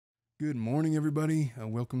Good morning, everybody.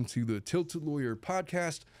 Welcome to the Tilted Lawyer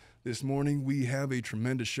podcast. This morning, we have a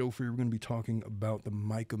tremendous show for you. We're going to be talking about the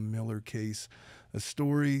Micah Miller case, a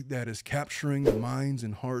story that is capturing the minds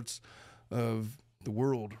and hearts of the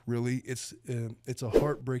world, really. It's a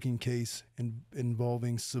heartbreaking case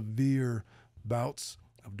involving severe bouts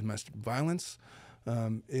of domestic violence.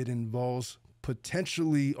 It involves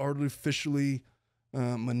potentially artificially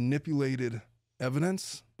manipulated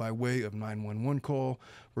evidence by way of 911 call.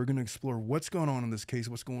 We're going to explore what's going on in this case,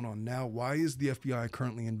 what's going on now. Why is the FBI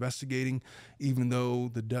currently investigating, even though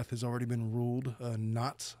the death has already been ruled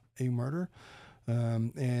not a murder?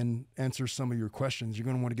 And answer some of your questions. You're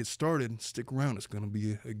going to want to get started. Stick around. It's going to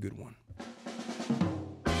be a good one.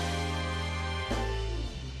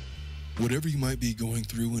 Whatever you might be going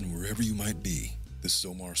through and wherever you might be, this is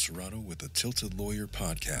Omar Serrano with the Tilted Lawyer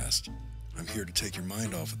podcast. I'm here to take your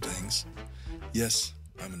mind off of things. Yes,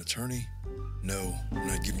 I'm an attorney. No, I'm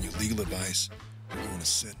not giving you legal advice. We're going to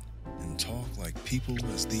sit and talk like people,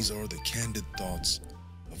 as these are the candid thoughts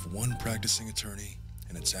of one practicing attorney,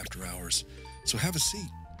 and it's after hours. So have a seat.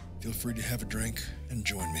 Feel free to have a drink and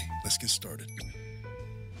join me. Let's get started.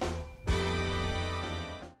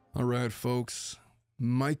 All right, folks.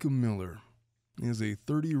 Micah Miller is a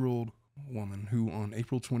 30-year-old woman who on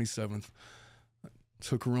April 27th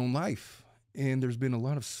took her own life. And there's been a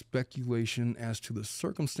lot of speculation as to the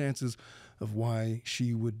circumstances of why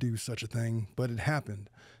she would do such a thing, but it happened.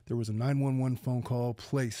 There was a 911 phone call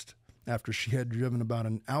placed after she had driven about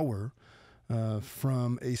an hour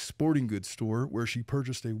from a sporting goods store where she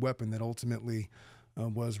purchased a weapon that ultimately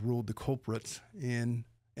was ruled the culprit in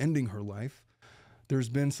ending her life. There's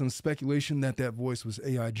been some speculation that that voice was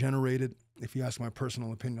AI generated. If you ask my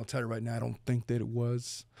personal opinion, I'll tell you right now, I don't think that it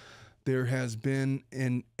was. There has been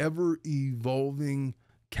an ever-evolving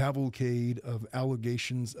cavalcade of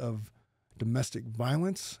allegations of domestic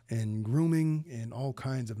violence and grooming and all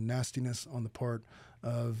kinds of nastiness on the part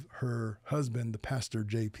of her husband, the pastor,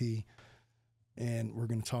 JP. And we're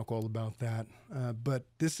going to talk all about that. But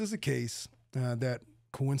this is a case that,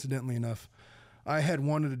 coincidentally enough, I had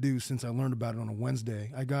wanted to do since I learned about it on a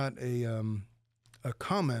Wednesday. I got a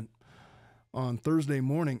comment on Thursday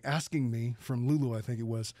morning asking me, from Lulu, I think it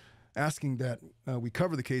was, asking that we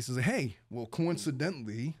cover the case. I said, hey, well,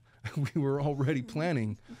 coincidentally, we were already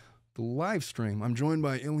planning the live stream. I'm joined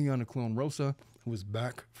by Ileana Clone Rosa, who is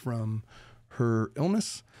back from her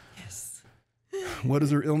illness. Yes. What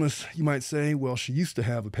is her illness, you might say? Well, she used to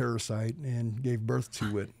have a parasite and gave birth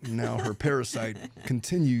to it. Now her parasite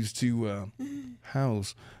continues to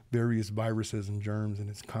house various viruses and germs, and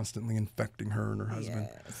it's constantly infecting her and her husband.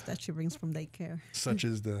 Yes, that she brings from daycare. Such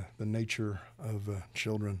is the nature of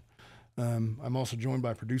children. I'm also joined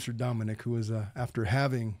by producer Dominic, who is, after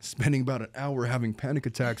spending about an hour having panic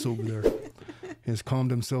attacks over there, has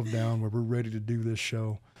calmed himself down where we're ready to do this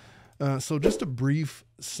show. So just a brief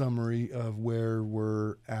summary of where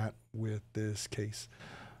we're at with this case.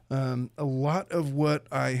 A lot of what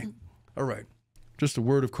all right, just a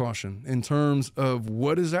word of caution. In terms of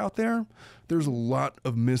what is out there, there's a lot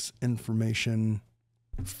of misinformation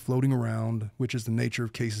floating around, which is the nature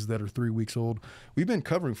of cases that are 3 weeks old. We've been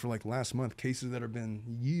covering for like last month cases that have been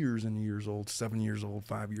years and years old, 7 years old,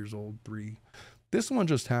 5 years old, 3. This one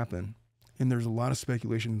just happened, and there's a lot of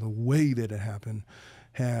speculation. The way that it happened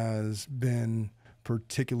has been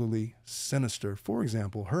particularly sinister. For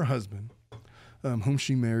example, her husband, whom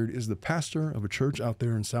she married, is the pastor of a church out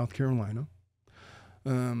there in South Carolina.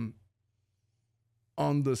 On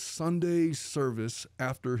the Sunday service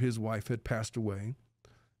after his wife had passed away,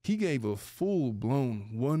 he gave a full-blown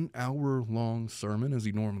 1 hour long sermon, as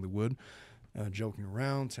he normally would, joking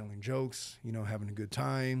around, telling jokes, having a good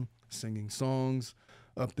time, singing songs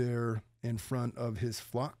up there in front of his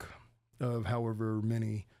flock of however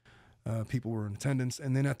many people were in attendance.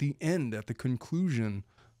 And then at the end, at the conclusion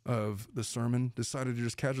of the sermon, decided to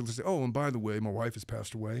just casually say, oh, and by the way, my wife has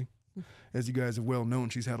passed away. As you guys have well known,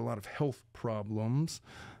 she's had a lot of health problems.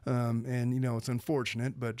 And, it's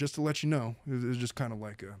unfortunate, but just to let you know, it was just kind of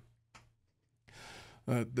like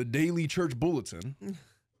the daily church bulletin.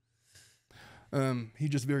 He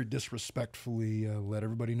just very disrespectfully let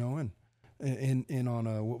everybody know in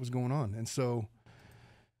on what was going on. And so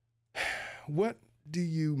what do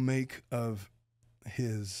you make of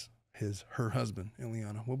her husband,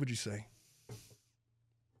 Ileana? What would you say?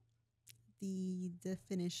 The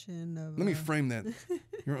definition of... Let me frame that.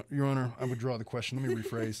 Your Honor, I would draw the question. Let me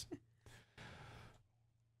rephrase.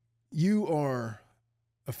 You are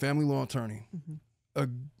a family law attorney. Mm-hmm. A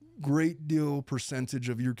great deal percentage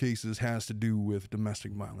of your cases has to do with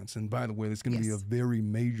domestic violence. And by the way, it's going to be a very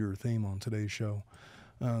major theme on today's show.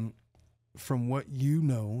 from what you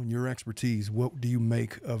know and your expertise, what do you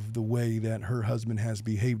make of the way that her husband has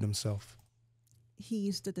behaved himself?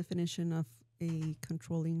 He's the definition of a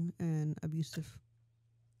controlling and abusive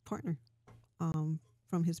partner.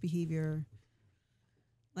 From his behavior,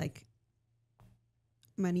 like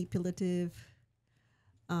manipulative,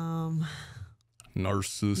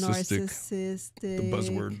 Narcissistic, the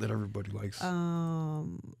buzzword that everybody likes.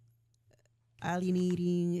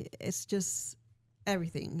 Alienating. It's just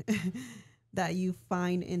everything that you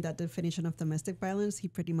find in that definition of domestic violence. He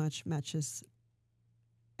pretty much matches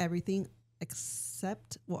everything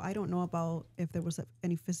except, well, I don't know about if there was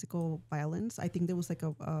any physical violence. I think there was like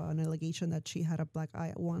an allegation that she had a black eye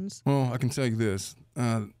at once. Well, I can tell you this.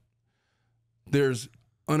 There's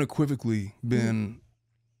unequivocally been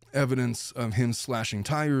evidence of him slashing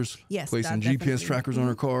tires, Yes, placing that GPS definitely. trackers on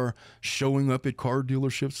her car, showing up at car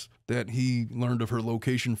dealerships that he learned of her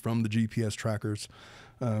location from the GPS trackers,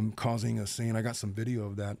 causing a scene. I got some video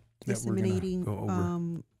of that we're going to Disseminating go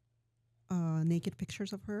over. naked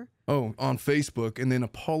pictures of her. Oh, on Facebook, and then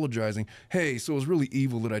apologizing. Hey, so it was really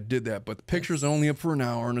evil that I did that, but the picture's only up for an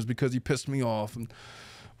hour, and it's because you pissed me off, and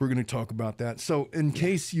we're going to talk about that. So in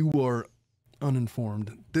case you are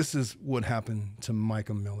uninformed, this is what happened to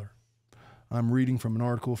Micah Miller. I'm reading from an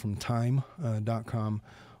article from time.com.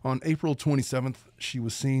 On April 27th, she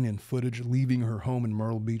was seen in footage leaving her home in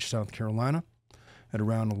Myrtle Beach, South Carolina at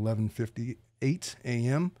around 11:58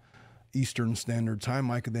 a.m. Eastern Standard Time.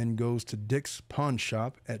 Micah then goes to Dick's Pawn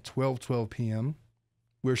Shop at 12:12 p.m.,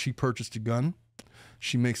 where she purchased a gun.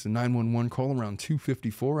 She makes the 911 call around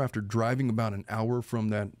 2:54 after driving about an hour from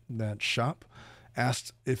that shop.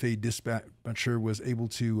 Asked if a dispatcher was able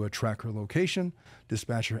to track her location.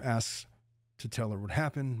 Dispatcher asks to tell her what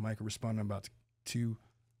happened. Micah responded, "I'm about to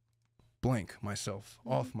blank myself,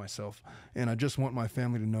 off myself, and I just want my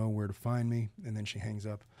family to know where to find me." And then she hangs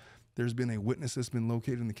up. There's been a witness that's been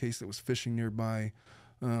located in the case that was fishing nearby,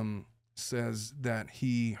 says that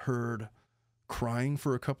he heard crying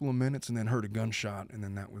for a couple of minutes and then heard a gunshot, and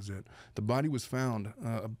then that was it. The body was found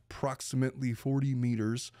approximately 40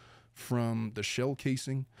 meters from the shell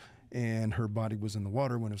casing, and her body was in the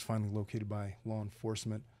water when it was finally located by law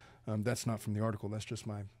enforcement. That's not from the article. That's just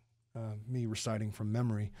me reciting from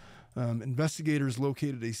memory. Investigators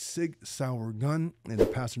located a Sig Sauer gun in the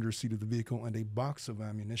passenger seat of the vehicle and a box of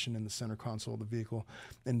ammunition in the center console of the vehicle.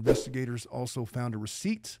 Investigators also found a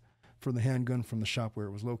receipt for the handgun from the shop where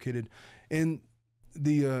it was located. And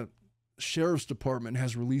the Sheriff's Department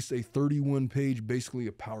has released a 31-page, basically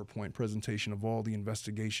a PowerPoint presentation of all the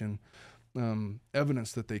investigation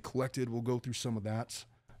evidence that they collected. We'll go through some of that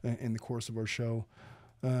in the course of our show.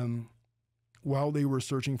 While they were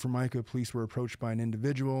searching for Micah, police were approached by an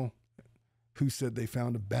individual who said they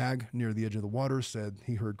found a bag near the edge of the water, said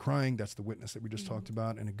he heard crying. That's the witness that we just talked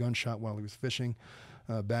about, and a gunshot while he was fishing.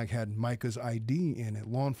 Bag had Micah's ID in it.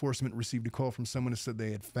 Law enforcement received a call from someone who said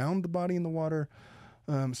they had found the body in the water.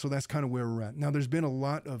 So that's kind of where we're at. Now, there's been a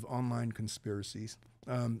lot of online conspiracies,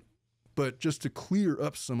 but just to clear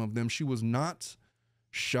up some of them, she was not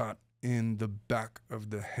shot in the back of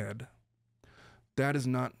the head. That is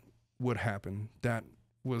not what happened. That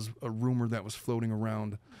was a rumor that was floating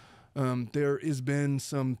around. There has been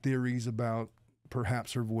some theories about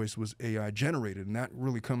perhaps her voice was AI generated, and that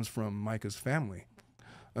really comes from Micah's family.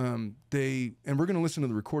 And we're going to listen to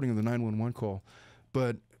the recording of the 911 call,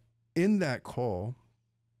 but in that call,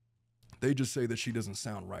 they just say that she doesn't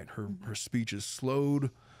sound right. Her speech is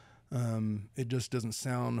slowed. It just doesn't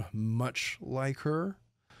sound much like her.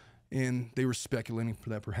 And they were speculating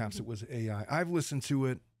that perhaps it was AI. I've listened to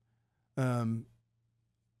it.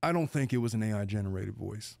 I don't think it was an AI-generated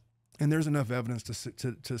voice. And there's enough evidence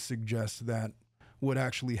to suggest that what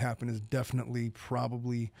actually happened is definitely,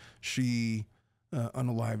 probably, she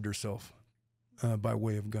unalived herself by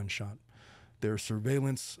way of gunshot. There's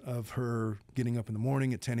surveillance of her getting up in the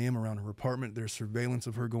morning at 10 a.m. around her apartment. There's surveillance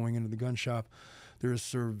of her going into the gun shop.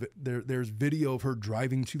 There's video of her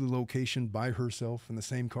driving to the location by herself in the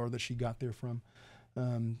same car that she got there from.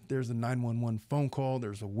 There's a 911 phone call.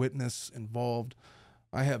 There's a witness involved.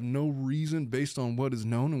 I have no reason, based on what is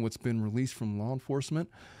known and what's been released from law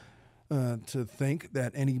enforcement, to think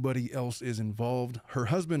that anybody else is involved. Her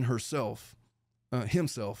husband himself,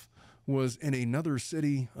 was in another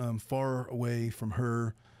city far away from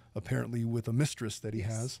her, apparently with a mistress that he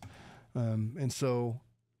has. And so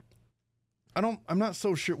I'm not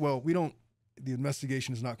so sure. Well, the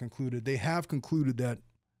investigation is not concluded. They have concluded that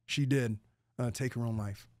she did take her own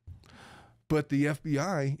life. But the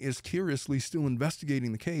FBI is curiously still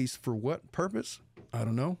investigating the case. For what purpose? I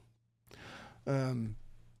don't know.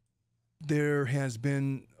 There has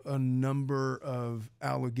been a number of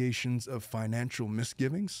allegations of financial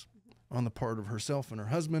misgivings on the part of herself and her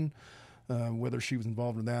husband. Whether she was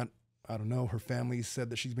involved in that, I don't know. Her family said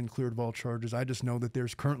that she's been cleared of all charges. I just know that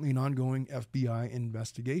there's currently an ongoing FBI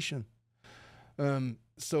investigation.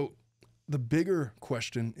 So the bigger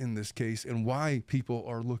question in this case, and why people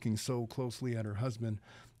are looking so closely at her husband,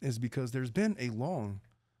 is because there's been a long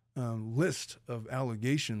list of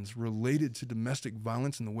allegations related to domestic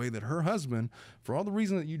violence and the way that her husband, for all the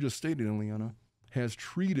reasons that you just stated, Ileana, has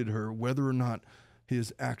treated her, whether or not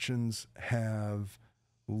his actions have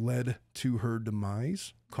led to her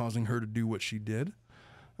demise, causing her to do what she did,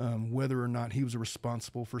 whether or not he was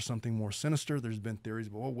responsible for something more sinister. There's been theories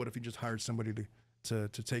about, well, what if he just hired somebody to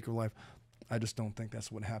take her life? I just don't think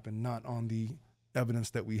that's what happened, not on the evidence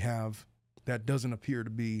that we have. That doesn't appear to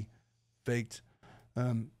be faked.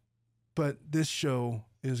 But this show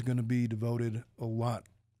is going to be devoted a lot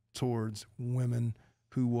towards women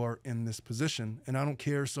who are in this position. And I don't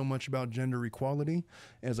care so much about gender equality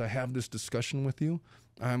as I have this discussion with you.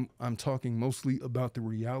 I'm talking mostly about the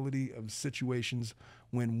reality of situations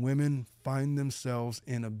when women find themselves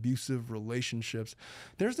in abusive relationships.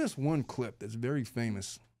 There's this one clip that's very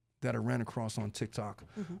famous that I ran across on TikTok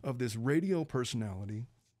of this radio personality.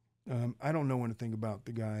 I don't know anything about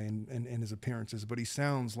the guy and his appearances, but he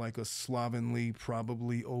sounds like a slovenly,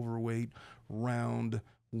 probably overweight, round,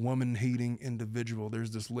 woman-hating individual.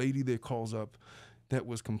 There's this lady that calls up that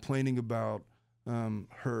was complaining about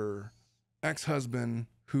her ex-husband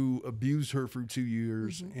who abused her for 2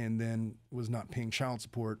 years and then was not paying child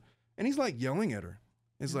support. And he's like yelling at her.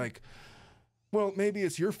 It's like, well, maybe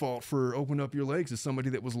it's your fault for opening up your legs to somebody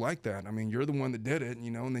that was like that. I mean, you're the one that did it,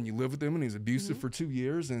 and then you live with him and he's abusive for 2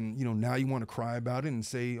 years. And, now you want to cry about it and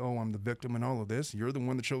say, oh, I'm the victim and all of this. You're the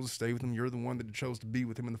one that chose to stay with him. You're the one that chose to be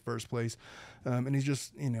with him in the first place. And he's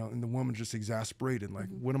just, and the woman's just exasperated. Like,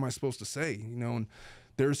 what am I supposed to say? And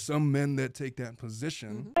there's some men that take that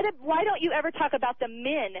position. But why don't you ever talk about the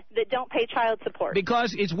men that don't pay child support?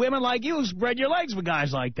 Because it's women like you who spread your legs for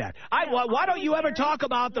guys like that. Why don't you ever talk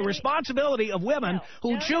about the responsibility of women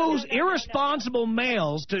who choose irresponsible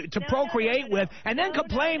males to procreate with and then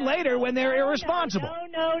complain later when they're irresponsible?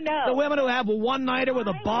 No. The women who have a one-nighter with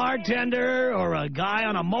a bartender or a guy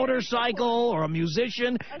on a motorcycle or a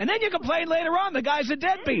musician, and then you complain later on the guy's a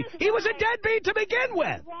deadbeat. He was a deadbeat to begin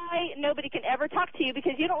with. Why nobody can ever talk to you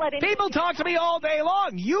because you don't let anybody... People talk to me all day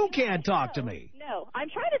long. You can't talk to me. No, I'm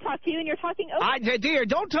trying to talk to you and you're talking over. Dear,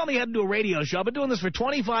 don't tell me how to do a radio show. I've been doing this for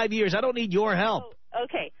 25 years. I don't need your help. Oh,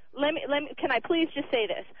 okay. Let me. Can I please just say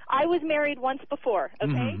this? I was married once before,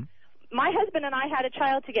 okay? My husband and I had a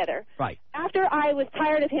child together. Right. After I was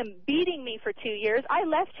tired of him beating me for 2 years, I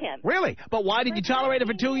left him. Really? But why did you tolerate it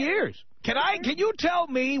for 2 years? Can you tell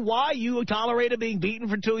me why you tolerated being beaten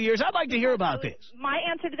for 2 years? I'd like to hear about this. My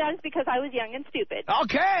answer to that is because I was young and stupid.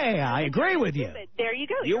 Okay, I agree with you. There you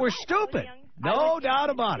go. You were stupid. No doubt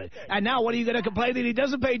about it. And now what are you going to complain that he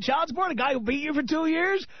doesn't pay child support? A guy who beat you for 2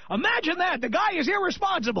 years? Imagine that. The guy is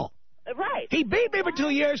irresponsible. Right. He beat me for 2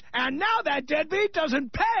 years, and now that deadbeat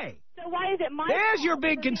doesn't pay. So why is it my There's your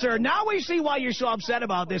big concern. Now we see why you're so upset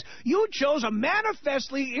about this. You chose a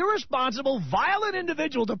manifestly irresponsible, violent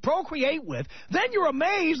individual to procreate with. Then you're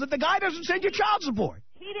amazed that the guy doesn't send you child support.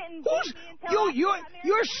 He didn't beat me until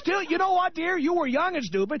you're still, you know what, dear? You were young and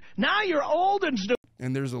stupid. Now you're old and stupid.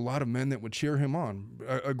 And there's a lot of men that would cheer him on,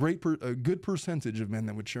 a good percentage of men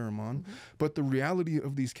that would cheer him on. But the reality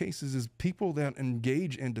of these cases is people that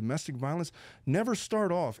engage in domestic violence never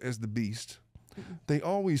start off as the beast. They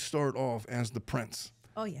always start off as the prince.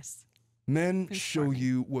 Oh, yes. Men show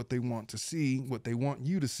you what they want to see, what they want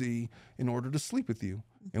you to see in order to sleep with you.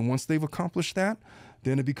 And once they've accomplished that,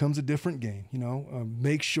 then it becomes a different game.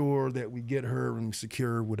 Make sure that we get her and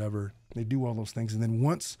secure whatever. They do all those things. And then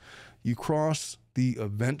once you cross the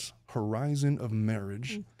event horizon of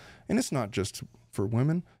marriage, and it's not just for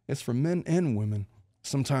women, it's for men and women.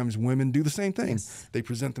 Sometimes women do the same thing. Yes. They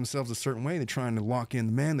present themselves a certain way. They're trying to lock in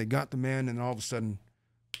the man. They got the man, and all of a sudden,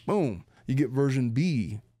 boom, you get version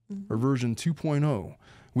B or version 2.0,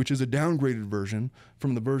 which is a downgraded version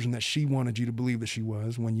from the version that she wanted you to believe that she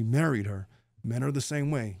was when you married her. Men are the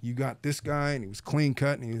same way. You got this guy, and he was clean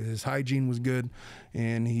cut, and his hygiene was good,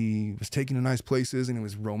 and he was taking you to nice places, and he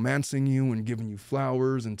was romancing you and giving you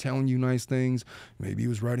flowers and telling you nice things. Maybe he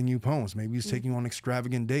was writing you poems. Maybe he was taking you on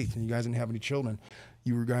extravagant dates, and you guys didn't have any children.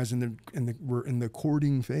 You were guys were in the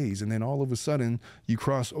courting phase, and then all of a sudden you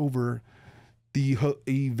cross over the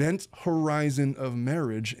event horizon of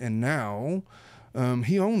marriage, and now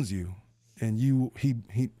he owns you, and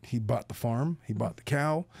he bought the farm, he bought the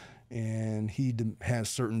cow. And he has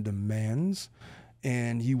certain demands,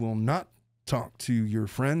 and you will not talk to your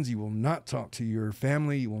friends. You will not talk to your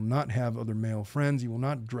family. You will not have other male friends. You will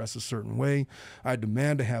not dress a certain way. I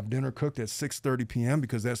demand to have dinner cooked at 6:30 p.m.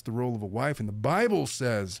 because that's the role of a wife. And the Bible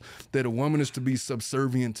says that a woman is to be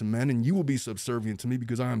subservient to men, and you will be subservient to me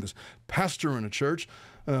because I am this pastor in a church.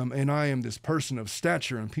 And I am this person of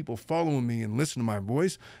stature, and people following me and listen to my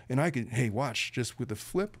voice. And I could, hey, watch, just with the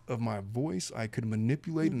flip of my voice, I could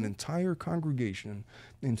manipulate an entire congregation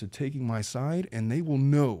into taking my side, and they will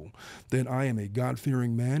know that I am a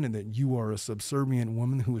God-fearing man and that you are a subservient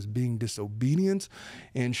woman who is being disobedient.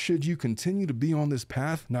 And should you continue to be on this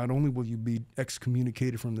path, not only will you be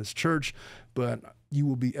excommunicated from this church, but you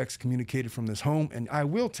will be excommunicated from this home, and I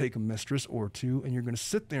will take a mistress or two, and you're going to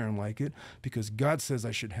sit there and like it because God says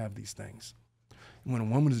I should have these things. And when a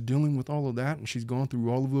woman is dealing with all of that and she's gone through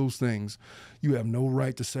all of those things, you have no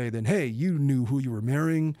right to say that, hey, you knew who you were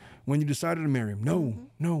marrying when you decided to marry him.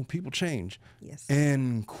 No, people change. Yes.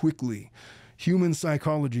 And quickly. Human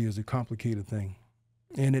psychology is a complicated thing,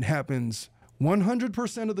 and it happens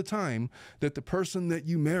 100% of the time that the person that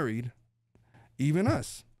you married, even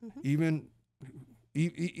us, even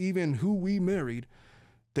who we married,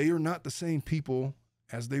 they are not the same people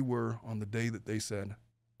as they were on the day that they said,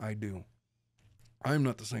 I do. I'm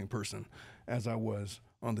not the same person as I was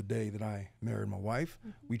on the day that I married my wife.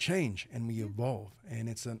 We change and we evolve, and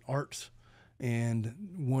it's an art. And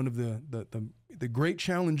one of the great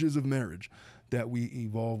challenges of marriage, that we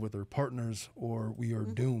evolve with our partners, or we are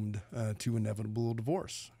doomed to inevitable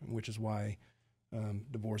divorce, which is why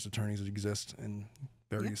divorce attorneys exist and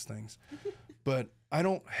various things. But I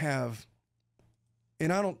don't have,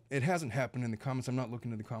 and I don't, it hasn't happened in the comments. I'm not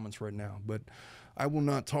looking at the comments right now, but I will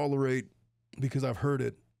not tolerate, because I've heard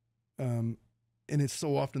it, and it's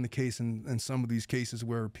so often the case in some of these cases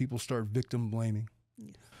where people start victim blaming.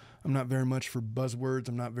 Yes. I'm not very much for buzzwords.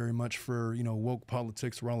 I'm not very much for, woke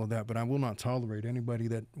politics or all of that, but I will not tolerate anybody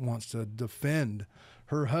that wants to defend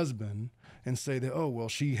her husband and say that, oh, well,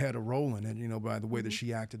 she had a role in it, by the way that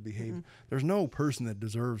she acted, behaved. There's no person that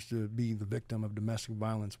deserves to be the victim of domestic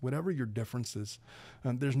violence. Whatever your differences,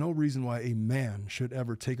 there's no reason why a man should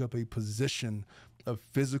ever take up a position of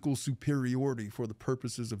physical superiority for the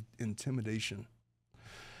purposes of intimidation.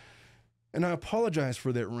 And I apologize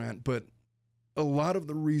for that rant, but a lot of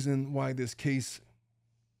the reason why this case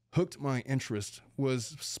hooked my interest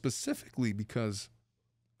was specifically because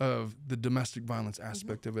of the domestic violence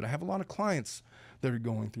aspect of it. I have a lot of clients that are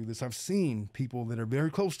going through this. I've seen people that are very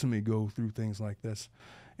close to me go through things like this.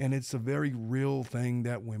 And it's a very real thing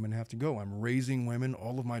that women have to go. I'm raising women.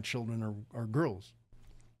 All of my children are girls.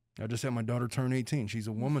 I just had my daughter turn 18. She's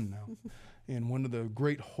a woman now. And one of the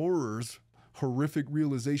great horrific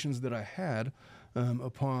realizations that I had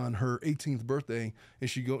upon her 18th birthday is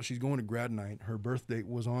she's going to grad night. Her birth date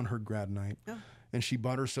was on her grad night. Oh. And she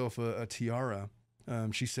bought herself a tiara.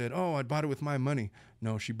 She said, oh, I bought it with my money.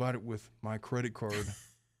 No, she bought it with my credit card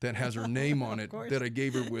that has her name on it that I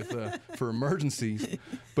gave her with for emergencies.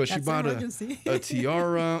 But she bought a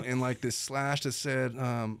tiara and like this slash that said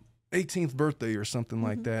 18th birthday or something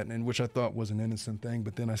like that, and which I thought was an innocent thing.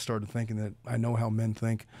 But then I started thinking that I know how men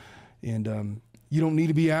think. And you don't need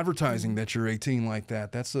to be advertising that you're 18 like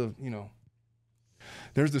that. That's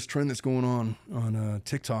there's this trend that's going on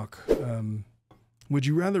TikTok. Would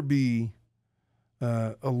you rather be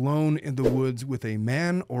alone in the woods with a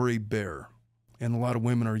man or a bear? And a lot of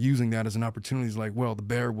women are using that as an opportunity. It's like, well, the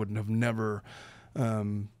bear wouldn't have never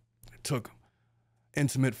took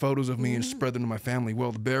intimate photos of me and spread them to my family.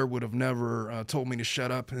 Well, the bear would have never told me to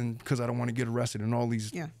shut up and because I don't want to get arrested, and all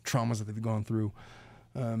these traumas that they've gone through.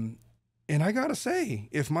 And I gotta say,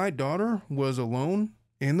 if my daughter was alone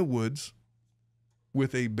in the woods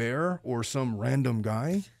with a bear or some random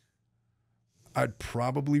guy, I'd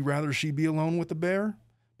probably rather she be alone with the bear,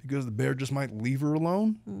 because the bear just might leave her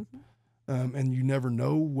alone. And you never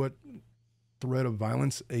know what threat of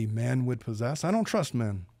violence a man would possess. I don't trust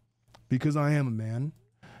men because I am a man,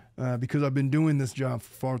 because I've been doing this job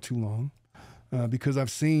for far too long. Because I've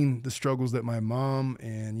seen the struggles that my mom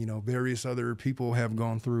and, various other people have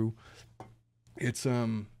gone through. It's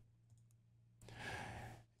a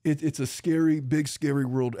scary, big, scary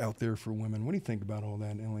world out there for women. What do you think about all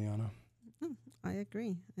that, Ileana? I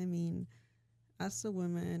agree. I mean, as a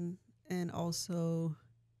woman and also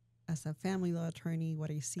as a family law attorney, what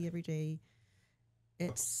I see every day,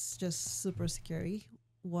 it's just super scary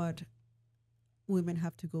what women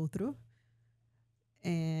have to go through.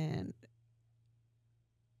 And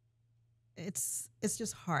it's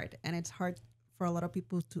just hard, and it's hard for a lot of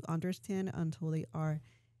people to understand until they are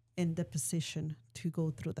in the position to go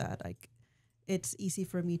through that. Like, it's easy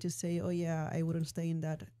for me to say, oh yeah, I wouldn't stay in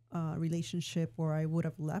that relationship, or I would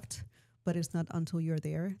have left, but it's not until you're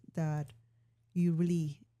there that you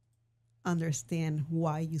really understand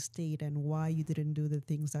why you stayed and why you didn't do the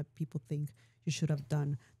things that people think you should have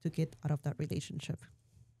done to get out of that relationship.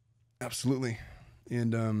 Absolutely.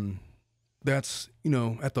 And that's,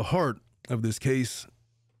 at the heart of this case.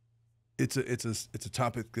 It's a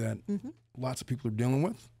topic that lots of people are dealing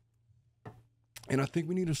with. And I think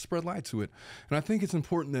we need to spread light to it. And I think it's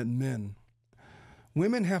important that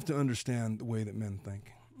women have to understand the way that men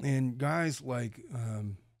think. And guys like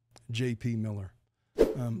J.P. Miller,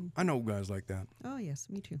 I know guys like that. Oh, yes,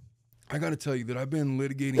 me too. I got to tell you that I've been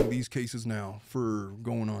litigating these cases now for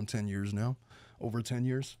going on 10 years now, over 10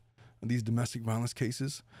 years, these domestic violence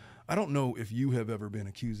cases. I don't know if you have ever been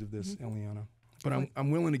accused of this, Ileana, but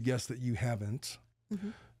I'm willing to guess that you haven't.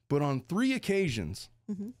 But on 3 occasions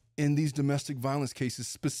in these domestic violence cases,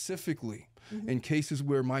 specifically in cases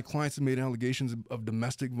where my clients have made allegations of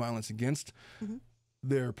domestic violence against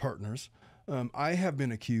their partners, I have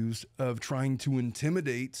been accused of trying to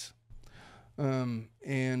intimidate and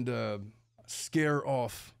scare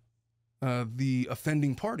off the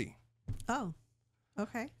offending party. Oh,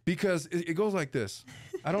 okay. Because it goes like this.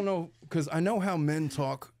 I don't know, because I know how men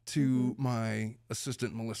talk to my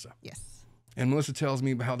assistant, Melissa. Yes. And Melissa tells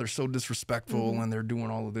me about how they're so disrespectful and they're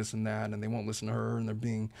doing all of this and that and they won't listen to her and they're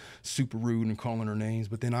being super rude and calling her names.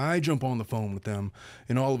 But then I jump on the phone with them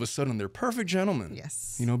and all of a sudden they're perfect gentlemen.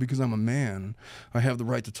 Yes. Because I'm a man, I have the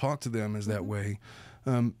right to talk to them as that way.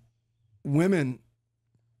 Women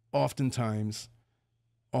oftentimes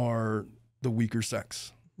are the weaker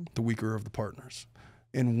sex, the weaker of the partners.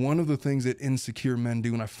 And one of the things that insecure men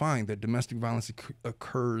do, and I find that domestic violence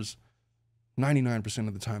occurs 99%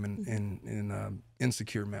 of the time in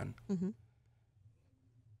insecure men.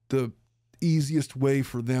 The easiest way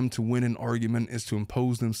for them to win an argument is to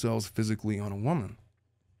impose themselves physically on a woman.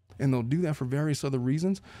 And they'll do that for various other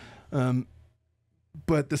reasons.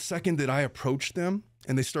 But the second that I approach them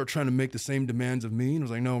and they start trying to make the same demands of me, and I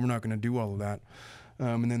was like, no, we're not going to do all of that.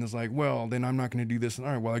 And then it's like, well, then I'm not going to do this. And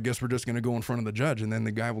all right, well, I guess we're just going to go in front of the judge. And then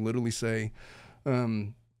the guy will literally say,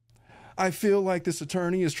 I feel like this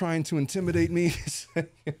attorney is trying to intimidate me.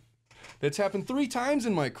 That's happened 3 times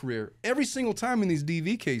in my career, every single time in these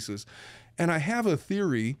DV cases. And I have a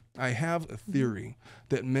theory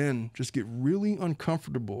that men just get really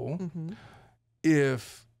uncomfortable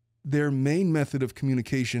if their main method of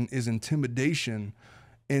communication is intimidation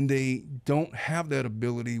and they don't have that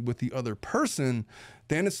ability with the other person.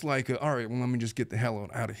 Then it's like, all right, well, let me just get the hell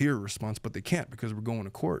out of here response, but they can't because we're going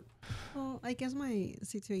to court. Well, I guess my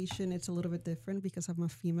situation is a little bit different because I'm a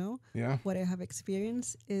female. Yeah. What I have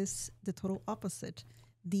experienced is the total opposite.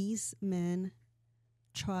 These men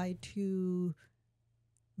try to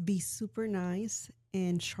be super nice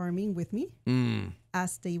and charming with me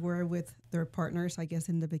as they were with their partners, I guess,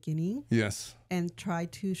 in the beginning. Yes. And try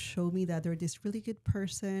to show me that they're this really good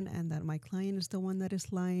person and that my client is the one that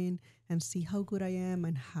is lying, and see how good I am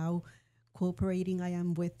and how cooperating I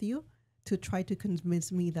am with you, to try to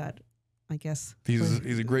convince me that, I guess,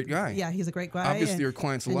 he's a great guy. Yeah, he's a great guy. Obviously, your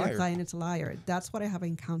client's a liar. Your client is a liar. That's what I have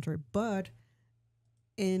encountered. But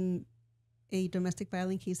in a domestic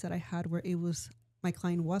violence case that I had where it was, my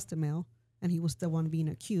client was the male and he was the one being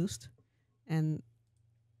accused, and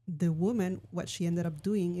the woman, what she ended up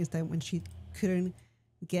doing is that when she couldn't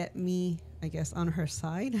get me, I guess, on her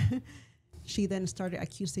side, she then started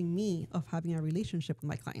accusing me of having a relationship with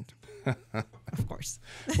my client. Of course.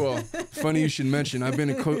 Well, funny you should mention, I've been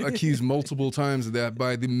accused multiple times of that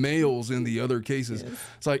by the males in the other cases. Yes.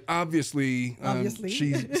 It's like, obviously.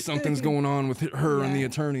 Something's going on with her and the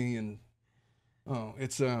attorney. And,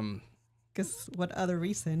 it's... Because what other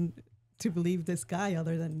reason to believe this guy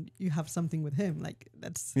other than you have something with him? Like,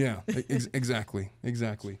 that's... Yeah, exactly.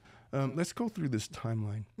 Let's go through this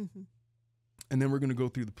timeline. And then we're going to go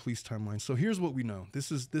through the police timeline. So here's what we know.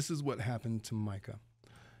 This is what happened to Micah.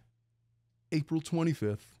 April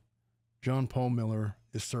 25th, John Paul Miller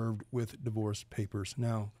is served with divorce papers.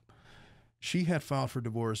 Now, she had filed for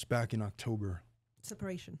divorce back in October.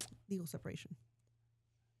 Separation, legal separation.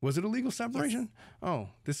 Was it a legal separation? Yes. Oh,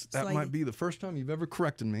 that might be the first time you've ever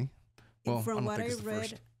corrected me. Well, from what I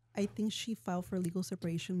read, I think she filed for legal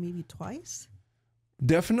separation maybe twice.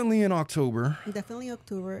 Definitely in October. Definitely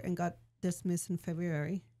October, and got dismissed in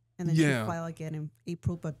February. And then she filed again in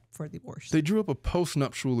April, but for divorce. They drew up a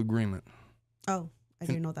post-nuptial agreement. Oh, I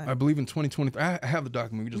didn't know that. I believe in 2020. I have the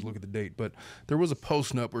document. We just look at the date. But there was a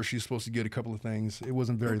post-nup where she's supposed to get a couple of things. It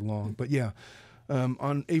wasn't very long. But yeah,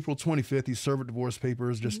 on April 25th, he served divorce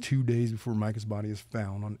papers just 2 days before Micah's body is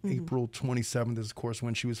found. On April 27th is, of course,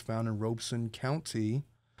 when she was found in Robeson County.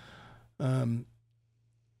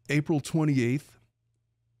 April 28th,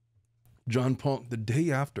 the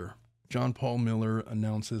day after John Paul Miller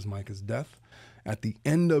announces Micah's death, at the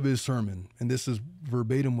end of his sermon, and this is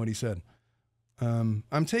verbatim what he said.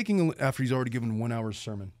 I'm taking, after he's already given 1 hour's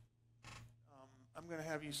sermon. I'm going to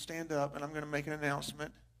have you stand up, and I'm going to make an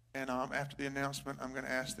announcement. And after the announcement, I'm going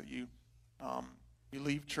to ask that you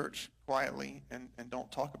leave church quietly and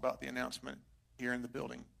don't talk about the announcement here in the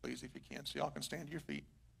building, please, if you can. So y'all can stand to your feet.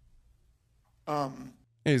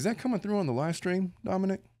 Hey, is that coming through on the live stream,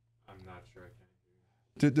 Dominic? I'm not sure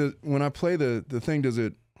I can. When I play the thing, does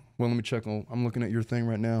it? Well, let me check. I'm looking at your thing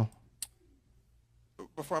right now.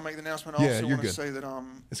 Before I make the announcement, I also want to say that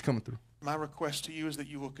it's coming through. My request to you is that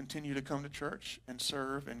you will continue to come to church and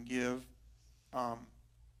serve and give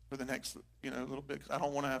for the next little bit. 'Cause I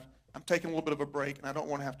don't want to have. I'm taking a little bit of a break, and I don't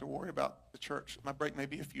want to have to worry about the church. My break may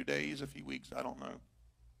be a few days, a few weeks. I don't know.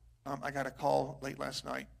 I got a call late last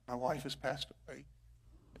night. My wife has passed away,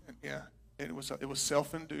 and it was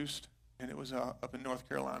self-induced, and it was up in North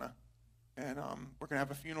Carolina. And we're going to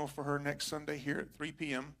have a funeral for her next Sunday here at 3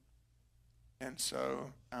 p.m. And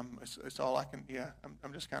so it's all I can,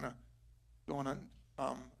 I'm just kind of going on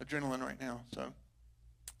adrenaline right now. So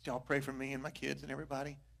y'all pray for me and my kids and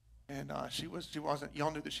everybody. And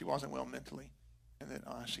y'all knew that she wasn't well mentally, and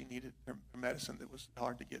that she needed her medicine that was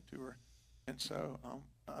hard to get to her. And so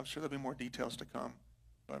I'm sure there'll be more details to come.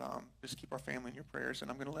 But just keep our family in your prayers. And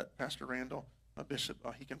I'm going to let Pastor Randall, my bishop,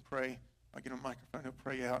 he can pray. I'll get him a microphone, he'll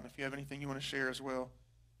pray out. And if you have anything you want to share as well,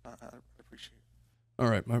 I appreciate it. All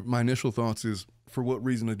right, my initial thoughts is, for what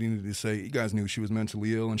reason I needed to say, you guys knew she was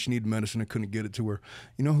mentally ill and she needed medicine and couldn't get it to her.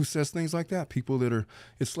 You know who says things like that? People that are,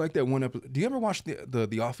 it's like that one episode. Do you ever watch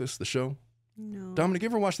the Office, the show? No. Dominic, you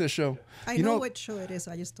ever watch that show? I know what show it is,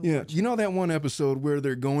 I just don't watch it. You know that one episode where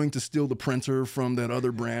they're going to steal the printer from that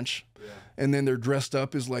other branch? Yeah. And then they're dressed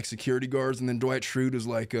up as like security guards, and then Dwight Schrute is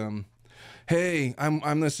like, hey,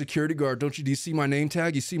 I'm the security guard. Do you see my name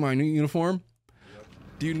tag? You see my new uniform? Yep.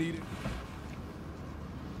 Do you need it?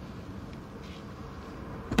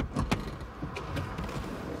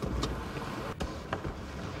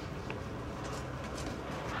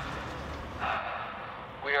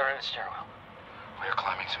 We are in a stairwell. We are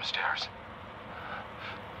climbing some stairs.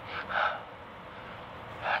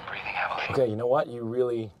 I'm breathing heavily. Okay, you know what? You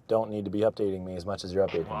really don't need to be updating me as much as you're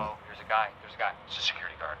updating me. Whoa, there's a guy. It's a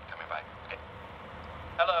security guard coming by. Okay.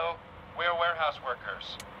 Hello, we're warehouse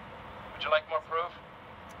workers. Would you like more proof?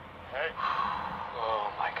 Hey.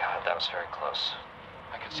 Oh my God, that was very close.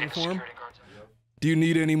 I can see the security guards. Do you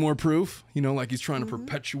need any more proof? Like he's trying to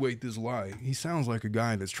perpetuate this lie. He sounds like a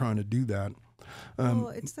guy that's trying to do that. Well,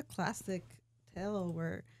 it's the classic tale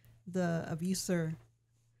where the abuser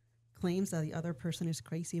claims that the other person is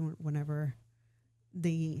crazy whenever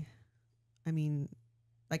I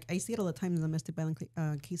see it all the time in domestic violence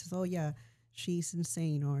cases. Oh, yeah, she's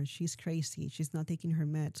insane or she's crazy. She's not taking her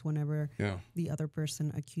meds whenever the other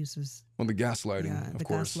person accuses. Well, the gaslighting, of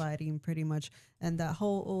course. Gaslighting, pretty much. And that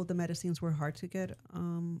whole, the medicines were hard to get.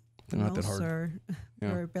 They're not that hard. Sir,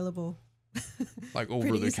 they're available. Like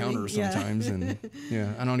over the counter sometimes. And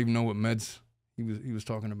I don't even know what meds he was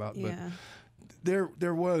talking about. But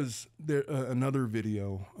there was another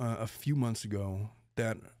video a few months ago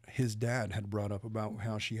that his dad had brought up about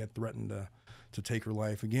how she had threatened to take her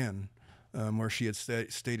life again, where she had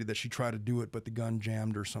stated that she tried to do it, but the gun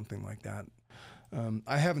jammed or something like that.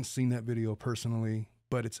 I haven't seen that video personally,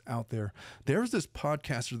 but it's out there. There's this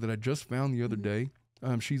podcaster that I just found the other day.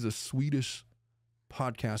 She's a Swedish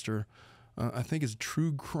podcaster. I think it's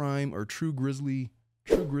True Crime or True Grizzly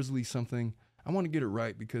something. I want to get it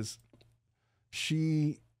right because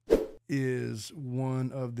she is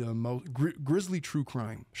one of the most Grizzly True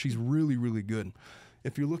Crime. She's really, really good.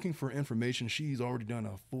 If you're looking for information, she's already done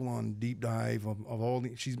a full-on deep dive of all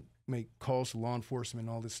the. She's made calls to law enforcement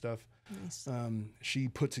and all this stuff. Nice. She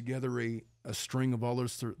put together a string of all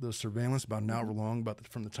the surveillance about an hour long,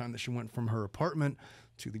 from the time that she went from her apartment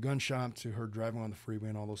to the gun shop to her driving on the freeway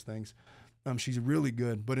and all those things. She's really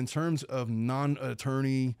good. But in terms of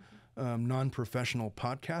non-attorney, non-professional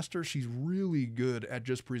podcaster, she's really good at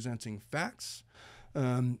just presenting facts.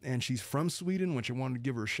 And she's from Sweden, which I wanted to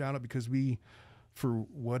give her a shout out because we, for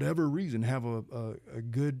whatever reason, have a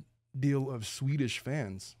good deal of Swedish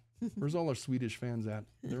fans. Where's all our Swedish fans at?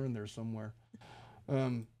 They're in there somewhere.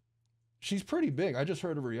 She's pretty big. I just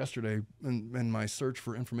heard of her yesterday in my search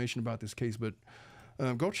for information about this case, but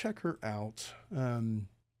go check her out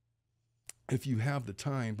if you have the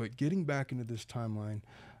time. But getting back into this timeline,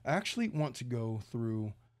 I actually want to go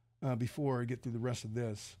through, before I get through the rest of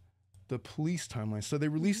this, the police timeline. So they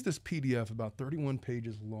released this PDF about 31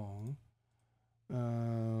 pages long.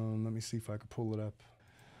 Let me see if I can pull it up.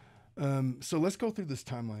 So let's go through this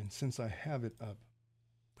timeline since I have it up.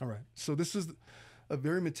 All right. So this is a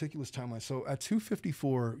very meticulous timeline. So at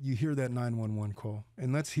 2:54, you hear that 911 call.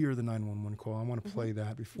 And let's hear the 911 call. I want to play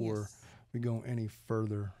that before we go any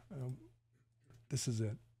further. This is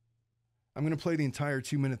it. I'm going to play the entire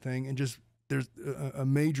 2-minute thing, and just there's a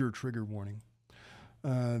major trigger warning.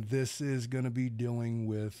 This is going to be dealing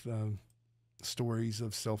with stories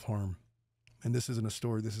of self-harm. And this isn't a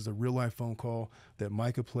story. This is a real-life phone call that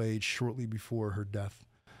Micah played shortly before her death.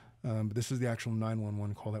 But this is the actual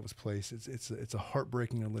 911 call that was placed. It's a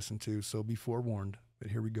heartbreaking to listen to, so be forewarned.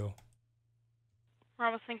 But here we go.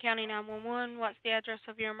 Robeson County 911, what's the address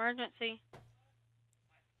of your emergency?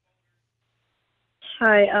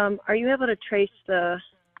 Hi, are you able to trace the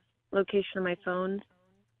location of my phone?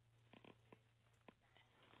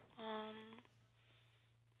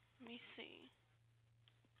 Let me see.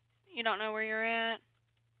 You don't know where you're at?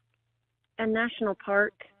 At National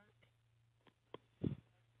Park.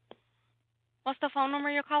 What's the phone number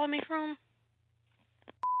you're calling me from?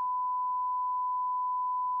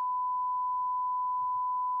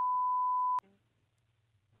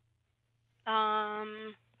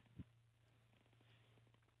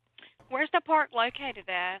 Where's the park located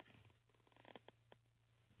at?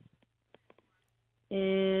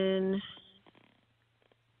 In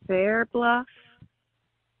Fair Bluff.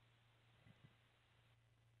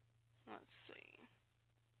 Let's see.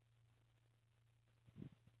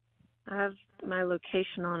 I have my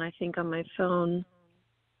location on, I think, on my phone.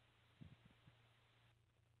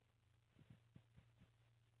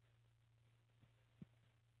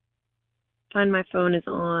 Find my phone is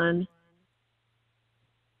on.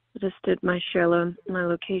 I just did my my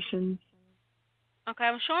location. Okay,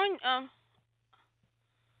 I'm showing,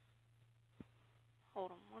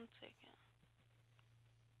 hold on one second.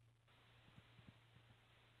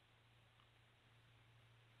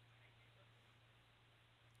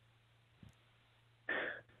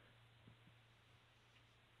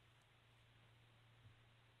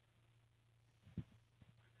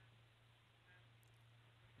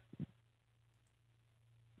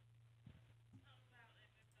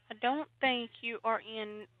 I don't think you are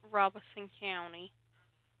in Robeson County.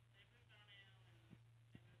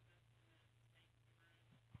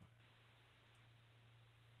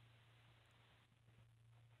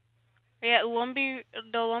 Are you at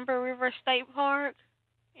the Lumber River State Park?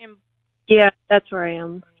 Yeah, that's where I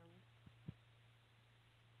am.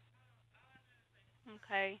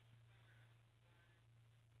 Okay.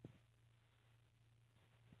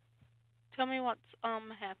 Tell me what's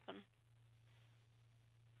happened.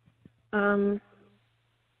 I'm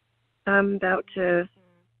about to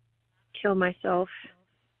kill myself,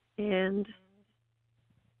 and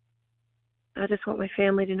I just want my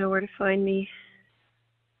family to know where to find me.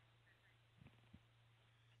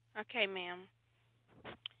 Okay, ma'am.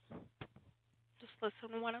 Just listen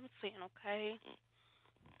to what I'm saying, okay?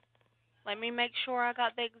 Let me make sure I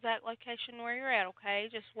got the exact location where you're at, okay?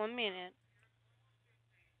 Just 1 minute.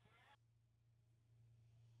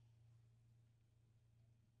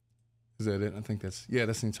 Is that it? I think that's the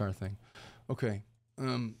entire thing. Okay.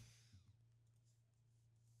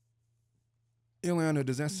 Ileana,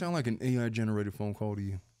 does that sound like an AI-generated phone call to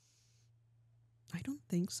you? I don't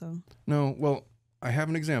think so. No. Well, I have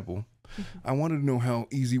an example. I wanted to know how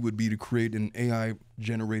easy it would be to create an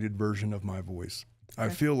AI-generated version of my voice. Okay. I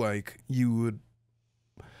feel like you would...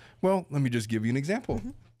 Well, let me just give you an example.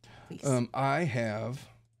 I have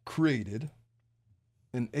created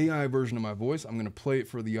an AI version of my voice. I'm going to play it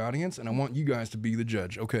for the audience, and I want you guys to be the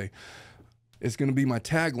judge. Okay. It's going to be my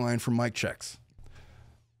tagline for Mic Checks.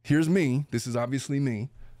 Here's me. This is obviously me.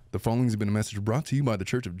 The following has been a message brought to you by the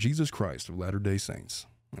Church of Jesus Christ of Latter-day Saints.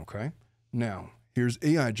 Okay? Now, here's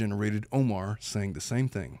AI-generated Omar saying the same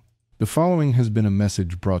thing. The following has been a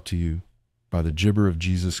message brought to you by the Gibber of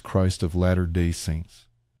Jesus Christ of Latter-day Saints.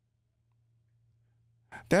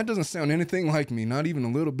 That doesn't sound anything like me, not even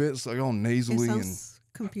a little bit. It's like all nasally and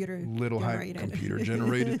computer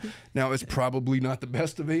generated. Now, it's probably not the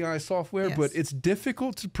best of AI software, but it's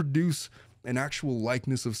difficult to produce an actual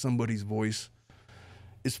likeness of somebody's voice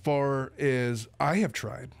as far as I have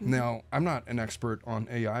tried. Now, I'm not an expert on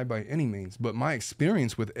AI by any means, but my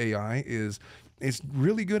experience with AI is it's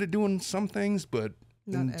really good at doing some things, but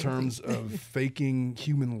in terms of faking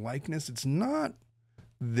human likeness, it's not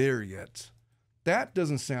there yet. That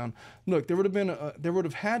doesn't sound... Look, there would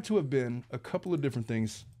have had to have been a couple of different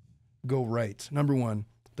things go right. Number one,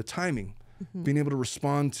 the timing. Being able to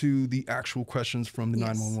respond to the actual questions from the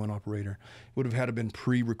 911 operator. It would have had to have been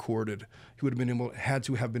pre-recorded. He would have had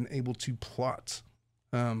to have been able to plot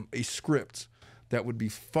a script that would be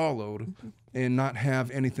followed and not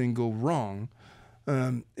have anything go wrong.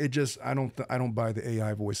 I don't buy the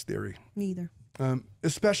AI voice theory. Neither.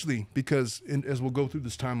 Especially because as we'll go through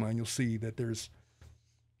this timeline, you'll see that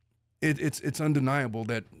it's undeniable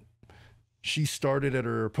that she started at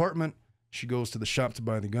her apartment. She goes to the shop to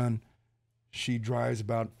buy the gun. She drives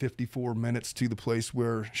about 54 minutes to the place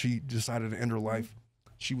where she decided to end her life.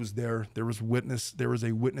 She was there. There was a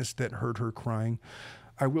witness that heard her crying.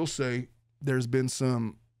 I will say there's been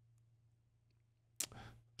some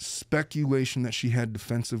speculation that she had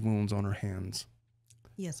defensive wounds on her hands.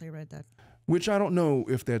 Yes, I read that. Which I don't know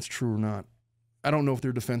if that's true or not. I don't know if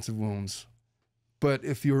they're defensive wounds. But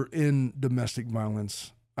if you're in domestic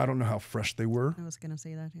violence, I don't know how fresh they were. I was going to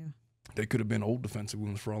say that, yeah. They could have been old defensive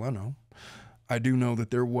wounds for all I know. I do know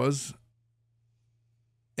that there was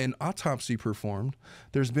an autopsy performed.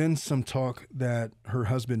 There's been some talk that her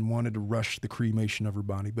husband wanted to rush the cremation of her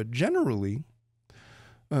body. But generally,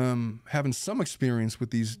 having some experience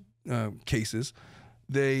with these cases,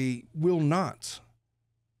 they will not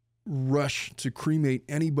rush to cremate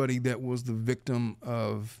anybody that was the victim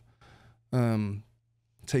of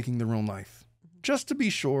taking their own life. Just to be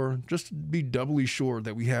sure, just to be doubly sure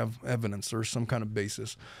that we have evidence or some kind of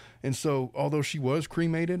basis. And so, although she was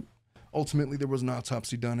cremated, ultimately there was an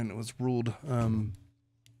autopsy done and it was ruled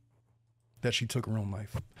that she took her own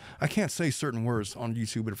life. I can't say certain words on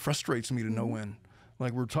YouTube, but it frustrates me to no end.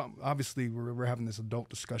 Like obviously we're having this adult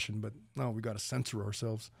discussion, but no, we got to censor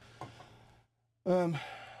ourselves.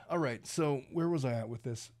 All right, so where was I at with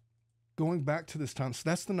this? Going back to this time, so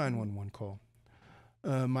that's the 911 call.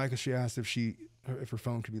 Micah, she asked if her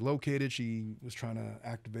phone could be located. She was trying to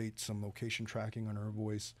activate some location tracking on her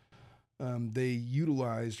voice. They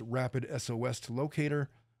utilized Rapid SOS to locate her.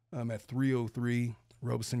 At 3:03,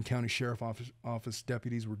 Robeson County Sheriff Office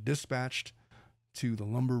deputies were dispatched to the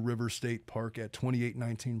Lumber River State Park at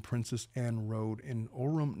 2819 Princess Anne Road in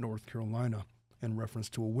Orem, North Carolina, in reference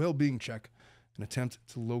to a well-being check, an attempt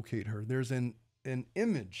to locate her. There's an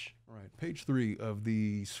image, right, page 3 of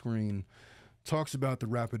the screen, talks about the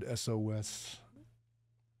Rapid SOS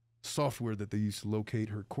software that they used to locate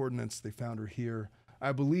her coordinates. They found her here.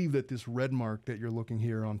 I believe that this red mark that you're looking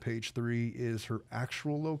here on page 3 is her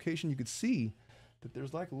actual location. You could see that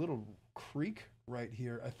there's like a little creek right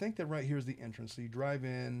here. I think that right here is the entrance. So you drive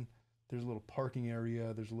in, there's a little parking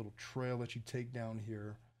area, there's a little trail that you take down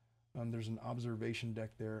here. There's an observation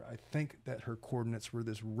deck there. I think that her coordinates were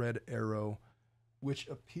this red arrow, which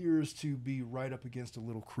appears to be right up against a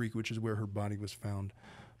little creek, which is where her body was found.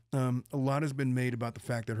 A lot has been made about the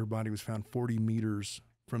fact that her body was found 40 meters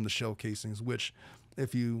from the shell casings, which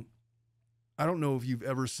I don't know if you've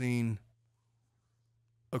ever seen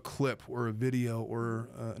a clip or a video or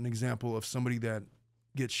an example of somebody that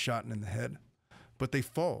gets shot in the head, but they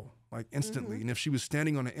fall like instantly. Mm-hmm. And if she was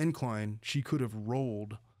standing on an incline, she could have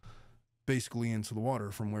rolled basically into the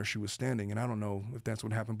water from where she was standing. And I don't know if that's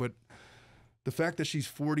what happened, but the fact that she's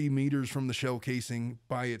 40 meters from the shell casing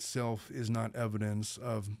by itself is not evidence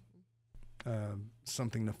of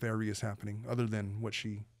something nefarious happening other than what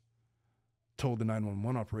she told the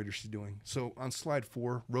 911 operator she's doing. So on slide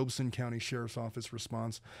 4, Robeson County Sheriff's Office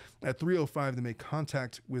response. At 3:05, they make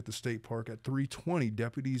contact with the state park. At 3:20,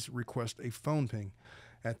 deputies request a phone ping.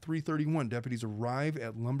 At 3:31, deputies arrive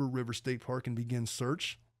at Lumber River State Park and begin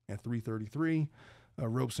search. At 3:33,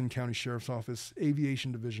 Robeson County Sheriff's Office,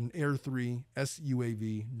 Aviation Division, Air 3,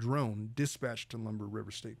 SUAV, drone dispatched to Lumber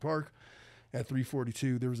River State Park. At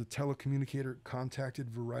 3:42, there was a telecommunicator contacted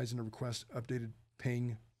Verizon to request updated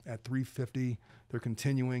ping. At 3:50, they're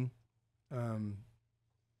continuing.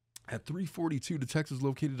 At 3:42, detectives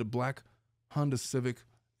located a black Honda Civic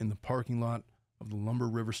in the parking lot of the Lumber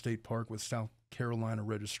River State Park with South Carolina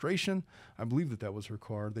registration. I believe that was her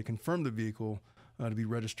car. They confirmed the vehicle to be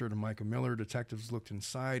registered to Micah Miller. Detectives looked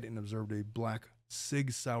inside and observed a black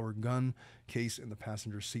Sig Sauer gun case in the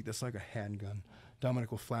passenger seat. That's like a handgun.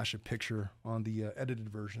 Dominic will flash a picture on the edited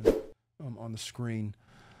version on the screen.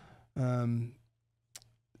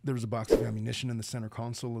 There was a box of ammunition in the center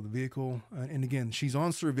console of the vehicle. And again, she's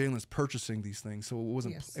on surveillance purchasing these things, so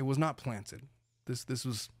it was not planted. This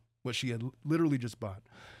was what she had literally just bought.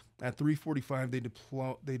 At 3:45,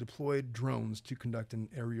 they deployed drones to conduct an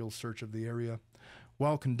aerial search of the area.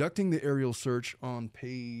 While conducting the aerial search on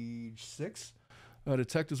page 6,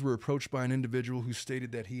 detectives were approached by an individual who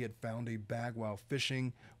stated that he had found a bag while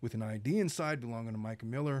fishing with an ID inside belonging to Micah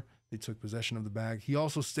Miller. They took possession of the bag. He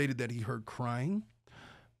also stated that he heard crying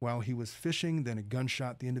while he was fishing, then a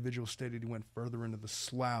gunshot. The individual stated he went further into the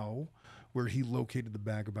slough where he located the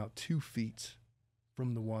bag about 2 feet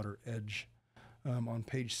from the water edge. On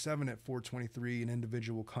page 7 at 4:23, an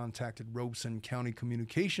individual contacted Robeson County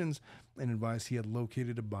Communications and advised he had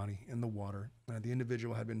located a body in the water. The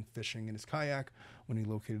individual had been fishing in his kayak when he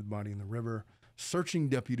located the body in the river. Searching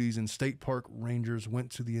deputies and state park rangers went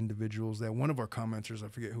to the individuals. That one of our commenters, I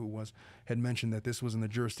forget who it was, had mentioned that this was in the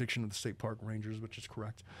jurisdiction of the state park rangers, which is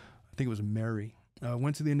correct. I think it was Mary.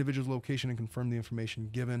 Went to the individual's location and confirmed the information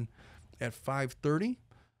given. At 5:30,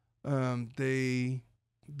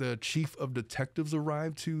 the chief of detectives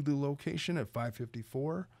arrived to the location at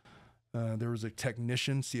 5:54. There was a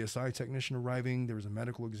technician, CSI technician arriving. There was a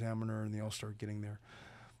medical examiner, and they all started getting there.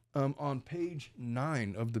 On page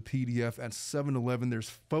 9 of the PDF at 7:11, there's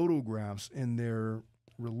photographs in their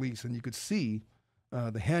release, and you could see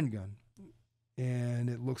the handgun. And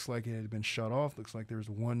it looks like it had been shot off. Looks like there's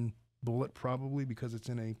one bullet probably because it's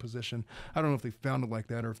in a position. I don't know if they found it like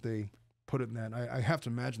that or if they put it in that. I have to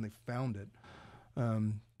imagine they found it.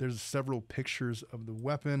 There's several pictures of the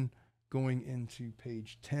weapon. Going into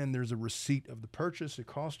page 10, there's a receipt of the purchase. It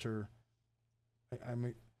cost her,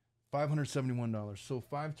 $571. So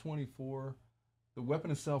 $524. The weapon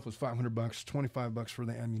itself was $500, $25 for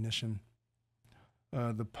the ammunition.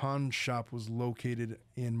 The pawn shop was located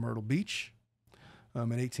in Myrtle Beach at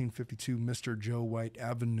 1852 Mr. Joe White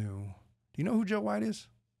Avenue. Do you know who Joe White is?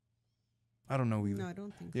 I don't know either. No, I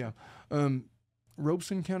don't think so. Yeah.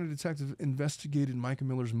 Robeson County detective investigated Micah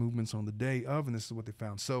Miller's movements on the day of, and this is what they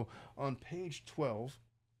found. So on page 12,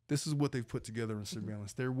 this is what they've put together in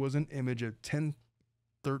surveillance. There was an image at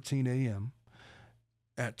 10:13 a.m.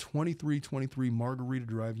 at 2323 Margarita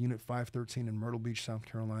Drive, Unit 513 in Myrtle Beach, South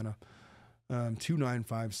Carolina,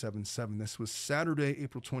 29577. This was Saturday,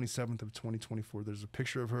 April 27th of 2024. There's a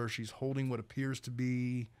picture of her. She's holding what appears to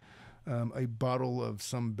be a bottle of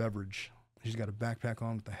some beverage. She's got a backpack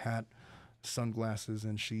on with a hat, sunglasses,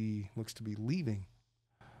 and she looks to be leaving.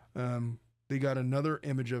 They got another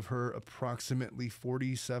image of her approximately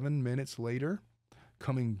 47 minutes later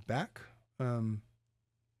coming back, wearing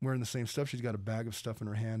the same stuff. She's got a bag of stuff in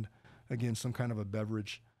her hand. Again, some kind of a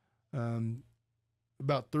beverage.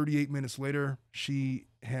 About 38 minutes later, she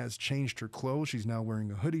has changed her clothes. She's now wearing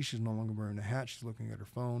a hoodie. She's no longer wearing a hat. She's looking at her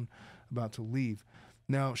phone, about to leave.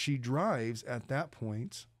 Now, she drives at that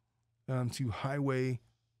point to Highway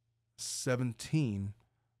 17.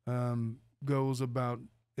 Goes about,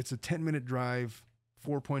 it's a 10-minute drive,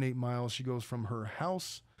 4.8 miles. She goes from her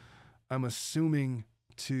house, I'm assuming,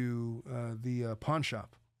 to the pawn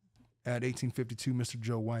shop at 1852 Mr.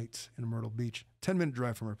 Joe White in Myrtle Beach. 10-minute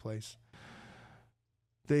drive from her place.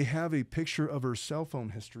 They have a picture of her cell phone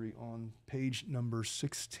history on page number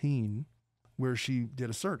 16, where she did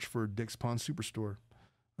a search for Dick's Pawn Superstore.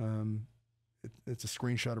 It's a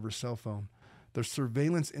screenshot of her cell phone. There's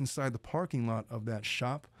surveillance inside the parking lot of that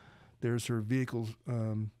shop. There's her vehicle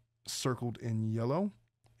circled in yellow.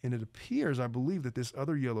 And it appears, I believe, that this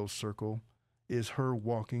other yellow circle is her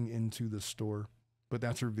walking into the store. But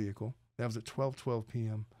that's her vehicle. That was at 12:12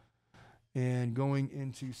 p.m. And going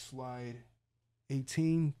into slide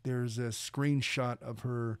 18, there's a screenshot of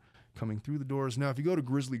her coming through the doors. Now, if you go to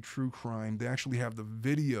Grizzly True Crime, they actually have the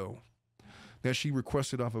video that she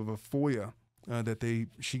requested off of a FOIA that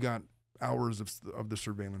she got hours of the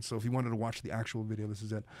surveillance. So if you wanted to watch the actual video, this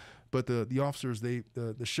is it. But the officers, the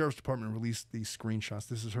sheriff's department released these screenshots.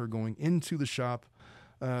 This is her going into the shop.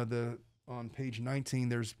 On page 19,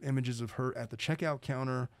 there's images of her at the checkout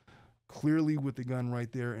counter, clearly with the gun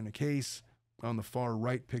right there in a case. On the far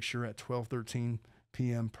right picture at 12:13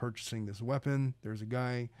 p.m. purchasing this weapon. There's a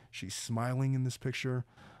guy. She's smiling in this picture.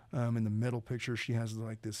 In the middle picture, she has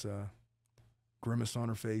like this grimace on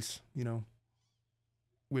her face,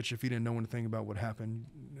 which if you didn't know anything about what happened,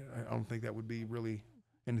 I don't think that would be really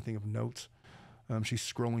anything of note. She's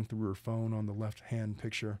scrolling through her phone on the left-hand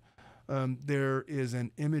picture. There is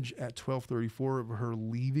an image at 12:34 of her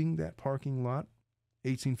leaving that parking lot,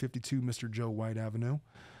 1852 Mr. Joe White Avenue.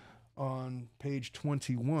 On page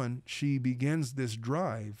 21, she begins this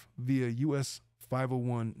drive via US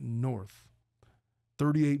 501 North,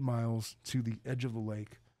 38 miles to the edge of the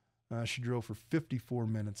lake. She drove for 54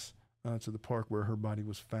 minutes to the park where her body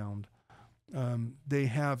was found. They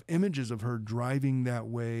have images of her driving that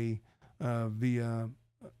way via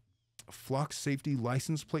flock safety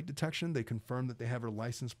license plate detection. They confirmed that they have her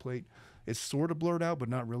license plate. It's sort of blurred out, but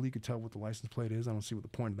not really. You could tell what the license plate is. I don't see what the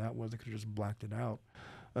point of that was. They could have just blacked it out.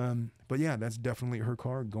 But yeah, that's definitely her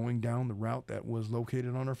car going down the route that was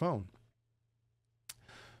located on her phone.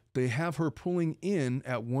 They have her pulling in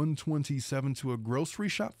at 1:27 to a grocery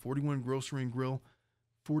shop, 41 Grocery and Grill,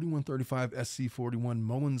 4135 SC41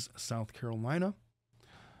 Mullins, South Carolina.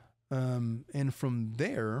 And from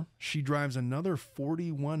there, she drives another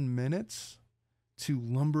 41 minutes to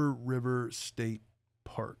Lumber River State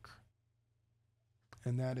Park.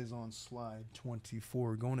 And that is on slide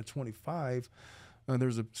 24. Going to 25,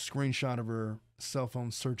 there's a screenshot of her cell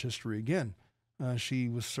phone search history again. She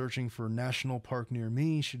was searching for National Park near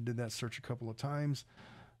me. She did that search a couple of times.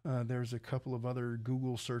 There's a couple of other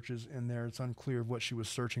Google searches in there. It's unclear of what she was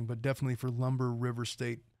searching, but definitely for Lumber River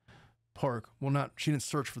State Park. Well, she didn't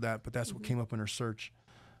search for that, but that's what came up in her search.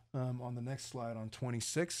 On the next slide, on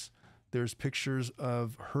 26, there's pictures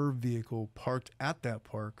of her vehicle parked at that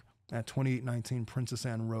park at 2819 Princess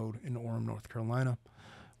Anne Road in Orem, North Carolina,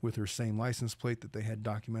 with her same license plate that they had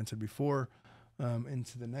documented before.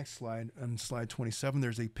 Into the next slide, on slide 27,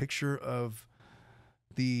 there's a picture of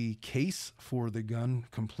the case for the gun,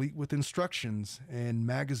 complete with instructions and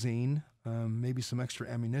magazine, maybe some extra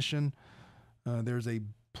ammunition. There's a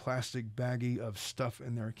plastic baggie of stuff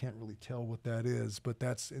in there. I can't really tell what that is, but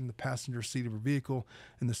that's in the passenger seat of her vehicle.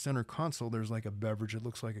 In the center console, there's like a beverage. It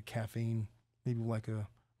looks like a caffeine, maybe like one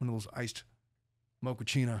of those iced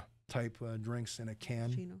mochaccino type drinks in a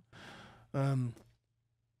can.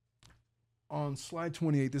 On slide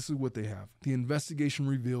 28, this is what they have. The investigation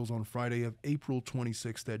reveals on Friday of April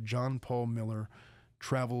 26th that John Paul Miller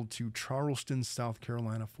traveled to Charleston, South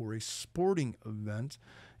Carolina for a sporting event,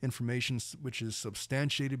 information which is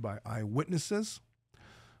substantiated by eyewitnesses.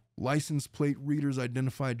 License plate readers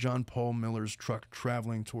identified John Paul Miller's truck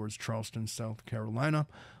traveling towards Charleston, South Carolina.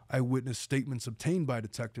 Eyewitness statements obtained by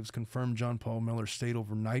detectives confirmed John Paul Miller stayed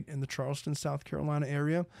overnight in the Charleston, South Carolina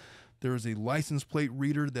area. There is a license plate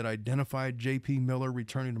reader that identified J.P. Miller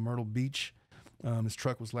returning to Myrtle Beach. His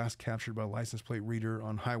truck was last captured by a license plate reader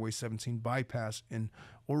on Highway 17 bypass in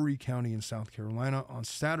Horry County in South Carolina on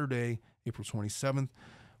Saturday, April 27th.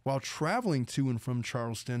 While traveling to and from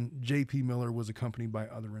Charleston, J.P. Miller was accompanied by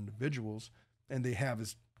other individuals, and they have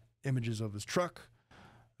his images of his truck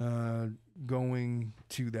going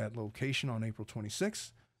to that location on April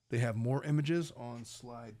 26th. They have more images on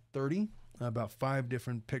slide 30. About 5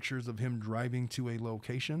 different pictures of him driving to a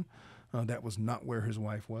location. That was not where his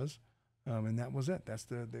wife was. And that was it. That's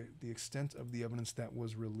the extent of the evidence that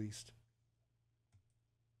was released.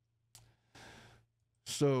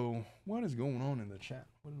 So what is going on in the chat?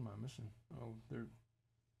 What am I missing? Oh,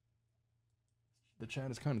 the chat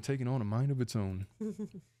is kind of taking on a mind of its own.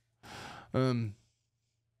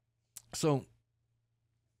 So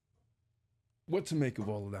what to make of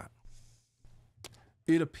all of that?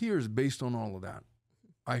 It appears, based on all of that,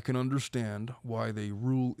 I can understand why they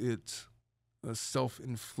rule it a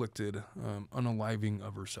self-inflicted unaliving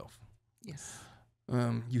of herself. Yes.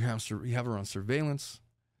 You have her on surveillance,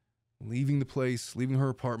 leaving the place, leaving her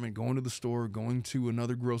apartment, going to the store, going to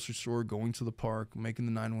another grocery store, going to the park, making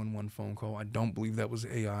the 911 phone call. I don't believe that was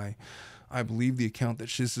AI. I believe the account that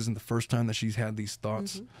this isn't the first time that she's had these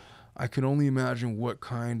thoughts. Mm-hmm. I can only imagine what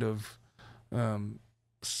kind of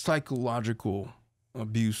psychological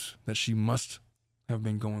abuse that she must have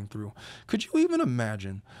been going through. Could you even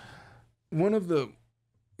imagine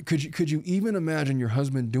could you even imagine your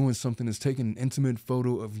husband doing something that's taking an intimate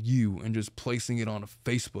photo of you and just placing it on a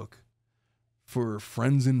Facebook for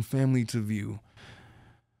friends and family to view?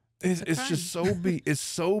 It's just it's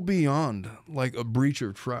so beyond like a breach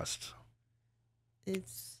of trust.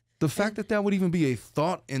 It's the fact that would even be a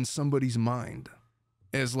thought in somebody's mind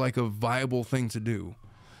as like a viable thing to do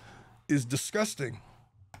is disgusting.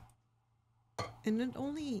 And not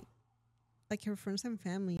only like her friends and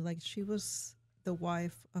family, like she was the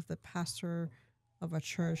wife of the pastor of a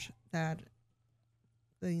church that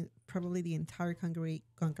probably the entire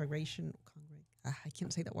congregation, I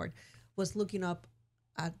can't say that word, was looking up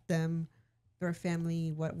at them, their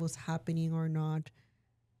family, what was happening or not.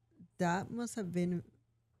 That must have been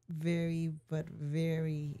very,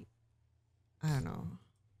 I don't know.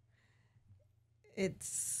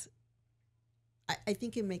 I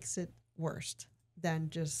think it makes it worse than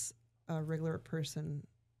just a regular person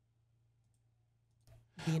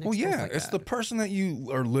being exposed. Well, yeah, it's the person that you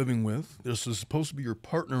are living with. This is supposed to be your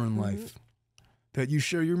partner in life that you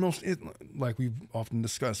share your most, like we've often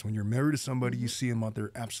discussed, when you're married to somebody, you see them at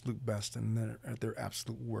their absolute best and they're at their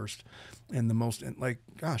absolute worst. And the most, like,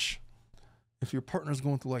 gosh, if your partner's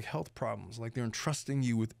going through like health problems, like they're entrusting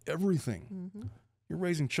you with everything. You're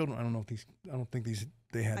raising children. I don't think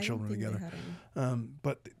they had children together.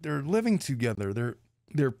 But they're living together.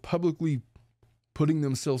 They're publicly putting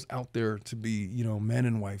themselves out there to be, man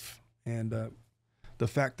and wife. And the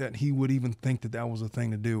fact that he would even think that was a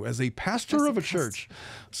thing to do as a pastor of a church.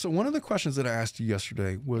 So one of the questions that I asked you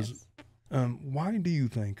yesterday was, why do you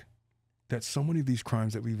think that so many of these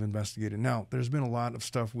crimes that we've investigated? Now, there's been a lot of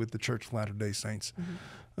stuff with the Church of Latter-day Saints.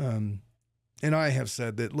 And I have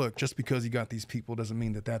said that, look, just because you got these people doesn't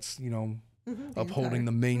mean that that's, upholding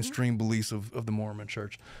the mainstream beliefs of the Mormon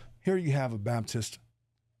church. Here you have a Baptist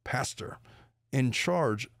pastor in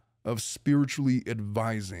charge of spiritually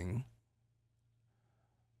advising.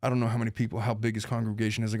 I don't know how many people, how big his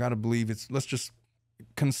congregation is. I got to believe let's just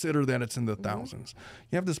consider that it's in the thousands.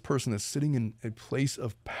 You have this person that's sitting in a place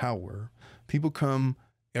of power. People come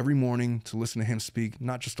every morning to listen to him speak,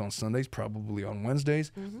 not just on Sundays, probably on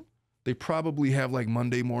Wednesdays. They probably have like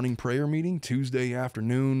Monday morning prayer meeting, Tuesday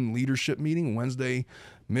afternoon leadership meeting, Wednesday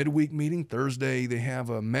midweek meeting, Thursday they have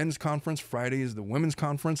a men's conference, Friday is the women's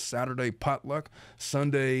conference, Saturday potluck,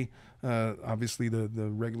 Sunday obviously the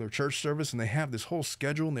regular church service, and they have this whole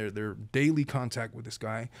schedule and their daily contact with this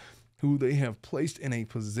guy who they have placed in a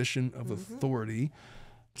position of authority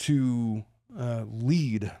to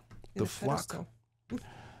lead the flock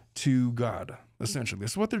to God. Essentially,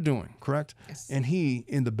 that's what they're doing, correct? Yes. And he,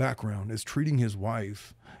 in the background, is treating his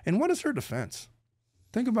wife. And what is her defense?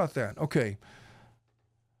 Think about that. Okay,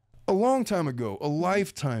 a long time ago, a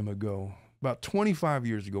lifetime ago, about 25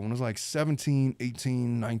 years ago, when I was like 17,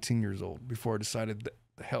 18, 19 years old, before I decided,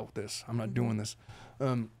 the hell with this, I'm not doing this.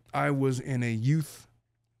 I was in a youth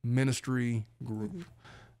ministry group.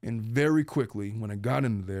 And very quickly, when I got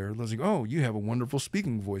into there, I was like, oh, you have a wonderful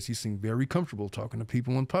speaking voice. You seem very comfortable talking to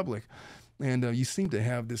people in public. And you seem to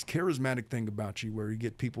have this charismatic thing about you where you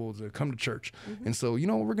get people to come to church. And so, you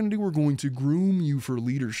know what we're going to do? We're going to groom you for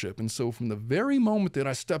leadership. And so from the very moment that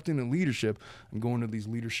I stepped into leadership, I'm going to these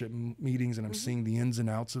leadership meetings and I'm seeing the ins and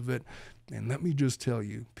outs of it. And let me just tell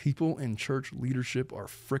you, people in church leadership are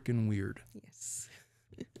freaking weird. Yes.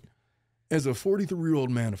 As a 43-year-old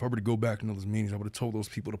man, if I were to go back into those meetings, I would have told those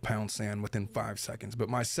people to pound sand within 5 seconds. But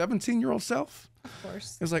my 17-year-old self, of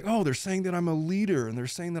course, it's like, oh, they're saying that I'm a leader, and they're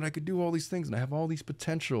saying that I could do all these things, and I have all these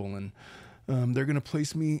potential, and they're going to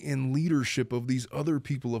place me in leadership of these other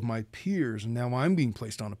people of my peers, and now I'm being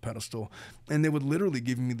placed on a pedestal. And they would literally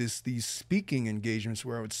give me these speaking engagements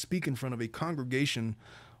where I would speak in front of a congregation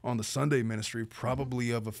on the Sunday ministry, probably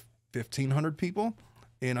of 1,500 people.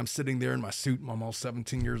 And I'm sitting there in my suit. I'm all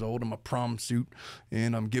 17 years old. I'm a prom suit.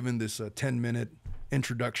 And I'm given this 10-minute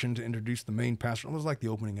introduction to introduce the main pastor. It was like the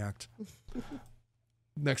opening act.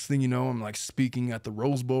 Next thing you know, I'm like speaking at the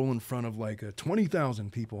Rose Bowl in front of like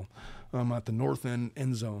 20,000 people at the north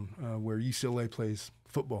end zone where UCLA plays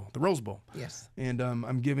football, the Rose Bowl. Yes. And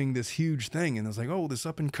I'm giving this huge thing. And it's like, oh, this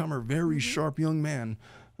up-and-comer, very sharp young man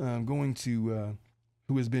going to...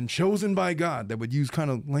 who has been chosen by God, that would use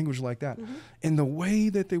kind of language like that. And the way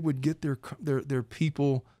that they would get their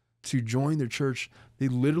people to join their church, they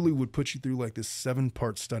literally would put you through like this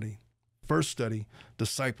 7-part study. First study,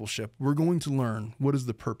 discipleship. We're going to learn what is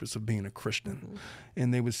the purpose of being a Christian.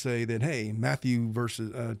 And they would say that, hey, Matthew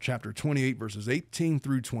chapter 28, verses 18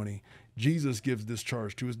 through 20, Jesus gives this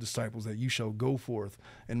charge to his disciples that you shall go forth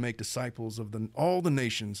and make disciples of all the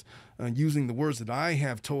nations using the words that I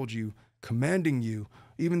have told you, commanding you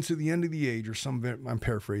even to the end of the age, or I'm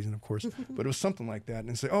paraphrasing, of course, but it was something like that.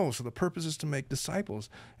 And say, oh, so the purpose is to make disciples.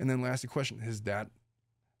 And then ask the question,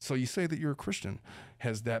 so you say that you're a Christian.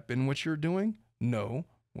 Has that been what you're doing? No.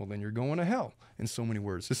 Well, then you're going to hell. In so many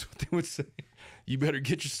words, this is what they would say. You better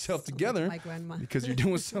get yourself together because you're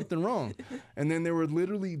doing something wrong. And then there would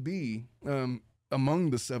literally be,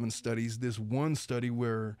 among the 7 studies, this one study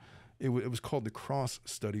where it was called the cross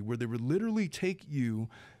study, where they would literally take you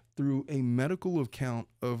through a medical account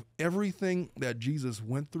of everything that Jesus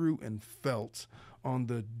went through and felt on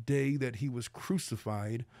the day that he was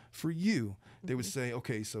crucified for you. They would say,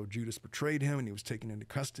 okay, so Judas betrayed him and he was taken into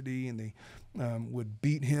custody, and they would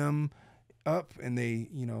beat him up, and they,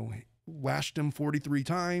 lashed him 43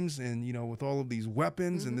 times, and, with all of these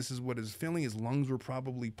weapons, and this is what his feeling. His lungs were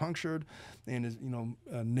probably punctured, and his,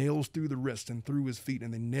 nails through the wrist and through his feet,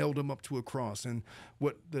 and they nailed him up to a cross. And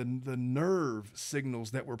what the nerve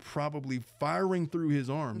signals that were probably firing through his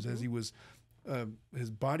arms as he was, his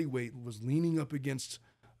body weight was leaning up against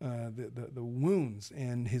the wounds,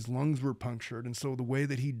 and his lungs were punctured. And so the way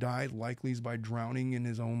that he died likely is by drowning in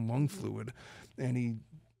his own lung fluid. And he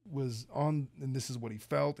was on, and this is what he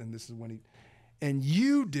felt, and this is when and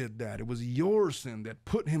you did that. It was your sin that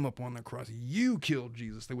put him up on the cross. You killed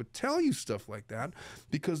Jesus. They would tell you stuff like that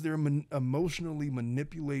because they're emotionally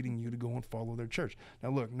manipulating you to go and follow their church. Now,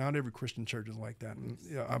 look, not every Christian church is like that. And,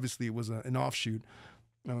 obviously, it was an offshoot.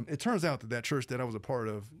 It turns out that church that I was a part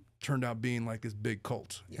of turned out being like this big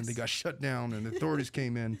cult. Yes. And they got shut down, and the authorities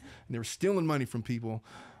came in, and they were stealing money from people.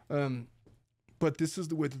 But this is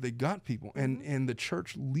the way that they got people. And the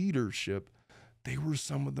church leadership, they were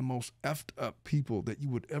some of the most effed up people that you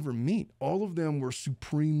would ever meet. All of them were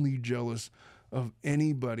supremely jealous of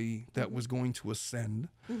anybody that was going to ascend.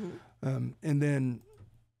 And then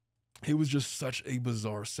it was just such a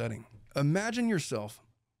bizarre setting. Imagine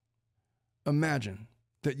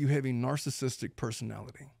that you have a narcissistic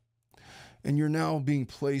personality and you're now being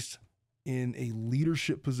placed in a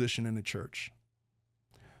leadership position in a church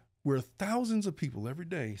where thousands of people every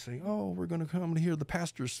day say, oh, we're going to come to hear the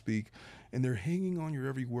pastor speak, and they're hanging on your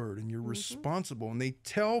every word, and you're responsible. And they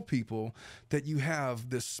tell people that you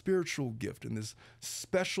have this spiritual gift and this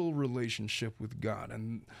special relationship with God.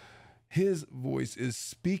 And his voice is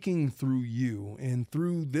speaking through you, and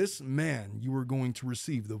through this man, you are going to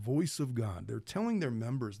receive the voice of God. They're telling their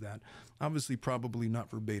members that, obviously, probably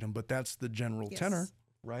not verbatim, but that's the general tenor,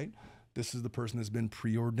 right? This is the person that's been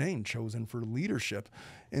preordained, chosen for leadership.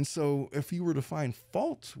 And so if you were to find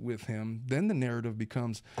fault with him, then the narrative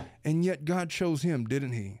becomes, and yet God chose him,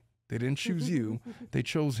 didn't he? They didn't choose you. They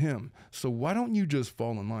chose him. So why don't you just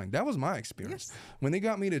fall in line? That was my experience. When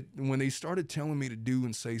they started telling me to do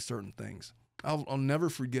and say certain things, I'll never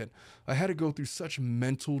forget. I had to go through such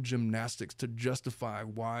mental gymnastics to justify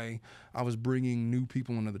why I was bringing new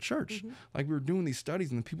people into the church. Like, we were doing these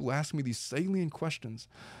studies and the people asked me these salient questions.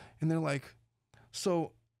 And they're like,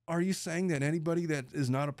 so are you saying that anybody that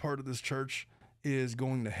is not a part of this church is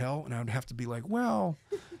going to hell? And I would have to be like, well,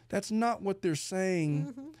 that's not what they're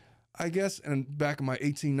saying. I guess, and back in my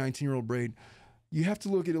 18, 19-year-old brain, you have to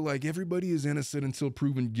look at it like everybody is innocent until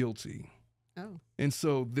proven guilty. And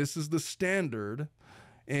so this is the standard,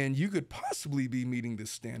 and you could possibly be meeting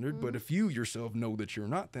this standard, but if you yourself know that you're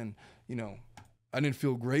not, then, I didn't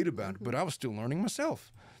feel great about it, but I was still learning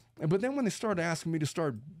myself. But then when they started asking me to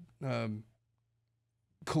start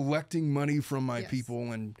collecting money from my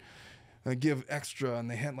people and give extra,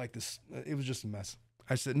 and they had like this, it was just a mess.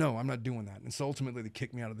 I said, no, I'm not doing that. And so ultimately they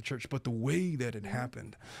kicked me out of the church. But the way that it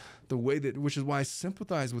happened, which is why I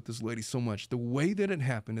sympathize with this lady so much, the way that it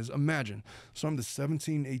happened is, imagine, so I'm the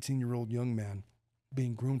 17, 18-year-old young man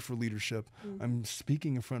being groomed for leadership. I'm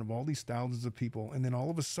speaking in front of all these thousands of people. And then all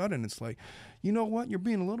of a sudden it's like, you know what? You're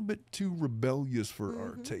being a little bit too rebellious for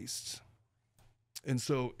our tastes. And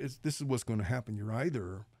so this is what's going to happen. You're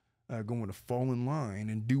either going to fall in line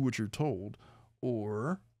and do what you're told,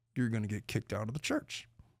 or you're going to get kicked out of the church.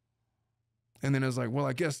 And then I was like, well,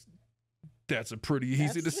 I guess that's a pretty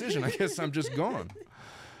easy decision. I guess I'm just gone.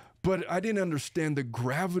 But I didn't understand the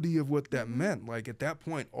gravity of what that meant. Like, at that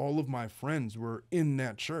point, all of my friends were in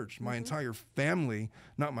that church. My entire family,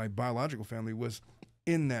 not my biological family, was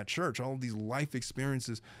in that church. All of these life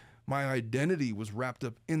experiences, my identity was wrapped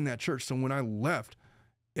up in that church. So when I left,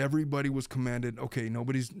 everybody was commanded, okay,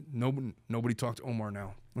 nobody talked to Omar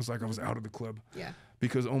now. It was like I was out of the club. Yeah.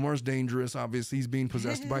 Because Omar's dangerous. Obviously, he's being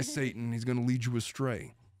possessed by Satan. He's going to lead you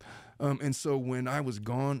astray. And so when I was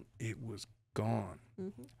gone, it was gone.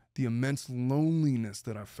 The immense loneliness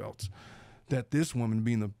that I felt, that this woman,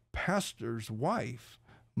 being the pastor's wife,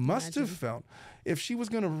 must have felt. If she was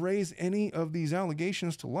going to raise any of these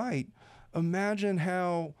allegations to light, imagine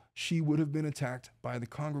how she would have been attacked by the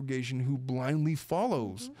congregation who blindly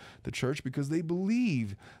follows the church because they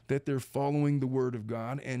believe that they're following the word of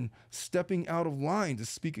God, and stepping out of line to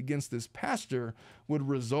speak against this pastor would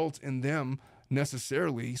result in them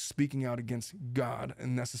necessarily speaking out against God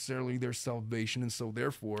and necessarily their salvation. And so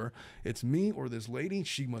therefore, it's me or this lady.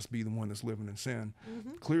 She must be the one that's living in sin.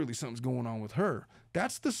 Clearly something's going on with her.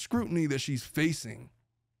 That's the scrutiny that she's facing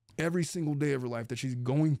every single day of her life, that she's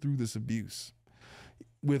going through this abuse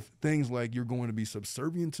with things like, you're going to be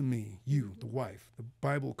subservient to me, you, the wife. The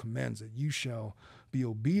Bible commands that you shall be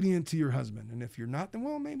obedient to your husband. And if you're not, then,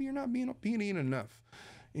 well, maybe you're not being obedient enough.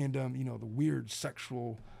 And, the weird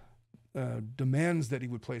sexual demands that he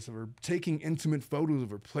would place of her, taking intimate photos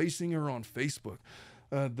of her, placing her on Facebook,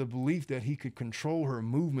 the belief that he could control her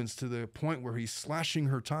movements to the point where he's slashing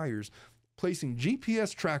her tires, placing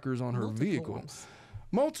GPS trackers on her vehicle.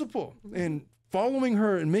 Multiple. And following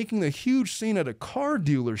her and making a huge scene at a car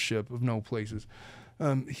dealership of no places.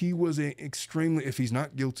 He was if he's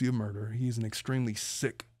not guilty of murder, he's an extremely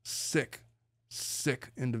sick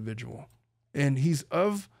individual. And he's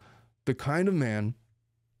of the kind of man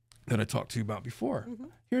that I talked to you about before.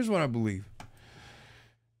 Here's what I believe.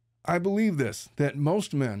 I believe this, that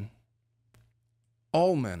most men,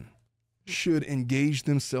 all men, should engage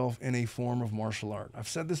themselves in a form of martial art. I've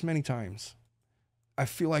said this many times. I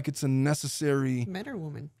feel like it's a necessary... Men or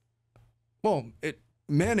women? Well,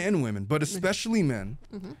 men and women, but especially men.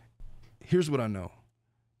 Here's what I know.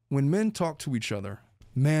 When men talk to each other,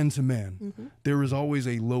 man to man, there is always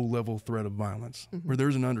a low-level threat of violence, where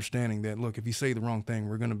there's an understanding that, look, if you say the wrong thing,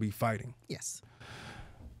 we're going to be fighting. Yes.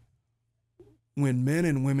 When men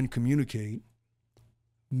and women communicate,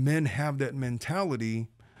 men have that mentality,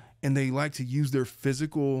 and they like to use their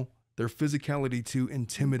physicality to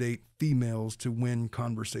intimidate females to win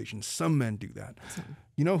conversations. Some men do that.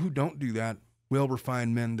 You know who don't do that?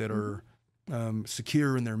 Well-refined men that are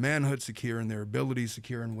secure in their manhood, secure in their abilities,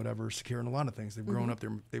 secure in whatever, secure in a lot of things. They've grown up,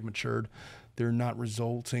 they've matured. They're not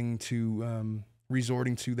resorting to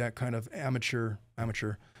that kind of amateur,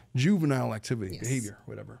 juvenile activity, behavior,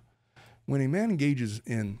 whatever. When a man engages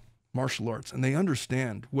in martial arts and they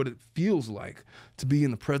understand what it feels like to be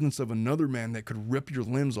in the presence of another man that could rip your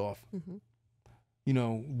limbs off, you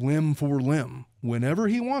know, limb for limb, whenever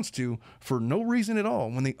he wants to, for no reason at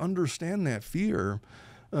all, when they understand that fear,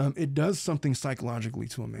 it does something psychologically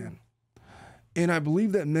to a man. And I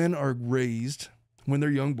believe that men are raised when they're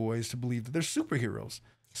young boys to believe that they're superheroes.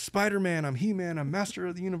 Spider-Man, I'm He-Man, I'm master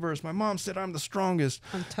of the universe. My mom said I'm the strongest.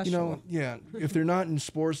 You know, yeah. If they're not in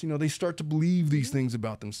sports, you know, they start to believe these things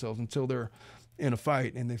about themselves until they're in a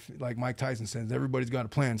fight. And they, like Mike Tyson says, everybody's got a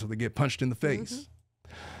plan, so they get punched in the face.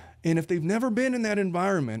 And if they've never been in that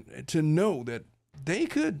environment, to know that they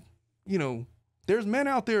could, you know, there's men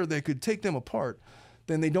out there that could take them apart,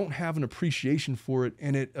 then they don't have an appreciation for it,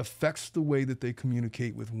 and it affects the way that they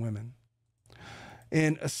communicate with women.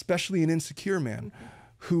 And especially an insecure man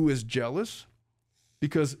who is jealous,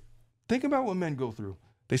 because think about what men go through.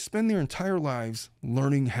 They spend their entire lives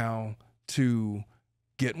learning how to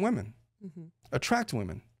get women, attract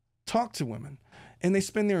women, talk to women, and they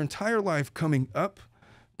spend their entire life coming up,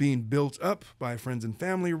 being built up by friends and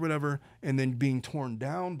family or whatever, and then being torn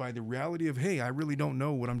down by the reality of, hey, I really don't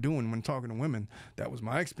know what I'm doing when talking to women. That was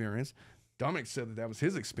my experience. Dominic said that that was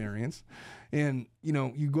his experience. And, you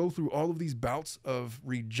know, you go through all of these bouts of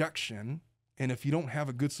rejection, and if you don't have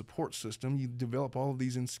a good support system, you develop all of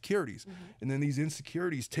these insecurities. And then these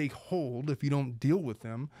insecurities take hold if you don't deal with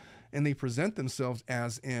them, and they present themselves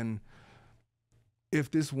as in, if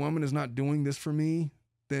this woman is not doing this for me,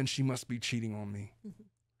 then she must be cheating on me.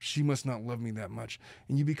 She must not love me that much.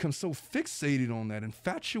 And you become so fixated on that,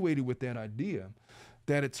 infatuated with that idea,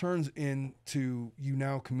 that it turns into you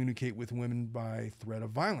now communicate with women by threat of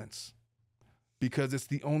violence, because it's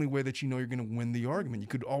the only way that you know you're going to win the argument. You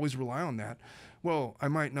could always rely on that. Well, I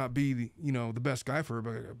might not be the best guy for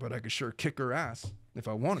her, but I could sure kick her ass if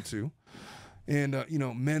I wanted to. And,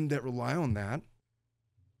 men that rely on that,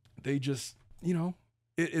 they just,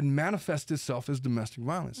 it manifests itself as domestic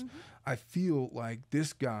violence. I feel like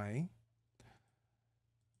this guy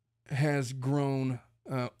has grown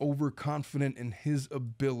overconfident in his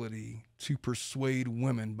ability to persuade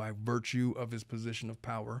women by virtue of his position of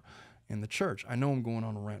power in the church. I know I'm going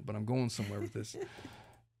on a rant, but I'm going somewhere with this.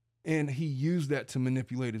 And he used that to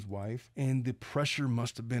manipulate his wife, and the pressure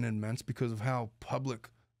must have been immense because of how public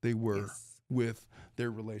they were with their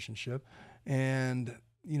relationship. And,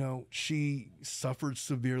 she suffered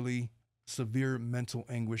severe mental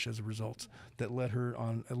anguish as a result that led her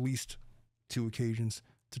on at least 2 occasions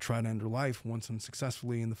to try to end her life, once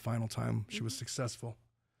unsuccessfully, and the final time she was successful.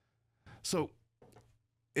 So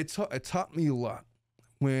it taught me a lot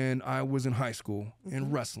when I was in high school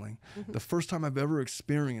in wrestling. The first time I've ever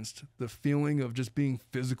experienced the feeling of just being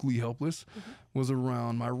physically helpless was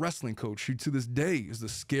around my wrestling coach, who to this day is the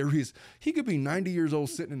scariest. He could be 90 years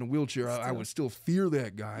old sitting in a wheelchair. I would still fear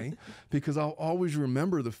that guy because I'll always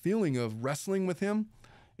remember the feeling of wrestling with him,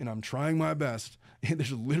 and I'm trying my best, and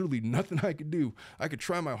there's literally nothing I could do. I could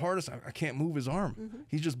try my hardest. I can't move his arm.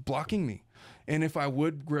 He's just blocking me. And if I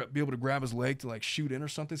would be able to grab his leg to like shoot in or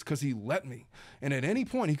something, it's because he let me. And at any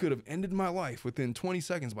point, he could have ended my life within 20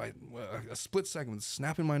 seconds by a split second with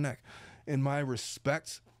snapping my neck. And my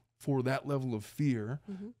respect for that level of fear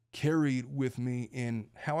carried with me in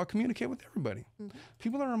how I communicate with everybody.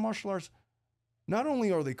 People that are in martial arts, not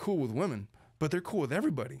only are they cool with women, but they're cool with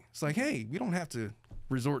everybody. It's like, hey, we don't have to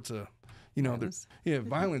resort to violence.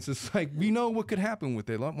 Violence. It's like, we know what could happen with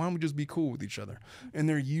it. Why don't we just be cool with each other? And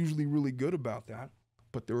they're usually really good about that.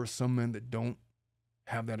 But there are some men that don't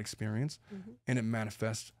have that experience, and it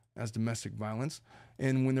manifests as domestic violence.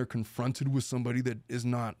 And when they're confronted with somebody that is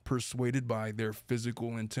not persuaded by their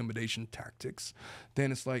physical intimidation tactics,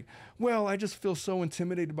 then it's like, well, I just feel so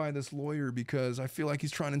intimidated by this lawyer because I feel like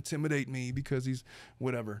he's trying to intimidate me because he's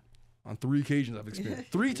whatever. On 3 occasions I've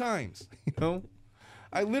experienced. 3 times,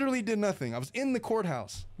 I literally did nothing. I was in the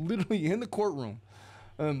courthouse, literally in the courtroom.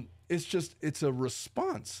 It's a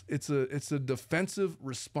response. It's a defensive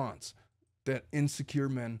response that insecure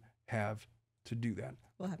men have to do that.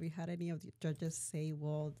 Well, have you had any of the judges say,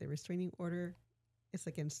 well, the restraining order is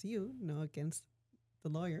against you, no against the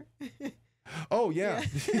lawyer? Oh, yeah.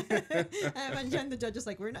 I imagine the judge is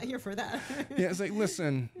like, we're not here for that. Yeah, it's like,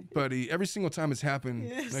 listen, buddy, every single time it's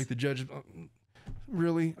happened, like the judge,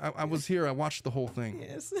 really? I was here. I watched the whole thing.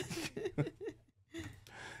 Yes.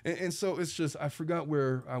 And so it's just, I forgot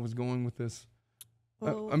where I was going with this.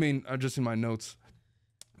 Oh. I mean, just in my notes.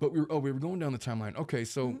 But we were going down the timeline. Okay,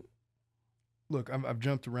 so look, I've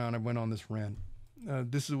jumped around. I went on this rant.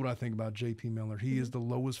 This is what I think about J.P. Miller. He is the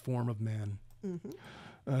lowest form of man.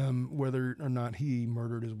 Whether or not he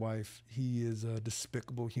murdered his wife, he is a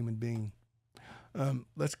despicable human being.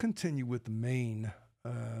 Let's continue with the main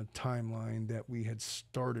timeline that we had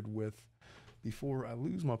started with before I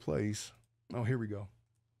lose my place. Oh, here we go.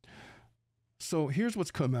 So here's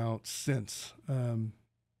what's come out since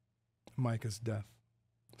Micah's death.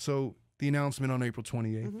 So the announcement on April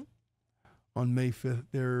 28th. On May 5th,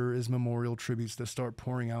 there is memorial tributes that start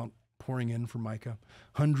pouring in for Micah.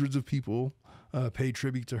 Hundreds of people paid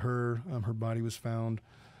tribute to her. Her body was found.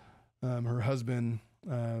 Her husband,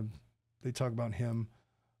 they talk about him.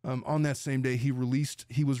 On that same day, he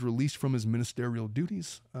was released from his ministerial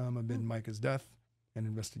duties amid Micah's death and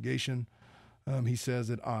investigation. He says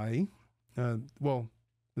that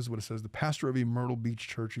this is what it says. The pastor of a Myrtle Beach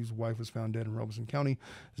church whose wife was found dead in Robeson County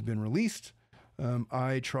has been released.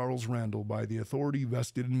 I, Charles Randall, by the authority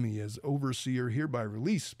vested in me as overseer, hereby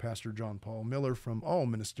release Pastor John Paul Miller from all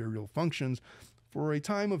ministerial functions for a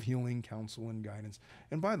time of healing, counsel, and guidance.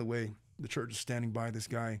 And by the way, the church is standing by this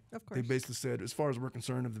guy. Of course. They basically said, as far as we're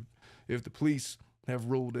concerned, if the police have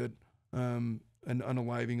ruled it an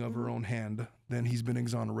unaliving of her own hand, then he's been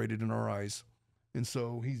exonerated in our eyes. And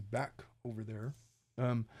so he's back over there.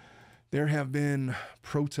 There have been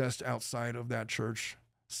protests outside of that church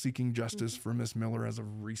seeking justice for Miss Miller as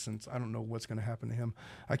of recent. I don't know what's going to happen to him.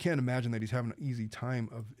 I can't imagine that he's having an easy time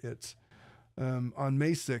of it. On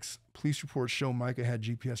May 6th, police reports show Micah had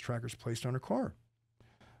GPS trackers placed on her car.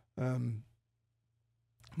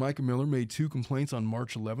 Micah Miller made 2 complaints on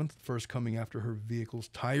March 11th, first coming after her vehicle's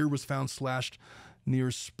tire was found slashed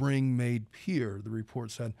near Spring Maid Pier, the report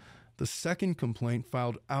said. The second complaint,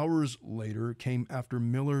 filed hours later, came after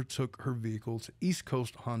Miller took her vehicle to East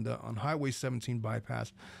Coast Honda on Highway 17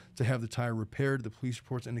 bypass to have the tire repaired. The police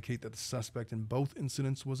reports indicate that the suspect in both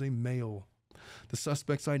incidents was a male. The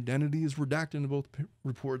suspect's identity is redacted in both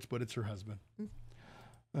reports, but it's her husband.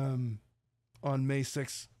 On May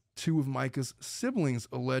 6th, 2 of Micah's siblings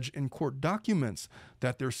allege in court documents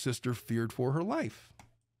that their sister feared for her life.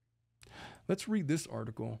 Let's read this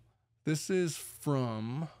article. This is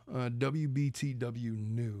from WBTW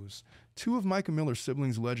News. 2 of Micah Miller's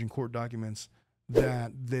siblings allege in court documents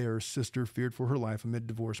that their sister feared for her life amid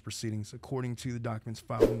divorce proceedings, according to the documents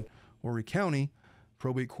filed in Horry County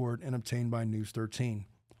Probate Court and obtained by News 13.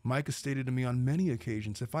 Micah stated to me on many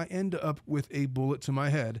occasions, if I end up with a bullet to my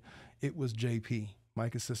head, it was JP.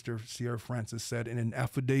 Micah's sister, Sierra Francis, said in an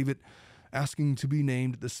affidavit asking to be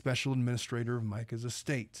named the special administrator of Micah's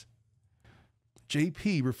estate.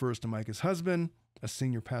 JP refers to Micah's husband, a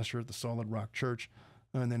senior pastor at the Solid Rock Church,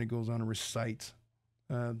 and then it goes on to recite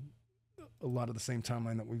a lot of the same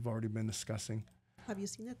timeline that we've already been discussing. Have you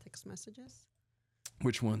seen the text messages?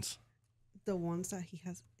 Which ones? The ones that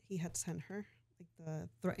he had sent her, like the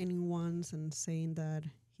threatening ones and saying that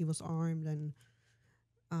he was armed and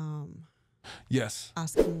yes,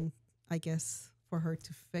 asking, I guess, for her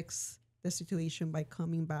to fix the situation by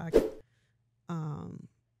coming back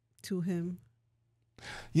to him.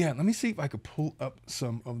 Yeah, let me see if I could pull up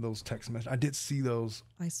some of those text messages. I did see those.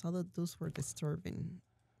 I saw that those were disturbing.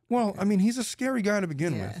 Well, I mean, he's a scary guy to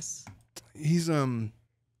begin Yes. with. He's,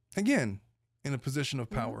 again, in a position of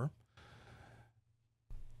power.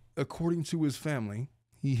 According to his family,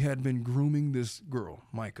 he had been grooming this girl,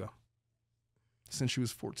 Micah, since she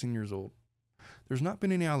was 14 years old. There's not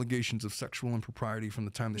been any allegations of sexual impropriety from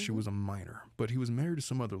the time that she was a minor, but he was married to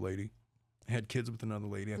some other lady, had kids with another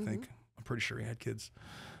lady, I think. I'm pretty sure he had kids.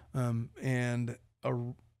 And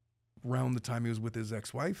around the time he was with his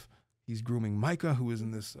ex-wife, he's grooming Micah, who is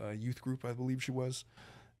in this youth group, I believe she was,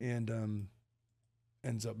 and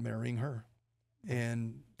ends up marrying her.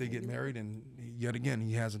 And they get married, and yet again,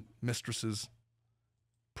 he has mistresses,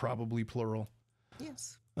 probably plural.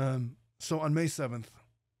 Yes. So on May 7th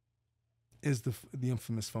is the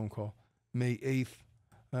infamous phone call. May 8th,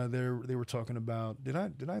 they were talking about, did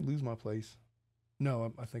I lose my place?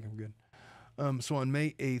 No, I think I'm good. So on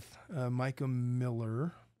May 8th, Micah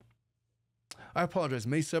Miller, I apologize,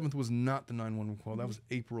 May 7th was not the 911 call. That was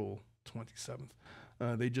April 27th.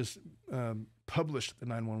 They just published the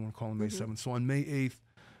 911 call on May 7th. So on May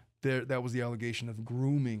 8th, that was the allegation of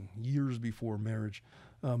grooming years before marriage.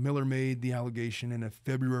 Miller made the allegation in a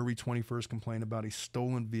February 21st complaint about a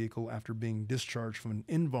stolen vehicle after being discharged from an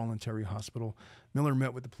involuntary hospital. Miller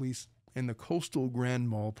met with the police in the Coastal Grand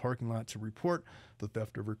Mall parking lot to report the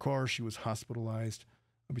theft of her car. She was hospitalized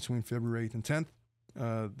between February 8th and 10th.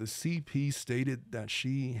 The CP stated that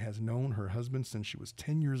she has known her husband since she was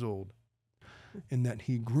 10 years old and that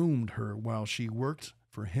he groomed her while she worked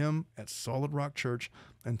for him at Solid Rock Church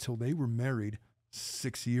until they were married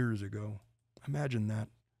 6 years ago. Imagine that.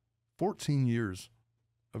 14 years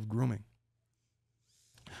of grooming.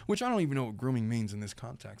 Which I don't even know what grooming means in this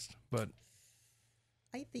context, but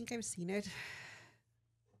I think I've seen it.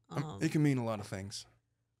 It can mean a lot of things.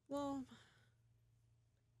 Well,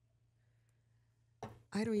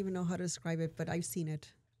 I don't even know how to describe it, but I've seen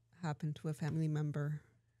it happen to a family member,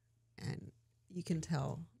 and you can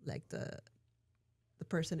tell like the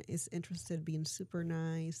person is interested, being super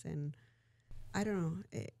nice, and I don't know.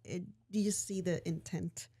 You just see the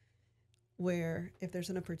intent. Where if there's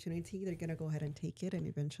an opportunity, they're gonna go ahead and take it, and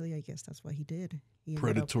eventually, I guess that's what he did.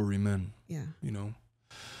 Predatory men. Yeah. You know,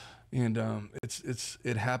 and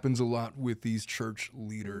it happens a lot with these church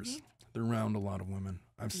leaders. Mm-hmm. They're around a lot of women.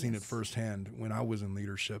 I've seen it firsthand when I was in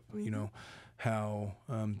leadership. Mm-hmm. You know, how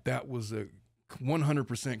that was a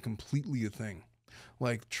 100% completely a thing.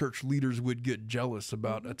 Like church leaders would get jealous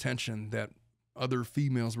about attention that other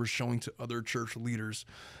females were showing to other church leaders.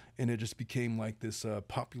 And it just became like this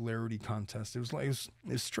popularity contest. It was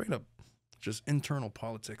straight up just internal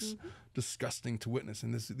politics, disgusting to witness.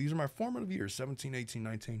 And these are my formative years, 17, 18,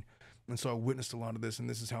 19. And so I witnessed a lot of this. And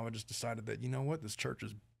this is how I just decided that, you know what, this church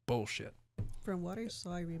is bullshit. From what I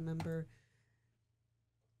saw, I remember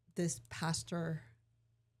this pastor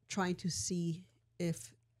trying to see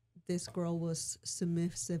if this girl was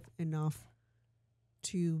submissive enough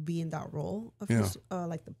to be in that role of his,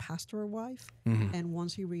 like the pastor wife. Mm-hmm. And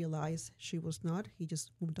once he realized she was not, he just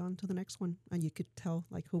moved on to the next one. And you could tell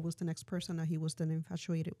like who was the next person that he was then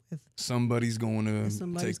infatuated with. Somebody's going to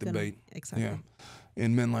take the bait. Exactly. Yeah.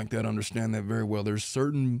 And men like that understand that very well. There's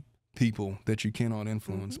certain people that you cannot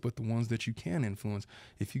influence, but the ones that you can influence,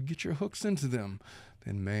 if you get your hooks into them,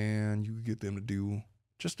 then man, you can get them to do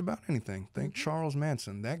just about anything. Think Charles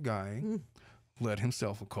Manson, that guy led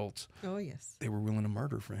himself a cult. Oh, yes. They were willing to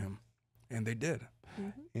murder for him, and they did.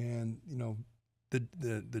 And, you know, the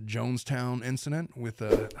Jonestown incident with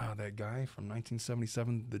that guy from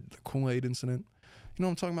 1977, the Kool-Aid incident. You know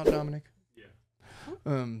what I'm talking about, Dominic? Yeah.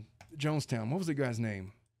 Jonestown. What was the guy's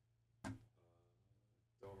name?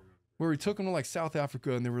 Don't remember. Where he took him to like South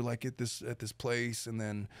Africa, and they were like at this place, and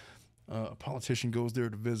then a politician goes there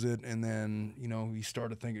to visit, and then, you know, he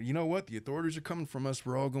started thinking, you know what? The authorities are coming from us.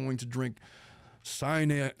 We're all going to drink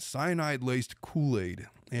cyanide-laced Kool-Aid.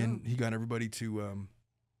 And he got everybody to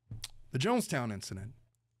the Jonestown incident.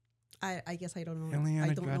 I guess I don't know. Ileana,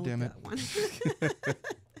 I don't know that one.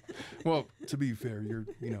 Well, to be fair,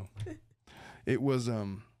 it was,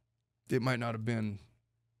 it might not have been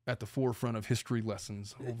at the forefront of history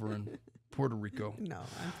lessons over in Puerto Rico. No,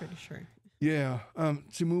 I'm pretty sure. Yeah.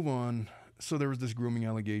 To move on, so there was this grooming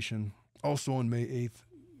allegation. Also on May 8th,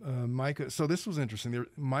 Micah. So this was interesting.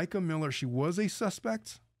 Micah Miller, she was a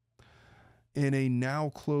suspect in a now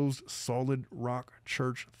closed Solid Rock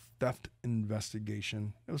Church theft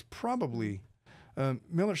investigation. It was probably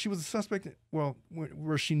Miller. She was a suspect. Well,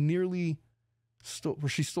 where she stole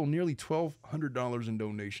nearly $1,200 in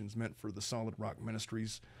donations meant for the Solid Rock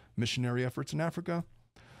Ministries missionary efforts in Africa.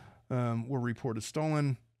 Were reported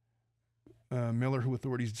stolen. Miller, who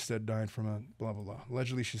authorities said died from a blah, blah, blah.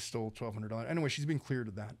 Allegedly, she stole $1,200. Anyway, she's been cleared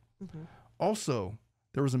of that. Also,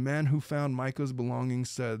 there was a man who found Micah's belongings,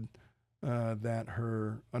 said that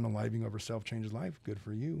her unaliving of herself changed his life. Good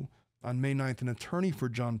for you. On May 9th, an attorney for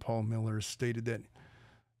John Paul Miller stated that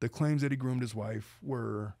the claims that he groomed his wife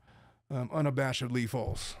were unabashedly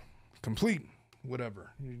false. Complete,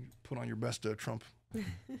 whatever. You put on your best Trump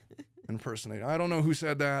impersonator. I don't know who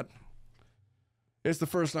said that. It's the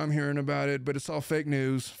first I'm hearing about it, but it's all fake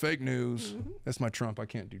news. Fake news. That's my Trump. I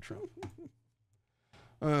can't do Trump.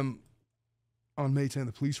 On May 10th,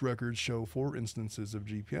 the police records show 4 instances of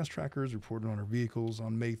GPS trackers reported on her vehicles.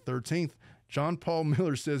 On May 13th, John Paul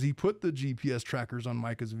Miller says he put the GPS trackers on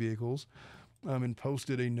Micah's vehicles and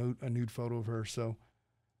posted a nude photo of her. So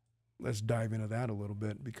let's dive into that a little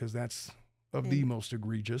bit, because that's the most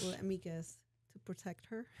egregious. Let me guess, to protect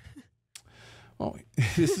her? Oh,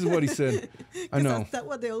 this is what he said. I know. That's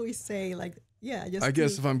what they always say. Like, yeah. I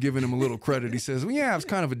guess if I'm giving him a little credit, he says, well, yeah, it's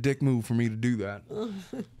kind of a dick move for me to do that.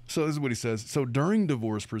 So this is what he says. So during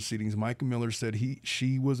divorce proceedings, Micah Miller said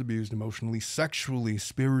she was abused emotionally, sexually,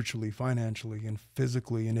 spiritually, financially, and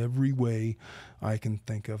physically in every way I can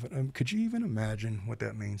think of it. Could you even imagine what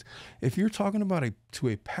that means? If you're talking about to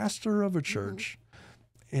a pastor of a church,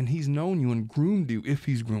 And he's known you and groomed you, if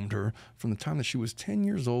he's groomed her, from the time that she was 10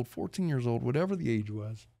 years old, 14 years old, whatever the age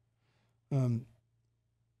was.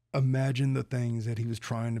 Imagine the things that he was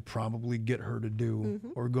trying to probably get her to do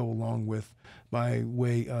or go along with by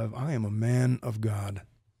way of, I am a man of God.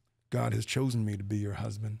 God has chosen me to be your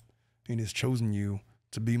husband, and has chosen you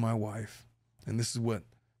to be my wife. And this is what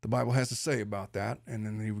the Bible has to say about that. And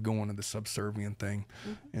then he would go into the subservient thing.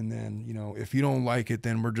 And then, you know, if you don't like it,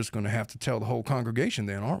 then we're just going to have to tell the whole congregation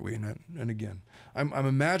then, aren't we? And again, I'm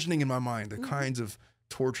imagining in my mind the kinds of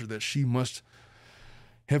torture that she must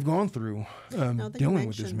have gone through dealing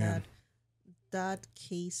with this man. That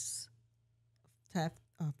case of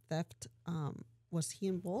theft, was he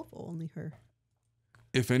involved or only her?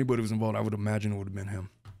 If anybody was involved, I would imagine it would have been him.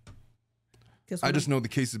 I just know the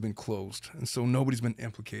case has been closed, and so nobody's been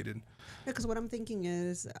implicated. Yeah, because what I'm thinking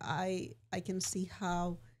is, I can see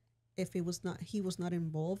how, if he was not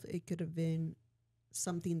involved, it could have been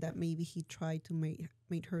something that maybe he tried to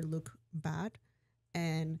make her look bad,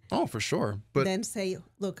 and for sure, but then say,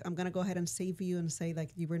 look, I'm gonna go ahead and save you, and say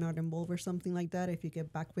like you were not involved or something like that. If you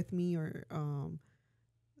get back with me, or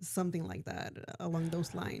something like that along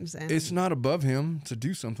those lines. And it's not above him to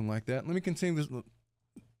do something like that. Let me continue this.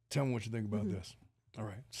 Tell me what you think about this. All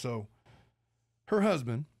right. So her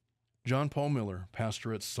husband, John Paul Miller,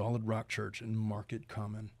 pastor at Solid Rock Church in Market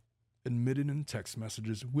Common, admitted in text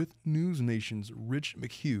messages with News Nation's Rich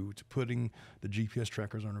McHugh to putting the GPS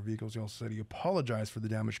trackers on her vehicles. He also said he apologized for the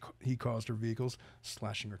damage he caused her vehicles,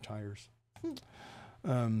 slashing her tires.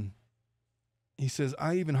 He says,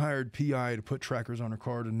 I even hired PI to put trackers on her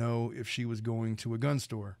car to know if she was going to a gun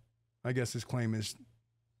store. I guess his claim is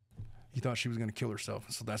he thought she was going to kill herself,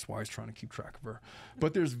 and so that's why he's trying to keep track of her.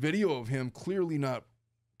 But there's video of him clearly not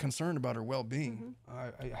concerned about her well-being.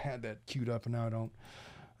 I had that queued up, and now I don't.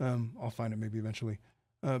 I'll find it maybe eventually.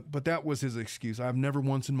 But that was his excuse. I've never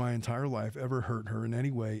once in my entire life ever hurt her in any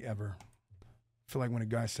way, ever. I feel like when a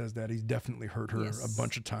guy says that, he's definitely hurt her a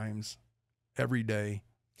bunch of times, every day,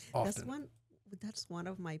 often. That's one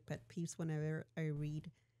of my pet peeves whenever I read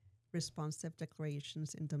responsive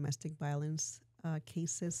declarations in domestic violence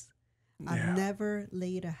cases. I've never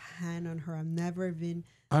laid a hand on her. I've never been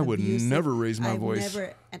I would abusive. never raise my I've voice.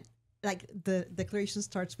 Never, and like the declaration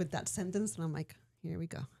starts with that sentence, and I'm like, here we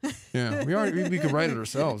go. Yeah, we could write it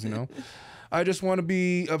ourselves, you know. I just want to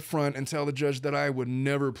be upfront and tell the judge that I would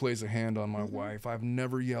never place a hand on my wife. I've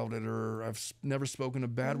never yelled at her. I've never spoken a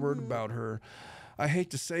bad word about her. I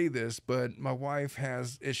hate to say this, but my wife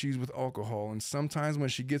has issues with alcohol, and sometimes when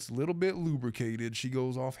she gets a little bit lubricated, she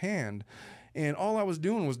goes offhand. And all I was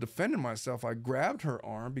doing was defending myself. I grabbed her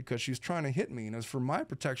arm because she was trying to hit me, and it was for my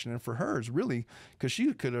protection and for hers, really, because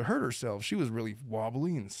she could have hurt herself. She was really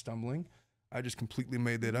wobbly and stumbling. I just completely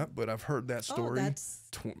made that up, but I've heard that story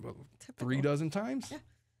 3 dozen times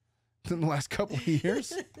in the last couple of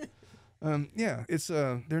years. It's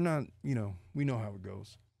they're not, you know, we know how it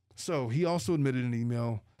goes. So he also admitted in an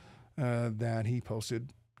email that he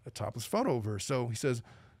posted a topless photo of her. So he says,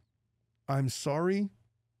 I'm sorry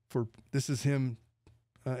for, this is him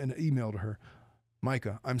in an email to her.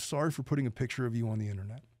 Micah, I'm sorry for putting a picture of you on the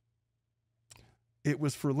internet. It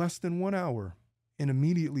was for less than 1 hour and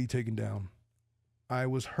immediately taken down. I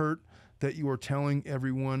was hurt that you are telling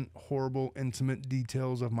everyone horrible, intimate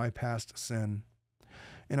details of my past sin.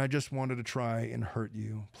 And I just wanted to try and hurt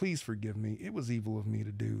you. Please forgive me. It was evil of me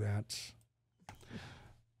to do that.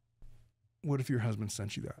 What if your husband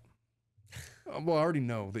sent you that? Well, I already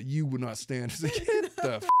know that you would not stand. He's like, get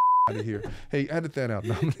the out of here. Hey, edit that out,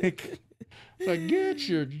 Dominic. Like,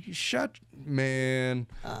 shut, man.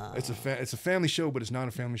 It's a family show, but it's not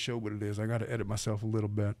a family show, but it is. I got to edit myself a little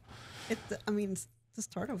bit. To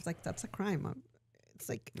start off, like, that's a crime. It's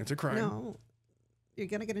like, it's a crime. No, you're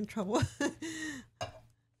going to get in trouble.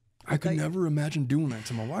 I could never imagine doing that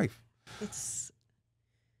to my wife.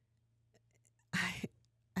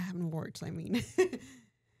 I have no words. I mean,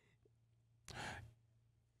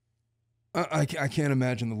 I can't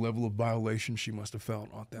imagine the level of violation she must have felt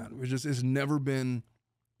on that. It's never been,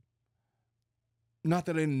 not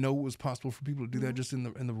that I didn't know it was possible for people to do that, just in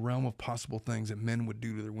the realm of possible things that men would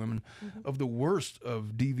do to their women. Of the worst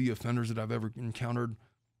of DV offenders that I've ever encountered,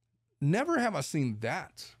 never have I seen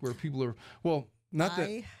that, where people are, well, not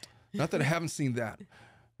that I haven't seen that.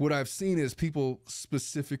 What I've seen is people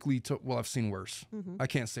specifically I've seen worse. I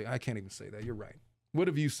can't even say that. You're right. What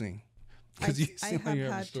have you seen? I have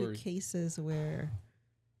had 2 cases where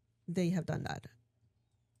they have done that.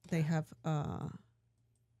 They have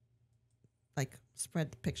like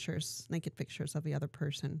spread pictures, naked pictures of the other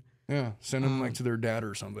person. Yeah, send them like to their dad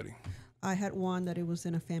or somebody. I had one that it was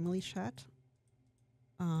in a family chat.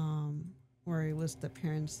 where it was the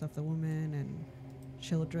parents of the woman and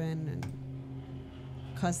children and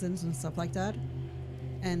cousins and stuff like that.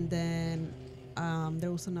 And then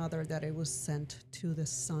there was another that it was sent to the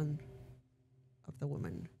son of the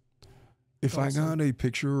woman. If I got a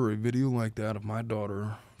picture or a video like that of my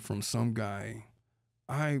daughter from some guy,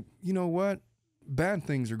 you know what? Bad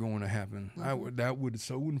things are going to happen. That would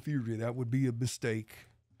so infuriate. That would be a mistake.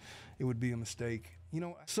 It would be a mistake.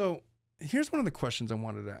 So here's one of the questions I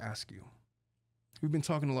wanted to ask you. We've been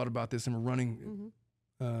talking a lot about this, and we're running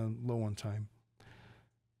low on time.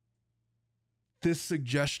 This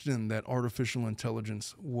suggestion that artificial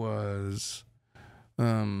intelligence was,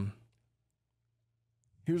 here's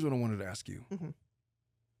what I wanted to ask you.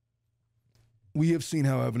 We have seen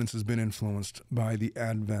how evidence has been influenced by the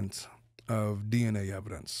advent of DNA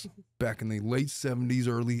evidence. Back in the late 70s,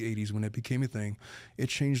 early 80s, when it became a thing, it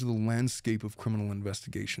changed the landscape of criminal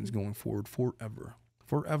investigations going forward forever.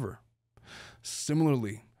 Forever.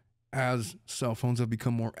 Similarly, as cell phones have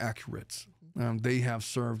become more accurate, they have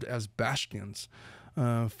served as bastions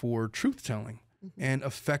for truth-telling and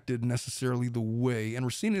affected necessarily the way, and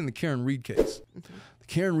we're seeing it in the Karen Reed case. The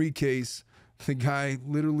Karen Reed case, the guy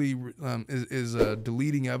literally is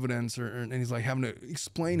deleting evidence, and he's like having to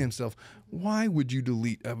explain himself. Why would you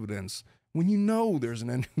delete evidence when you know there's an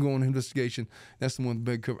ongoing investigation? That's the one with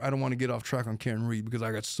the big cover. I don't want to get off track on Karen Reed because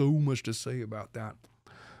I got so much to say about that.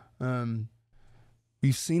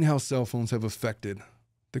 We've seen how cell phones have affected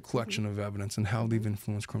the collection of evidence and how they've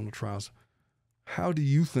influenced criminal trials. How do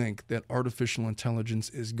you think that artificial intelligence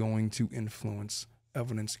is going to influence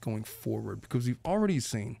evidence going forward? Because we've already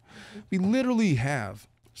seen, we literally have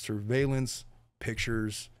surveillance,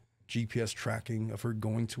 pictures, GPS tracking of her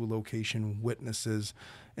going to a location, witnesses,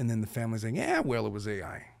 and then the family saying, yeah, well, it was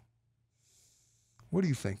AI. What do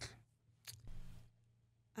you think?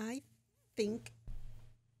 I think,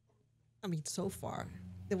 so far,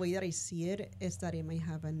 the way that I see it is that it may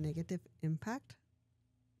have a negative impact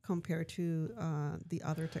compared to the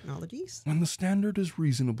other technologies. When the standard is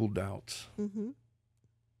reasonable doubt,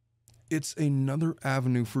 it's another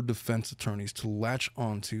avenue for defense attorneys to latch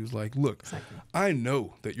onto. Like, look, I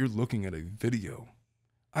know that you're looking at a video.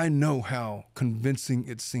 I know how convincing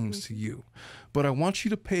it seems to you, but I want you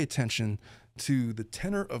to pay attention to the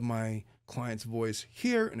tenor of my client's voice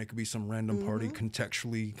here, and it could be some random party,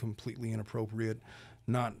 contextually completely inappropriate,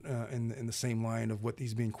 not in the same line of what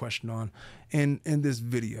he's being questioned on. And in this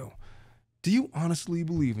video, do you honestly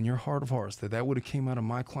believe in your heart of hearts that that would have came out of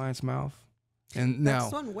my client's mouth? And now,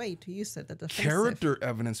 that's one way to use it. That character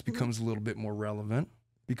evidence becomes a little bit more relevant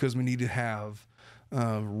because we need to have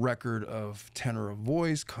a record of tenor of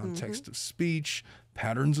voice, context of speech,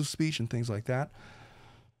 patterns of speech, and things like that.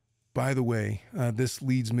 By the way, this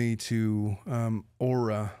leads me to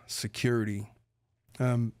Aura Security.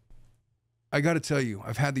 I got to tell you,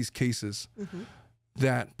 I've had these cases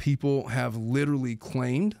that people have literally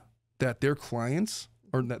claimed that their clients,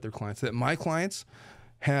 that my clients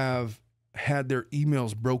have had their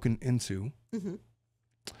emails broken into,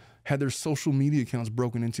 had their social media accounts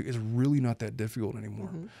broken into. Is really not that difficult anymore.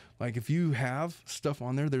 Like, if you have stuff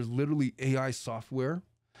on there, there's literally AI software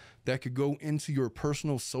that could go into your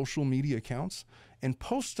personal social media accounts and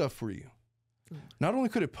post stuff for you. Not only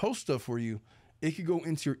could it post stuff for you, it could go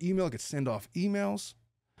into your email, it could send off emails,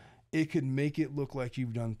 it could make it look like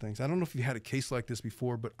you've done things. I don't know if you've had a case like this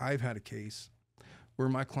before, but I've had a case where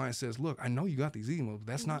my client says, look, I know you got these emails,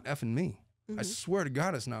 but that's not effing me. I swear to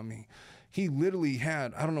God, it's not me. He literally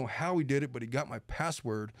had, I don't know how he did it, but he got my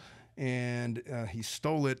password and he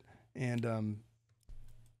stole it, and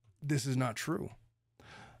this is not true.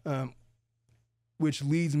 Which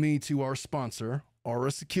leads me to our sponsor, Aura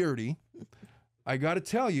Security. I got to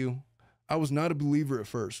tell you, I was not a believer at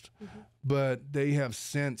first, but they have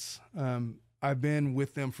since, I've been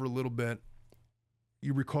with them for a little bit.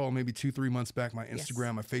 You recall maybe 2-3 months back, my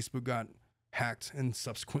Instagram, my Facebook got hacked and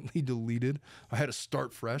subsequently deleted. I had to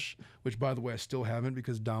start fresh, which, by the way, I still haven't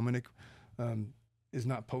because Dominic is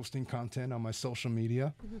not posting content on my social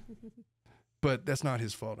media. But that's not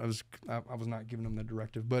his fault. I was not giving him the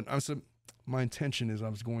directive. But my intention is I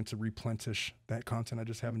was going to replenish that content. I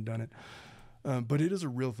just haven't done it. But it is a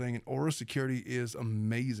real thing, and Aura Security is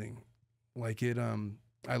amazing. Like, it,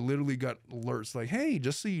 I literally got alerts like, hey,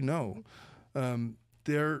 just so you know,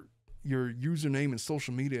 your username and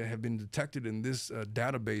social media have been detected in this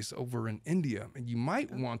database over in India, and you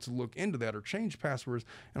might want to look into that or change passwords.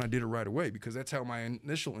 And I did it right away because that's how my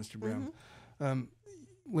initial Instagram.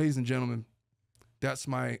 Ladies and gentlemen, that's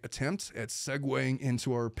my attempt at segueing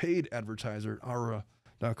into our paid advertiser,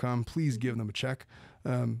 aura.com. Please give them a check.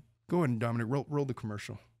 Go ahead and, Dominic, roll the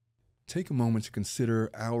commercial. Take a moment to consider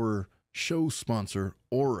our show sponsor,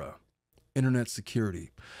 Aura Internet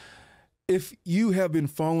Security. If you have been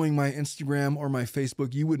following my Instagram or my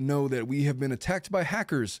Facebook, you would know that we have been attacked by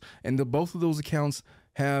hackers, and both of those accounts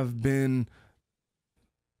have been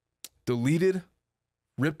deleted,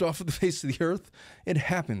 ripped off of the face of the earth. It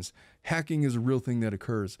happens. Hacking is a real thing that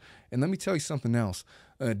occurs. And let me tell you something else.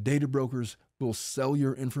 Data brokers will sell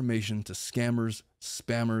your information to scammers,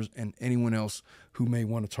 spammers, and anyone else who may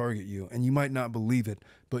want to target you. And you might not believe it,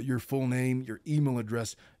 but your full name, your email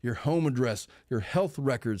address, your home address, your health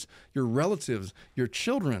records, your relatives, your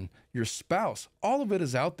children, your spouse, all of it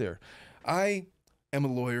is out there. I am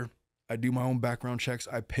a lawyer. I do my own background checks.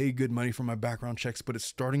 I pay good money for my background checks, but it's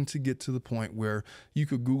starting to get to the point where you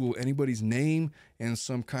could Google anybody's name and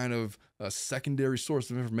some kind of a secondary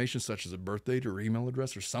source of information, such as a birth date or email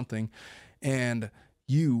address or something, and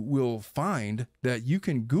you will find that you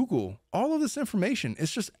can Google all of this information.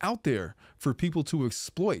 It's just out there for people to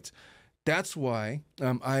exploit. That's why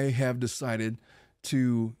I have decided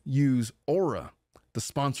to use Aura. The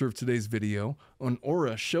sponsor of today's video on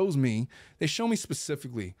Aura they show me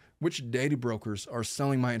specifically which data brokers are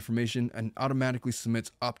selling my information and automatically submits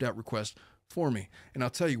opt-out requests for me. And I'll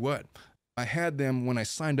tell you what, I had them when I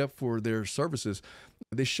signed up for their services.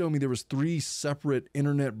 They showed me there was 3 separate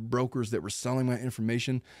internet brokers that were selling my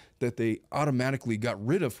information that they automatically got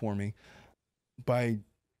rid of for me by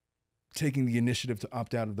taking the initiative to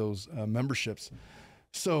opt out of those memberships.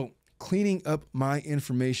 So cleaning up my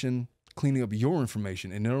information, cleaning up your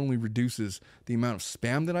information, and not only reduces the amount of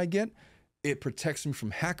spam that I get, it protects me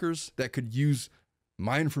from hackers that could use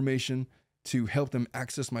my information to help them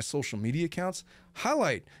access my social media accounts.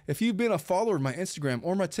 Highlight, if you've been a follower of my Instagram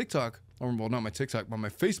or my TikTok, or well, not my TikTok, but my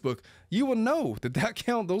Facebook, you will know that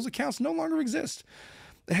those accounts no longer exist.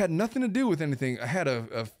 It had nothing to do with anything. I had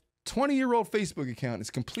a 20-year-old Facebook account. It's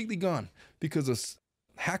completely gone because of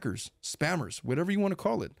hackers, spammers, whatever you want to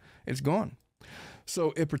call it. It's gone.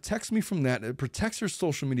 So it protects me from that. It protects your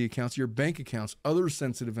social media accounts, your bank accounts, other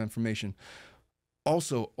sensitive information.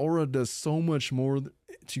 Also, Aura does so much more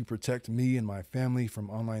to protect me and my family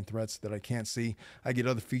from online threats that I can't see. I get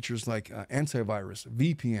other features like antivirus,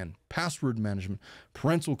 VPN, password management,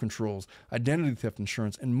 parental controls, identity theft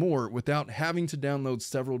insurance, and more without having to download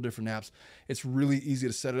several different apps. It's really easy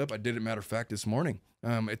to set it up. I did it, matter of fact, this morning.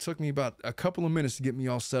 It took me about a couple of minutes to get me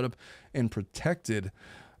all set up and protected.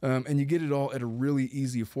 And you get it all at a really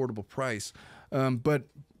easy, affordable price. But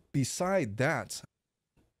beside that,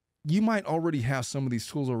 you might already have some of these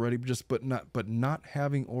tools already, but not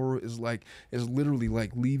having Aura is literally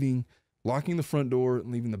like locking the front door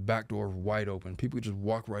and leaving the back door wide open. People just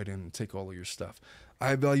walk right in and take all of your stuff.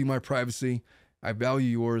 I value my privacy. I value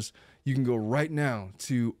yours. You can go right now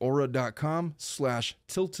to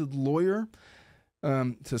aura.com/tiltedlawyer.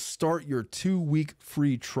 To start your 2-week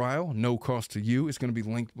free trial, no cost to you. It's going to be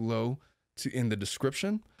linked below in the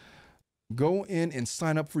description. Go in and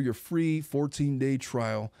sign up for your free 14-day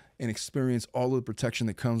trial and experience all of the protection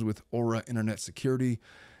that comes with Aura Internet Security.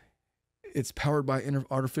 It's powered by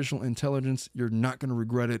artificial intelligence. You're not going to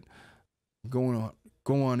regret it. Go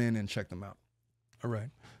on in and check them out. All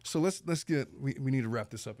right. So we need to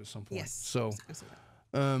wrap this up at some point. Yes. So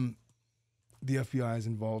the FBI is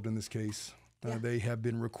involved in this case. They have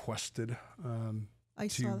been requested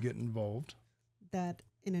to get involved. That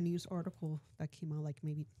in a news article that came out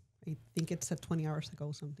maybe, I think it said 20 hours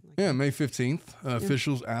ago, something like that. Yeah, May 15th,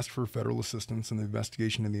 officials asked for federal assistance in the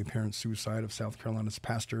investigation in the apparent suicide of South Carolina's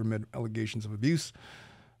pastor amid allegations of abuse.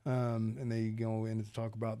 And they go in to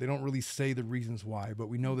talk about, they don't really say the reasons why, but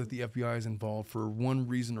we know that the FBI is involved for one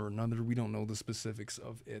reason or another. We don't know the specifics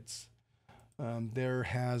of it. There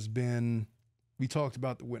has been... We talked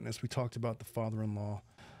about the witness. We talked about the father-in-law.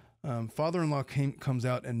 Father-in-law comes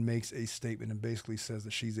out and makes a statement and basically says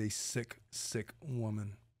that she's a sick, sick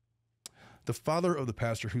woman. The father of the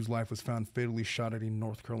pastor, whose life was found fatally shot at a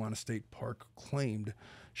North Carolina state park, claimed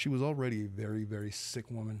she was already a very, very sick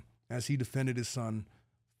woman as he defended his son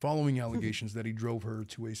following allegations that he drove her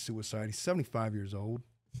to a suicide. He's 75 years old.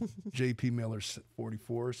 J.P. Miller,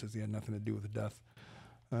 44, says he had nothing to do with the death.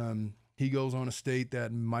 He goes on to state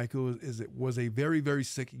that Micah was a very, very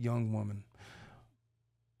sick young woman.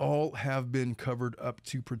 All have been covered up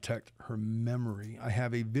to protect her memory. I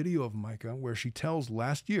have a video of Micah where she tells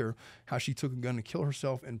last year how she took a gun to kill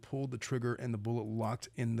herself and pulled the trigger and the bullet locked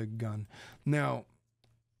in the gun. Now,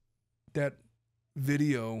 that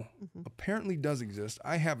video apparently does exist.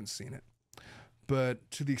 I haven't seen it.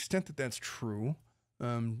 But to the extent that that's true...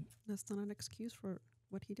 that's not an excuse for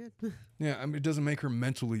what he did. Yeah, I mean, it doesn't make her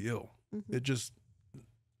mentally ill. It just,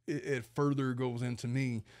 it further goes into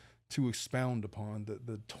me to expound upon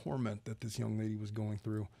the torment that this young lady was going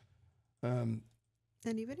through. And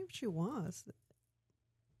even if she was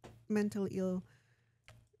mentally ill,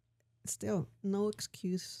 still no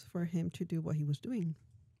excuse for him to do what he was doing.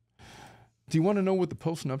 Do you want to know what the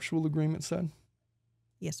postnuptial agreement said?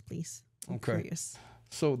 Yes, please. I'm Okay. curious.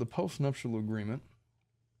 So the postnuptial agreement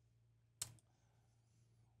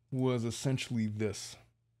was essentially this.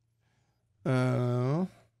 There's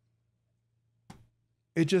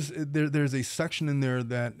a section in there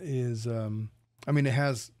that is, it's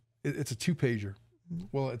a 2-pager.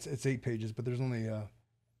 Well, it's 8 pages, but there's only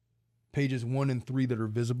pages 1 and 3 that are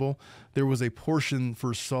visible. There was a portion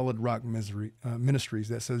for Solid Rock Ministries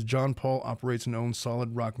that says John Paul operates and owns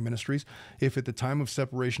Solid Rock Ministries. If at the time of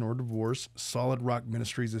separation or divorce, Solid Rock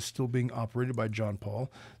Ministries is still being operated by John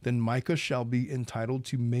Paul, then Micah shall be entitled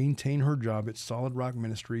to maintain her job at Solid Rock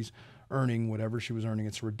Ministries, earning whatever she was earning.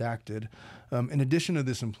 It's redacted. In addition to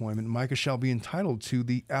this employment, Micah shall be entitled to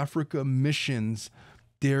the Africa Missions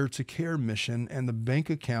Dare to Care mission and the bank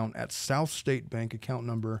account at South State Bank account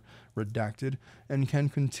number redacted, and can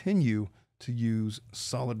continue to use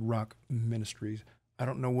Solid Rock Ministries. I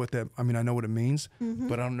don't know what that, I know what it means,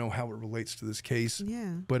 but I don't know how it relates to this case.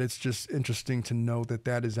 Yeah. But it's just interesting to know that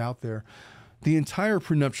that is out there. The entire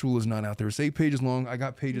prenuptial is not out there. It's 8 pages long. I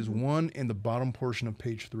got pages 1 and the bottom portion of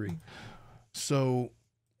page 3. So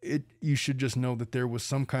you should just know that there was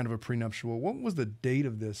some kind of a prenuptial. What was the date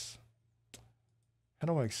of this? How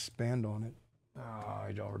do I expand on it?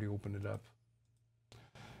 I already opened it up.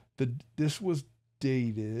 This was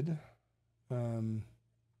dated. Well,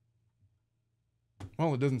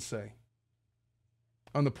 it doesn't say.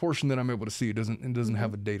 On the portion that I'm able to see, it doesn't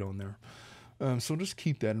have a date on there. So just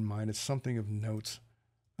keep that in mind. It's something of note.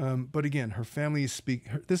 But again, her family is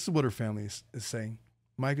this is what her family is saying.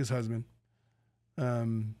 Micah's husband.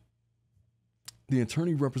 The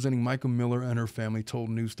attorney representing Micah Miller and her family told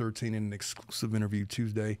News 13 in an exclusive interview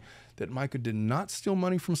Tuesday that Micah did not steal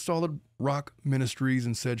money from Solid Rock Ministries,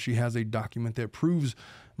 and said she has a document that proves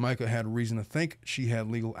Micah had reason to think she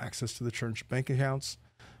had legal access to the church bank accounts.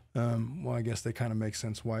 Well, I guess they kind of make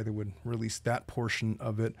sense why they would release that portion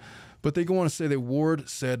of it. But they go on to say that Ward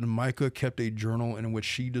said Micah kept a journal in which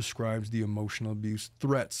she describes the emotional abuse,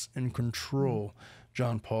 threats, and control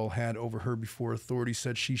John Paul had over her before authorities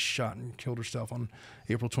said she shot and killed herself on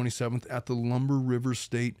April 27th at the Lumber River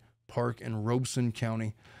State Park in Robeson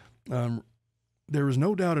County. There is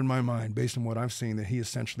no doubt in my mind, based on what I've seen, that he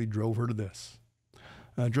essentially drove her to this.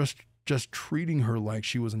 Just treating her like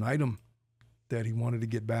she was an item that he wanted to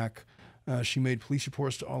get back. She made police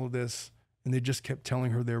reports to all of this, and they just kept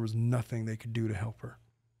telling her there was nothing they could do to help her.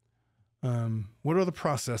 What are the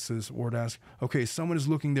processes? Ward asked. Okay, someone is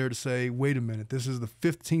looking there to say, wait a minute, this is the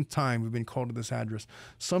 15th time we've been called to this address.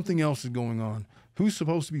 Something else is going on. Who's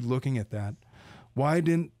supposed to be looking at that? Why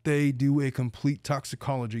didn't they do a complete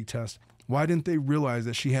toxicology test? Why didn't they realize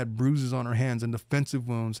that she had bruises on her hands and defensive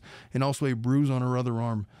wounds, and also a bruise on her other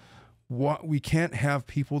arm? We can't have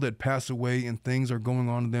people that pass away and things are going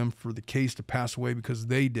on to them for the case to pass away because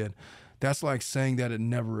they did. That's like saying that it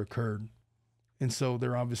never occurred. And so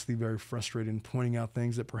they're obviously very frustrated and pointing out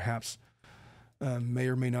things that perhaps may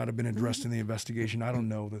or may not have been addressed in the investigation. I don't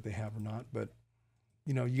know that they have or not, but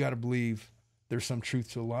you got to believe there's some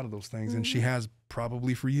truth to a lot of those things. And she has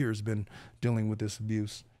probably for years been dealing with this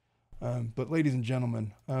abuse. But ladies and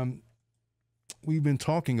gentlemen, we've been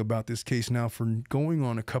talking about this case now for going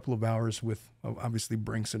on a couple of hours with obviously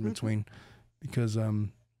breaks in between because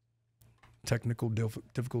technical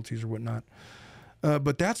difficulties or whatnot.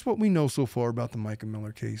 But that's what we know so far about the Micah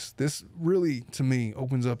Miller case. This really, to me,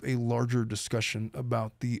 opens up a larger discussion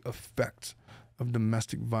about the effect of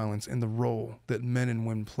domestic violence and the role that men and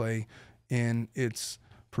women play in its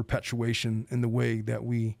perpetuation, in the way that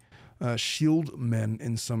we shield men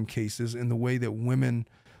in some cases, in the way that women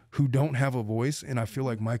who don't have a voice, and I feel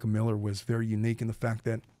like Micah Miller was very unique in the fact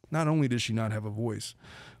that not only did she not have a voice,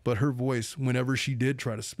 but her voice, whenever she did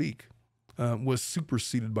try to speak, was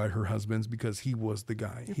superseded by her husband's because he was the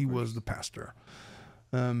guy. He was the pastor.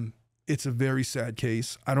 It's a very sad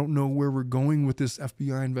case. I don't know where we're going with this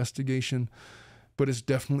FBI investigation, but it's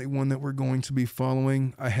definitely one that we're going to be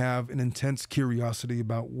following. I have an intense curiosity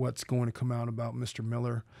about what's going to come out about Mr.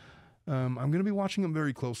 Miller. I'm going to be watching him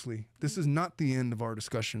very closely. This is not the end of our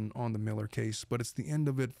discussion on the Miller case, but it's the end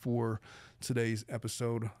of it for today's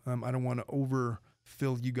episode. I don't want to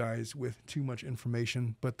overfill you guys with too much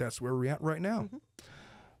information, but that's where we're at right now.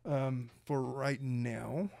 For right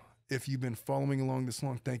now, if you've been following along this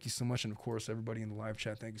long, thank you so much. And of course, everybody in the live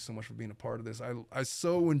chat, thank you so much for being a part of this. I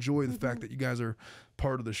so enjoy the fact that you guys are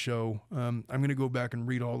part of the show. I'm going to go back and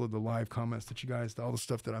read all of the live comments that you guys, all the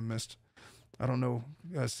stuff that I missed. I don't know,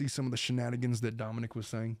 see some of the shenanigans that Dominic was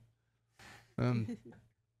saying.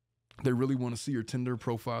 They really want to see your Tinder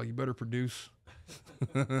profile. You better produce.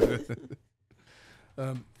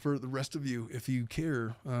 For the rest of you, if you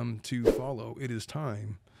care to follow, it is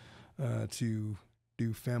time to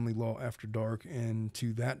do Family Law After Dark. And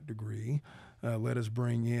to that degree, let us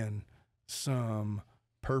bring in some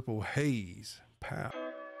Purple Haze Pow.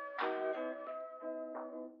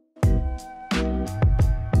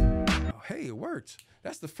 Hey, it worked.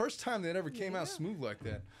 That's the first time that ever came out smooth like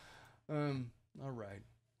that. All right.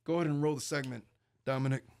 Go ahead and roll the segment,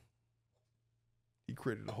 Dominic. He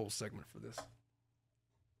created a whole segment for this.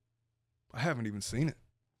 I haven't even seen it.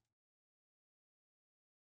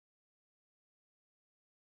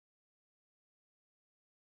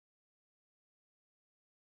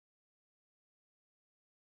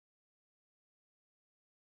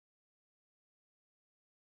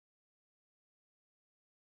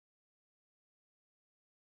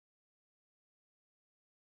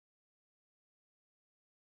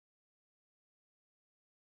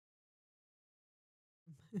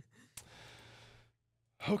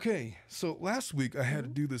 Okay, so last week I had to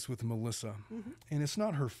do this with Melissa, and it's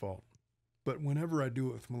not her fault. But whenever I do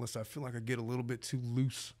it with Melissa, I feel like I get a little bit too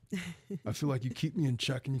loose. I feel like you keep me in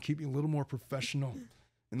check and you keep me a little more professional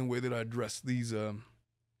in the way that I address these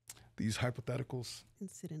hypotheticals.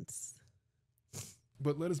 Incidents.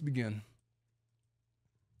 But let us begin.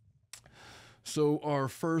 So our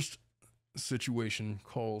first situation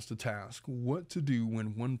calls to task what to do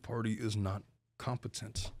when one party is not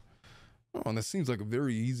competent. Oh, and that seems like a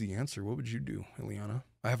very easy answer. What would you do, Ileana?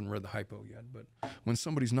 I haven't read the hypo yet, but when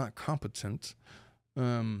somebody's not competent,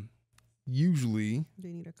 usually... Do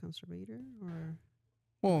you need a conservator or...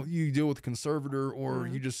 Well, you deal with a conservator or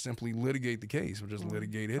you just simply litigate the case. Or just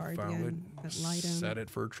litigate it, file it, set it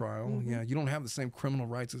for a trial. Yeah, you don't have the same criminal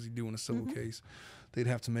rights as you do in a civil case. They'd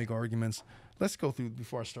have to make arguments. Let's go through,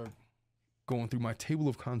 before I start going through my table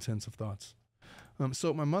of contents of thoughts.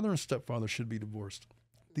 So my mother and stepfather should be divorced.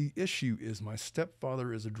 The issue is my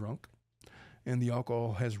stepfather is a drunk, and the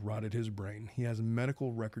alcohol has rotted his brain. He has a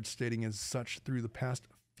medical record stating as such through the past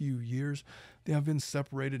few years. They have been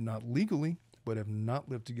separated, not legally, but have not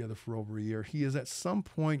lived together for over a year. He is at some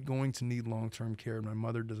point going to need long-term care, and my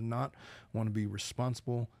mother does not want to be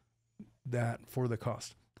responsible for the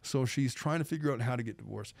cost. So she's trying to figure out how to get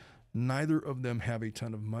divorced. Neither of them have a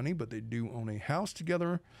ton of money, but they do own a house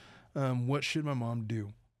together. What should my mom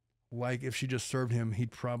do? Like if she just served him,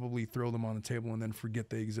 he'd probably throw them on the table and then forget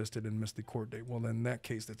they existed and miss the court date. Well, then in that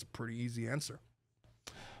case, that's a pretty easy answer,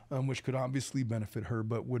 which could obviously benefit her,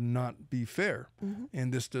 but would not be fair.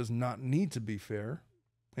 And this does not need to be fair.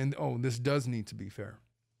 And this does need to be fair.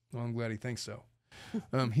 Well, I'm glad he thinks so.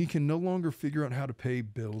 He can no longer figure out how to pay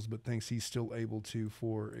bills, but thinks he's still able to,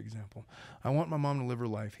 for example. I want my mom to live her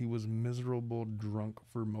life. He was miserable drunk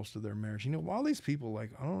for most of their marriage. You know, all these people,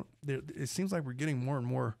 it seems like we're getting more and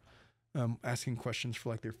more asking questions for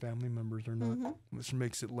like their family members or not, which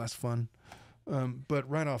makes it less fun. But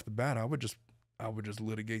right off the bat, I would just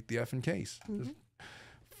litigate the effing case. Just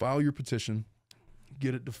file your petition,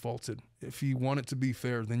 get it defaulted. If you want it to be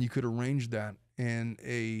fair, then you could arrange that in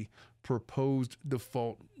a proposed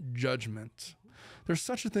default judgment. There's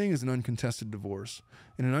such a thing as an uncontested divorce.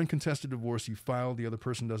 In an uncontested divorce, you file, the other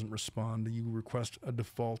person doesn't respond, you request a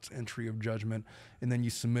default entry of judgment, and then you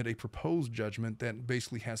submit a proposed judgment that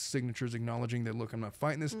basically has signatures acknowledging that, look, I'm not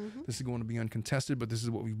fighting this. This is going to be uncontested, but this is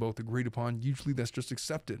what we both agreed upon. Usually that's just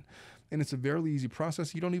accepted. And it's a very easy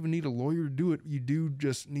process. You don't even need a lawyer to do it. You do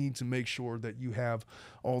just need to make sure that you have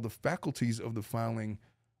all the faculties of the filing,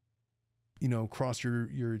 cross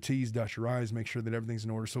your T's, dot your I's, make sure that everything's in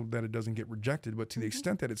order so that it doesn't get rejected. But to the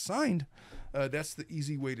extent that it's signed, that's the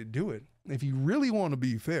easy way to do it. If you really want to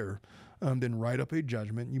be fair, then write up a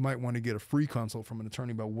judgment. You might want to get a free consult from an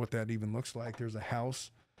attorney about what that even looks like. There's a house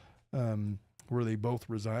where they both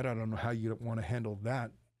reside. I don't know how you want to handle that.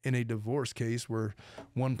 In a divorce case where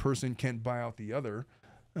one person can't buy out the other,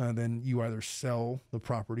 then you either sell the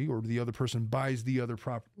property or the other person buys the other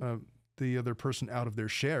person out of their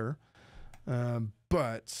share.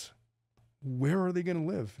 But where are they going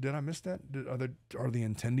to live? Did I miss that? Are they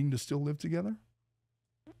intending to still live together?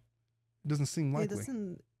 It doesn't seem likely.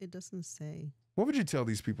 It doesn't say. What would you tell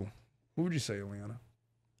these people? What would you say, Ileana?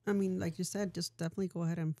 I mean, like you said, just definitely go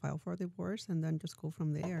ahead and file for a divorce and then just go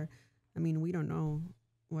from there. I mean, we don't know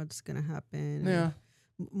what's going to happen. Yeah.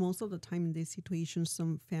 Most of the time in these situations,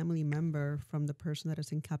 some family member from the person that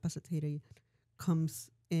is incapacitated comes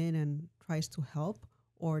in and tries to help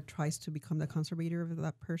or tries to become the conservator of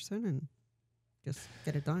that person and just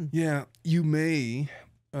get it done. Yeah, you may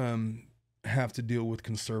have to deal with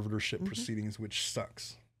conservatorship proceedings, which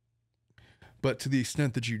sucks. But to the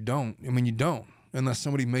extent that you don't, I mean, you don't, unless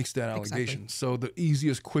somebody makes that allegation. Exactly. So the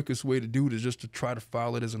easiest, quickest way to do it is just to try to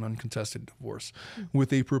file it as an uncontested divorce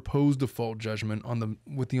with a proposed default judgment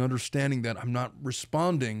with the understanding that I'm not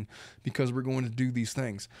responding because we're going to do these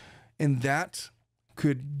things. And that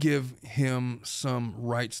could give him some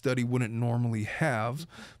rights that he wouldn't normally have,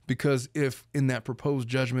 because if in that proposed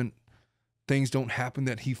judgment things don't happen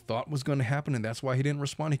that he thought was going to happen, and that's why he didn't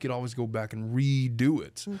respond, he could always go back and redo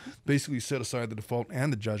it. Basically set aside the default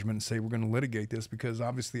and the judgment and say, we're going to litigate this because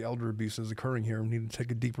obviously elder abuse is occurring here. We need to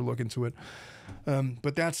take a deeper look into it.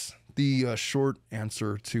 But that's the short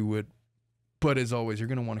answer to it. But as always, you're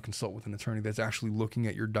going to want to consult with an attorney that's actually looking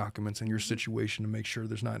at your documents and your situation to make sure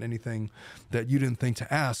there's not anything that you didn't think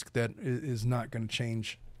to ask that is not going to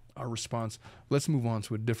change our response. Let's move on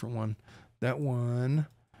to a different one. That one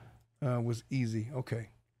was easy. Okay.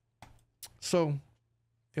 So,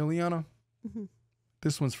 Ileana,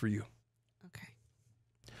 this one's for you. Okay.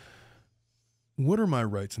 What are my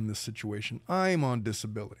rights in this situation? I am on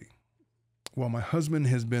disability, while my husband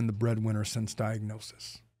has been the breadwinner since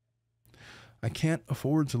diagnosis. I can't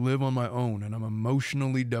afford to live on my own, and I'm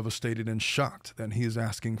emotionally devastated and shocked that he is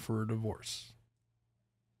asking for a divorce.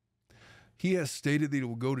 He has stated that he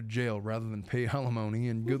will go to jail rather than pay alimony,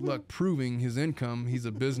 and good luck proving his income. He's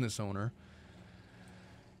a business owner.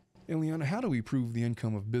 Ileana, how do we prove the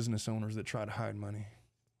income of business owners that try to hide money?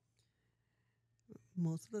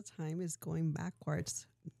 Most of the time is going backwards,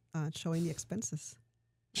 showing the expenses.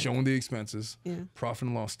 Showing the expenses, yeah. Profit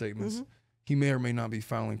and loss statements. He may or may not be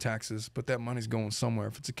filing taxes, but that money's going somewhere.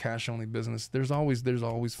 If it's a cash-only business, there's always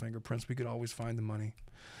fingerprints. We could always find the money.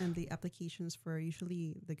 And the applications for,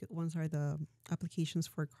 usually the good ones are the applications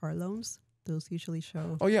for car loans. Those usually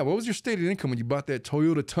show. Oh, yeah. What was your stated income when you bought that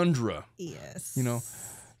Toyota Tundra? Yes. You know,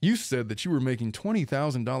 you said that you were making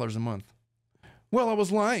 $20,000 a month. Well, I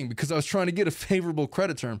was lying because I was trying to get a favorable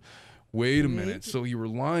credit term. Wait a minute. So you were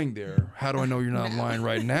lying there. How do I know you're not lying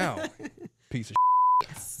right now? Piece of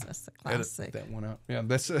Yes, that's a classic. Edit that one out. Yeah,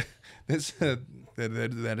 that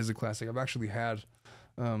is a classic. I've actually had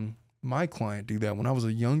my client do that when I was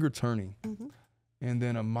a young attorney, and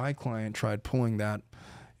then my client tried pulling that,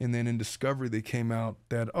 and then in discovery they came out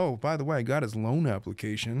that, oh, by the way, I got his loan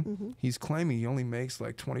application. He's claiming he only makes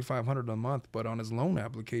like $2,500 a month, but on his loan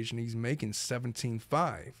application he's making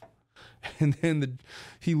 $17,500. And then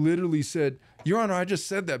he literally said, Your Honor, I just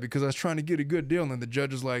said that because I was trying to get a good deal. And then the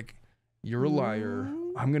judge is like, you're a liar.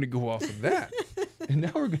 I'm going to go off of that. And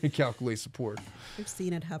now we're going to calculate support. I've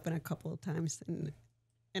seen it happen a couple of times in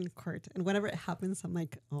court. And whenever it happens, I'm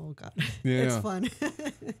like, oh, God. Yeah. It's fun.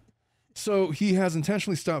 So he has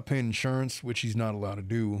intentionally stopped paying insurance, which he's not allowed to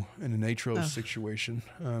do in the nature of the situation.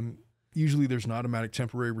 Usually there's an automatic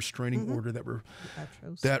temporary restraining order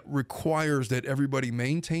that requires that everybody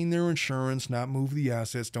maintain their insurance, not move the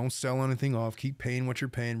assets, don't sell anything off, keep paying what you're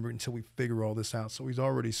paying until we figure all this out. So he's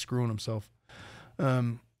already screwing himself.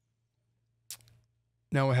 Now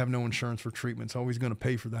I have no insurance for treatment, so he's going to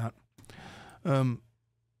pay for that.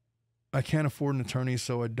 I can't afford an attorney,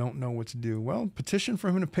 so I don't know what to do. Well, petition for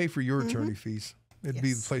him to pay for your attorney fees. It'd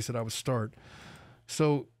be the place that I would start.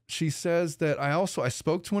 So she says that I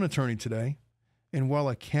spoke to an attorney today, and while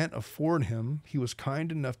I can't afford him, he was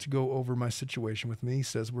kind enough to go over my situation with me. He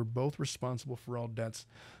says we're both responsible for all debts,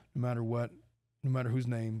 no matter what, no matter whose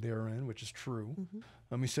name they're in, which is true.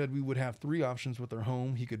 He said we would have 3 options with our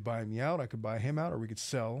home. He could buy me out, I could buy him out, or we could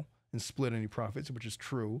sell and split any profits, which is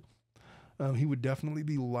true. He would definitely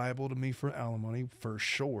be liable to me for alimony, for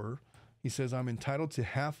sure. He says I'm entitled to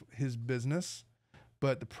half his business,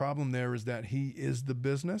 but the problem there is that he is the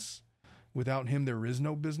business. Without him, there is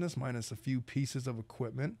no business, minus a few pieces of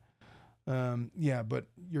equipment. But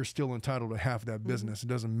you're still entitled to half that business. It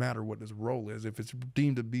doesn't matter what his role is. If it's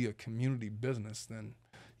deemed to be a community business, then,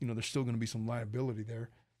 there's still going to be some liability there.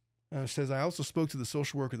 Says, I also spoke to the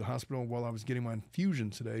social worker at the hospital while I was getting my infusion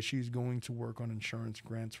today. She's going to work on insurance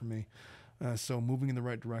grants for me. So moving in the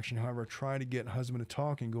right direction. However, I try to get husband to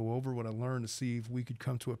talk and go over what I learned to see if we could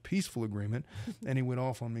come to a peaceful agreement. And he went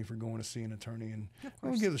off on me for going to see an attorney, and I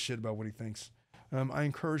don't give a shit about what he thinks. I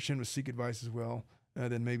encouraged him to seek advice as well.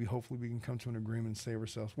 Then maybe hopefully we can come to an agreement and save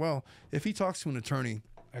ourselves. Well, if he talks to an attorney,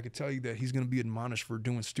 I could tell you that he's going to be admonished for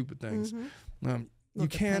doing stupid things. You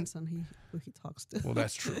can't. who he talks to. Well,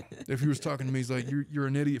 that's true. If he was talking to me, he's like, you're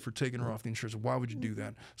an idiot for taking her off the insurance. Why would you do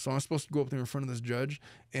that? So I'm supposed to go up there in front of this judge,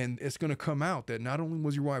 and it's going to come out that not only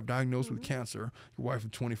was your wife diagnosed with cancer, your wife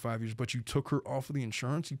of 25 years, but you took her off of the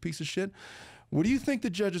insurance, you piece of shit. What do you think the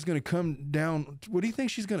judge is going to come down? What do you think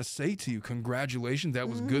she's going to say to you? Congratulations, that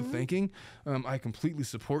was good thinking. I completely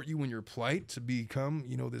support you in your plight to become,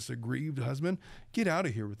 this aggrieved husband. Get out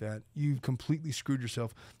of here with that. You've completely screwed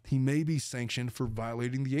yourself. He may be sanctioned for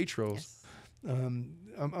violating the HROs,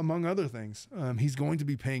 among other things. He's going to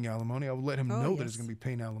be paying alimony. I will let him know that he's going to be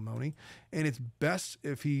paying alimony. And it's best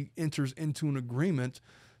if he enters into an agreement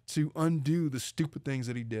to undo the stupid things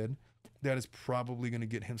that he did. That is probably going to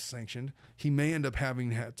get him sanctioned. He may end up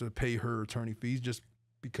having to pay her attorney fees just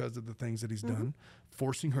because of the things that he's done,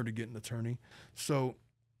 forcing her to get an attorney. So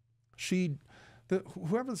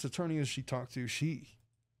whoever this attorney is she talked to,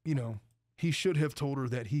 he should have told her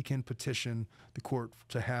that he can petition the court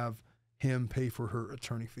to have him pay for her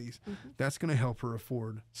attorney fees. That's going to help her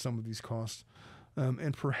afford some of these costs.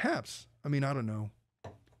 And perhaps, I don't know.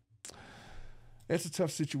 It's a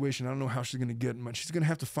tough situation. I don't know how she's going to get much. She's going to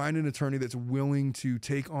have to find an attorney that's willing to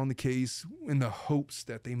take on the case in the hopes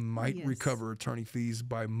that they might recover attorney fees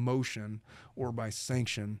by motion or by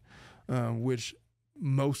sanction, which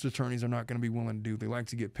most attorneys are not going to be willing to do. They like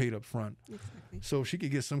to get paid up front. Exactly. So if she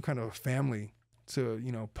could get some kind of family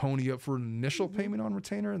to, pony up for an initial payment on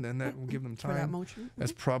retainer, and then that will give them time. For that motion.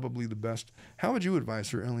 That's probably the best. How would you advise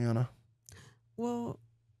her, Ileana? Well,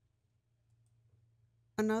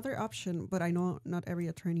 another option, but I know not every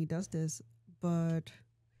attorney does this, but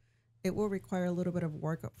it will require a little bit of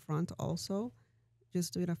work up front also,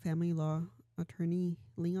 just doing a family law attorney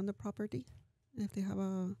lien on the property if they have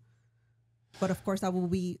but of course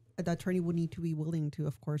the attorney would need to be willing to,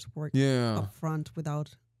 of course, work up front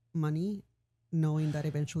without money, knowing that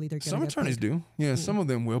eventually they're going to get Some attorneys do. Yeah, some of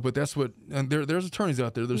them will, but that's what, and there's attorneys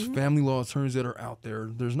out there. There's family law attorneys that are out there.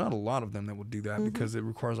 There's not a lot of them that would do that because it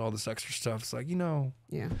requires all this extra stuff. It's like,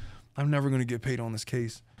 I'm never going to get paid on this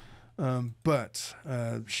case. But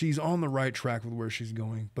she's on the right track with where she's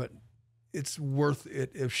going, but it's worth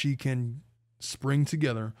it if she can spring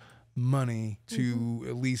together money to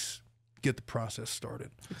at least get the process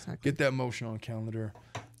started. Exactly. Get that motion on calendar.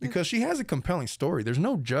 Because she has a compelling story. There's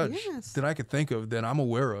no judge that I could think of that I'm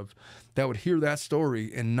aware of that would hear that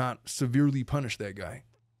story and not severely punish that guy.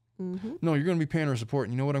 No, you're going to be paying her support.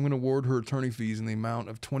 And you know what? I'm going to award her attorney fees in the amount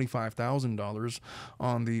of $25,000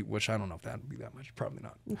 on which I don't know if that would be that much. Probably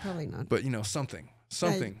not. Probably not. But, something.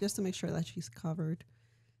 Just to make sure that she's covered.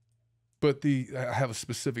 But I have a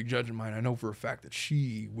specific judge in mind. I know for a fact that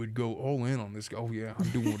she would go all in on this guy. Oh, yeah, I'm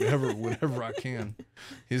doing whatever I can.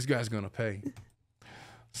 His guy's going to pay.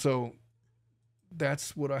 So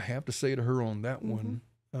that's what I have to say to her on that one.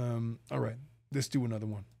 All right, let's do another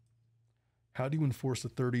one. How do you enforce a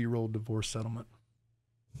 30-year-old divorce settlement?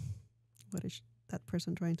 What is that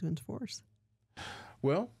person trying to enforce?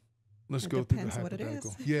 Well, let's go through the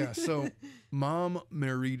hypothetical. Yeah, so mom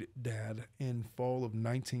married dad in fall of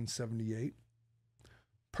 1978,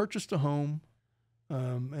 purchased a home,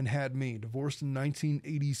 and had me. Divorced in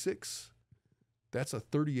 1986. That's a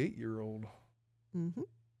 38-year-old.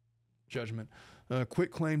 Judgment.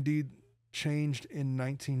 Quit claim deed changed in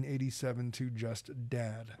 1987 to just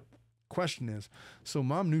dad. Question is, so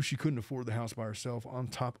mom knew she couldn't afford the house by herself on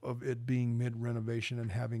top of it being mid-renovation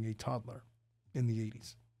and having a toddler in the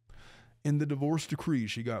 80s. In the divorce decree,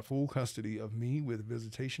 she got full custody of me with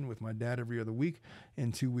visitation with my dad every other week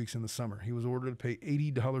and 2 weeks in the summer. He was ordered to pay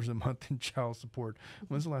 $80 a month in child support.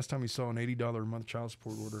 When's the last time you saw an $80 a month child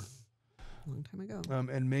support order? A long time ago.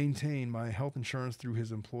 And maintain my health insurance through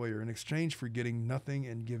his employer in exchange for getting nothing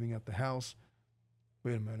and giving up the house.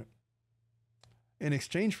 Wait a minute. In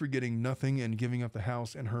exchange for getting nothing and giving up the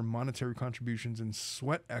house and her monetary contributions and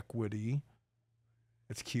sweat equity,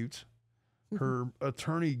 it's cute. Her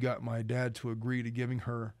attorney got my dad to agree to giving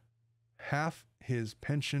her half his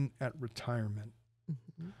pension at retirement.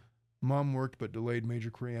 Mom worked but delayed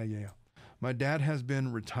major career. Yeah. My dad has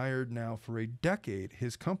been retired now for a decade.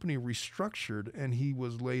 His company restructured and he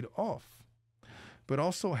was laid off, but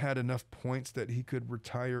also had enough points that he could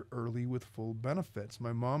retire early with full benefits.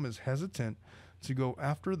 My mom is hesitant to go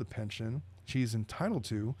after the pension she is entitled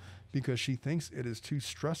to because she thinks it is too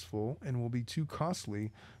stressful and will be too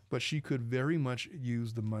costly, but she could very much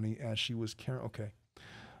use the money as she was carrying. Okay.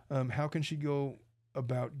 How can she go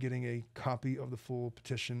about getting a copy of the full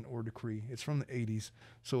petition or decree? It's from the 80s,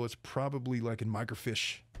 so it's probably like in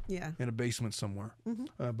microfiche in a basement somewhere.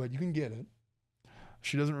 But you can get it.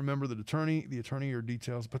 She doesn't remember the attorney or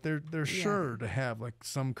details, but they're sure to have like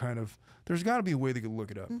some kind of, there's got to be a way they could look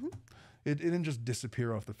it up. It didn't just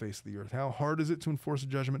disappear off the face of the earth. How hard is it to enforce a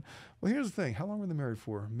judgment? Well, here's the thing. How long were they married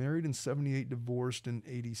for? Married in 78, divorced in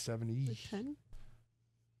 80, 70. 10?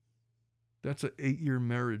 That's an 8-year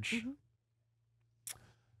marriage.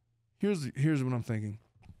 Mm-hmm. Here's what I'm thinking.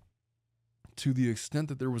 To the extent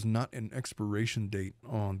that there was not an expiration date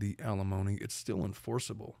on the alimony, it's still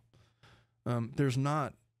enforceable. There's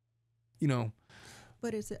not, you know.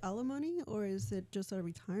 But is it alimony or is it just a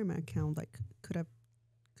retirement account? Like, could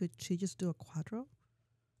she just do a quadro?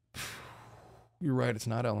 You're right. It's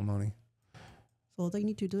not alimony. So all they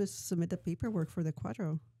need to do is submit the paperwork for the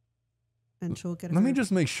quadro, and she'll get. Let me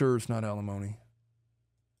just make sure it's not alimony.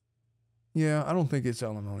 Yeah, I don't think it's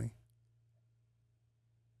alimony.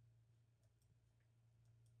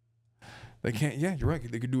 They can't. Yeah, you're right.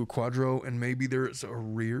 They could do a quadro, and maybe there's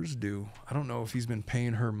arrears due. I don't know if he's been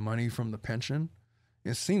paying her money from the pension.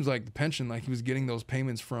 It seems like the pension, like he was getting those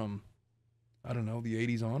payments from, I don't know, the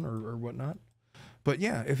 80s on or whatnot. But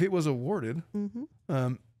yeah, if it was awarded,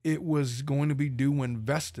 it was going to be due when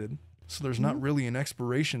vested. So there's not really an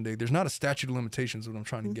expiration date. There's not a statute of limitations, what I'm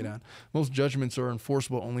trying to get at. Most judgments are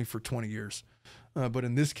enforceable only for 20 years. But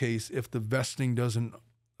in this case, if the vesting doesn't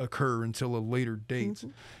occur until a later date,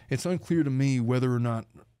 it's unclear to me whether or not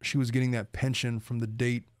she was getting that pension from the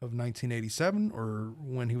date of 1987 or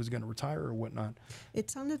when he was going to retire or whatnot. It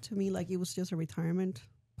sounded to me like it was just a retirement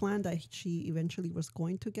plan that she eventually was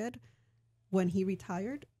going to get when he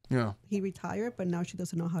retired. Yeah. He retired, but now she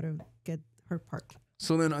doesn't know how to get her part.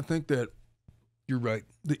 So then I think that you're right.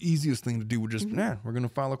 The easiest thing to do would just, we're going to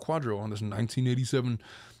file a quadro on this 1987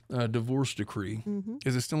 divorce decree.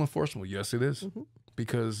 Is it still enforceable? Yes, it is.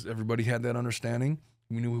 Because everybody had that understanding.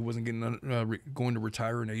 We knew he wasn't going to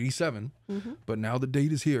retire in 87, but now the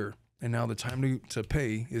date is here, and now the time to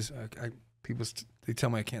pay is. They tell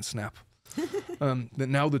me I can't snap. That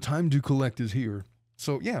now the time to collect is here.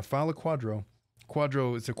 So yeah, file a quadro.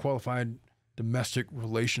 Quadro is a qualified domestic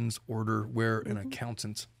relations order where an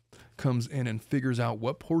accountant comes in and figures out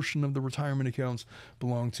what portion of the retirement accounts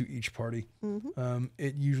belong to each party.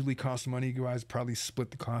 It usually costs money. You guys probably split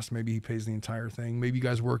the cost. Maybe he pays the entire thing. Maybe you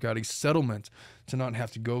guys work out a settlement to not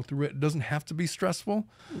have to go through it. It doesn't have to be stressful.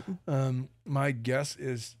 My guess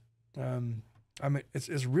is,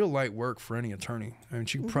 it's real light work for any attorney. I mean,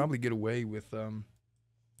 she could probably get away with,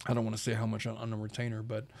 I don't want to say how much on a retainer,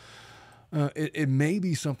 but it may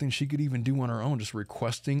be something she could even do on her own, just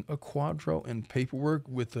requesting a quadro and paperwork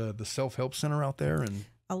with the self-help center out there. And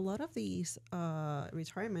a lot of these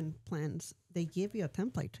retirement plans, they give you a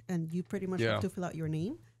template, and you pretty much have to fill out your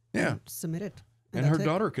name and submit it. And her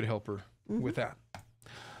daughter could help her with that.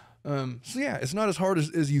 So yeah, it's not as hard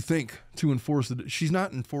as you think to enforce it. She's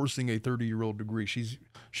not enforcing a 30-year-old degree. She's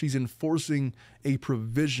enforcing a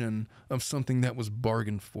provision of something that was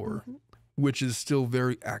bargained for. Which is still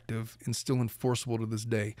very active and still enforceable to this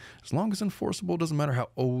day. As long as enforceable, doesn't matter how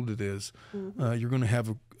old it is, you're going to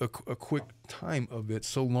have a quick time of it,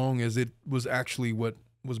 so long as it was actually what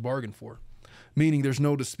was bargained for. Meaning there's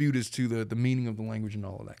no dispute as to the meaning of the language and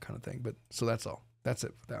all of that kind of thing. But so that's all. That's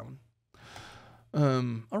it for that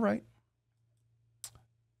one. All right.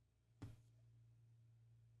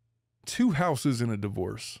 2 houses in a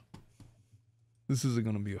divorce. This is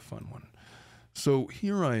going to be a fun one. So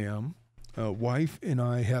here I am. Wife and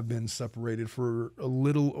I have been separated for a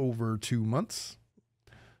little over 2 months.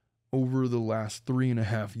 Over the last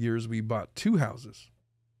 3.5 years, we bought 2 houses,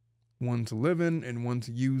 one to live in and one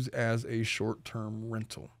to use as a short-term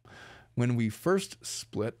rental. When we first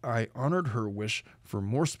split, I honored her wish for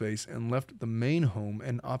more space and left the main home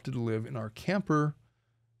and opted to live in our camper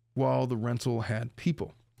while the rental had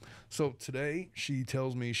people. So today she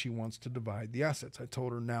tells me she wants to divide the assets. I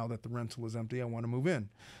told her now that the rental is empty, I want to move in.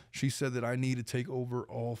 She said that I need to take over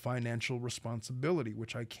all financial responsibility,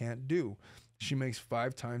 which I can't do. She makes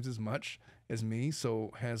 5 times as much as me,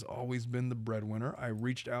 so has always been the breadwinner. I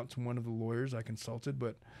reached out to one of the lawyers I consulted,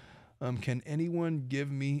 but can anyone give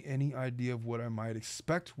me any idea of what I might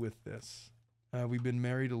expect with this? We've been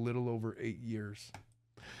married a little over 8 years.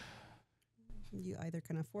 You either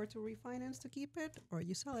can afford to refinance to keep it or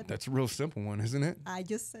you sell it. That's a real simple one, isn't it? I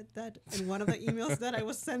just said that in one of the emails that I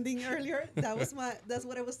was sending earlier. That's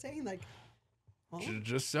what I was saying. Like,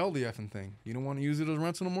 just sell the effing thing. You don't want to use it as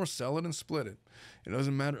rental no more, sell it and split it. It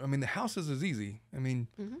doesn't matter. I mean, the houses is easy. I mean,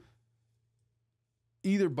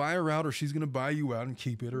 either buy her out or she's going to buy you out and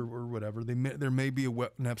keep it or whatever. There may be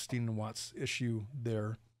an Epstein and Watts issue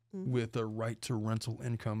there with a right to rental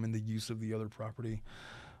income and the use of the other property.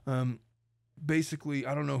 Basically,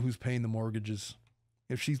 I don't know who's paying the mortgages.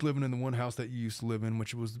 If she's living in the one house that you used to live in,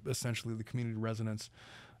 which was essentially the community residence,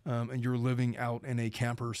 and you're living out in a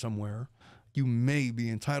camper somewhere, you may be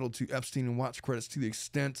entitled to Epstein and Watts credits to the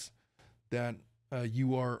extent that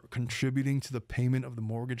you are contributing to the payment of the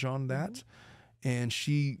mortgage on that, and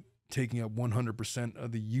she taking up 100%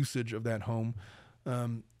 of the usage of that home,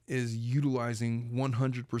 is utilizing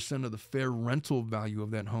 100% of the fair rental value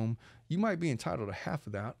of that home. You might be entitled to half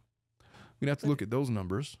of that. We'd have to look at those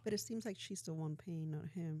numbers. But it seems like she's the one paying, not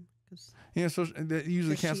him. Yeah, so that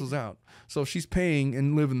usually cancels out. So if she's paying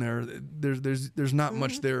and living there, there's not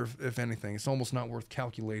much there, if anything. It's almost not worth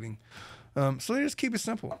calculating. So they just keep it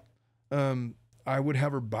simple. I would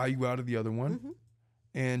have her buy you out of the other one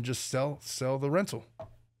and just sell the rental.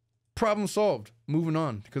 Problem solved. Moving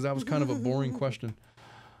on, because that was kind of a boring question.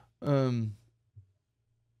 Oh,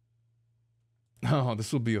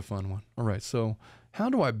 this will be a fun one. All right, so how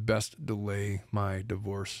do I best delay my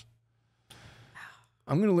divorce?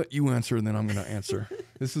 I'm going to let you answer, and then I'm going to answer.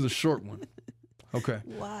 This is a short one. Okay.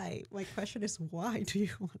 Why? My question is, why do you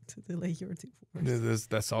want to delay your divorce?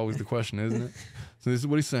 That's always the question, isn't it? So this is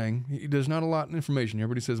what he's saying. There's not a lot of information here,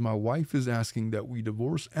 but he says, my wife is asking that we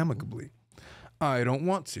divorce amicably. I don't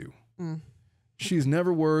want to. She's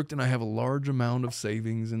never worked, and I have a large amount of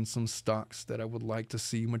savings and some stocks that I would like to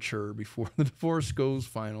see mature before the divorce goes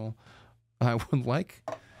final. I would like...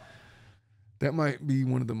 That might be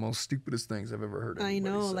one of the most stupidest things I've ever heard. I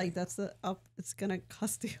know, say. like that's the up. It's gonna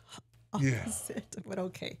cost the opposite. Yeah. But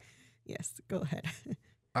okay, yes, go ahead.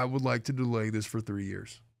 I would like to delay this for 3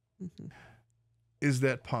 years. Is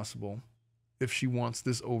that possible? If she wants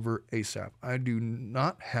this over ASAP, I do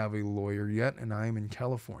not have a lawyer yet, and I am in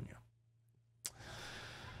California.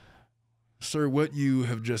 Sir, what you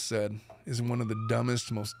have just said is one of the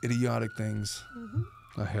dumbest, most idiotic things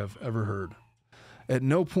I have ever heard. At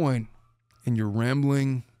no point in your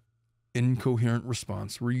rambling, incoherent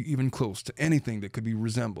response were you even close to anything that could be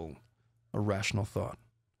resembled a rational thought.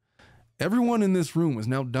 Everyone in this room is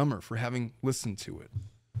now dumber for having listened to it.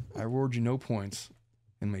 I award you no points,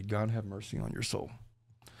 and may God have mercy on your soul.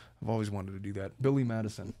 I've always wanted to do that. Billy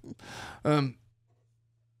Madison.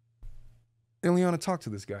 Ileana, talk to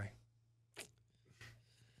this guy.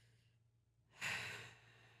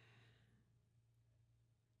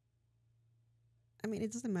 I mean,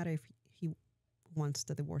 it doesn't matter if he wants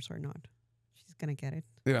the divorce or not. She's going to get it.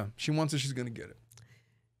 Yeah, she wants it, she's going to get it.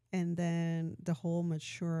 And then the whole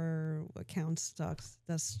mature account stocks,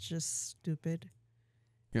 that's just stupid.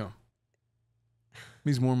 Yeah.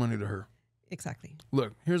 Means more money to her. Exactly.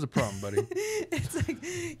 Look, here's the problem, buddy. It's like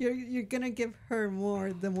you're going to give her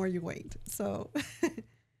more the more you wait. So,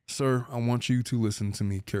 Sir, I want you to listen to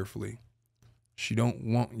me carefully. She don't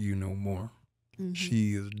want you no more.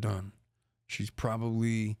 She is done. She's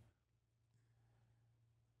probably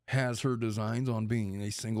has her designs on being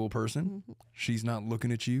a single person. She's not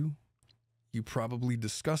looking at you. You probably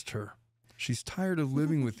disgust her. She's tired of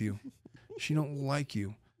living with you. She don't like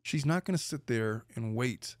you. She's not going to sit there and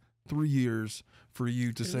wait 3 years for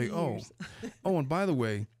you to say, oh, and by the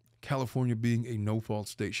way, California being a no-fault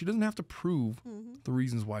state, she doesn't have to prove the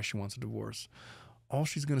reasons why she wants a divorce. All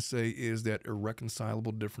she's going to say is that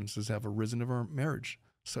irreconcilable differences have arisen in our marriage,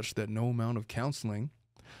 such that no amount of counseling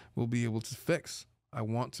will be able to fix. I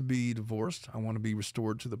want to be divorced. I want to be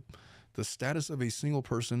restored to the status of a single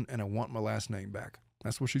person, and I want my last name back.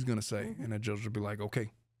 That's what she's going to say. And the judge will be like,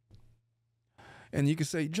 okay. And you can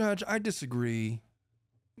say, Judge, I disagree.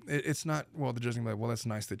 It's not, well, the judge will be like, well, that's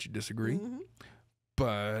nice that you disagree,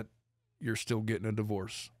 but you're still getting a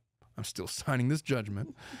divorce. I'm still signing this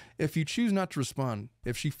judgment. If you choose not to respond,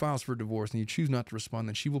 if she files for divorce and you choose not to respond,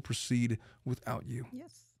 then she will proceed without you.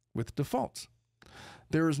 Yes. With default.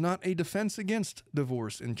 There is not a defense against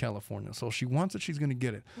divorce in California. So if she wants it, she's going to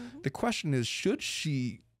get it. The question is,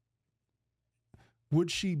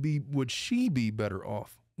 would she be better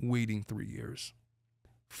off waiting 3 years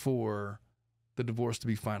for the divorce to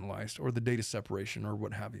be finalized or the date of separation or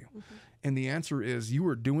what have you? And the answer is you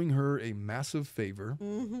are doing her a massive favor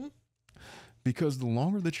because the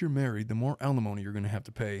longer that you're married, the more alimony you're going to have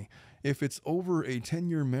to pay. If it's over a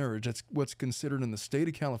 10-year marriage, that's what's considered in the state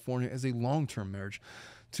of California as a long-term marriage,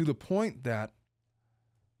 to the point that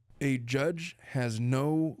a judge has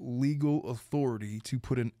no legal authority to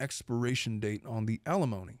put an expiration date on the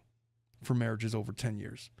alimony for marriages over 10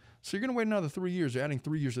 years. So you're going to wait another 3 years. You're adding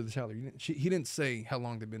 3 years to the salary. He didn't say how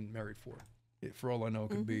long they've been married for. For all I know,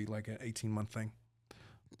 it could be like an 18-month thing.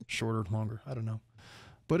 Shorter, longer. I don't know.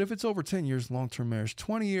 But if it's over 10 years, long-term marriage,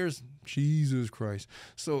 20 years, Jesus Christ.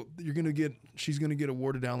 So she's going to get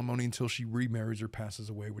awarded alimony until she remarries or passes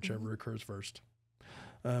away, whichever occurs first.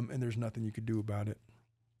 And there's nothing you could do about it.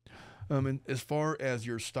 And as far as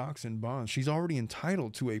your stocks and bonds, she's already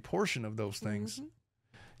entitled to a portion of those things.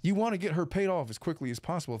 you want to get her paid off as quickly as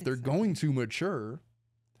possible. If they're going to mature,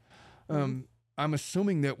 I'm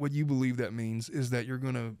assuming that what you believe that means is that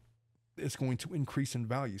it's going to increase in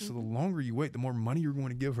value. So the longer you wait, the more money you're going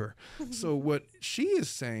to give her. So what she is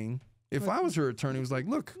saying, if I was her attorney, was like,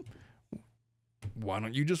 look, why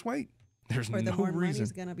don't you just wait? There's no reason. Or the more money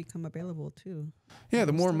is going to become available too. Yeah,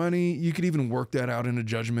 the more money, you could even work that out in a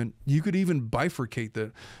judgment. You could even bifurcate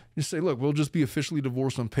that. Just say, look, we'll just be officially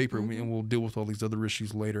divorced on paper and we'll deal with all these other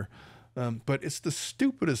issues later. But it's the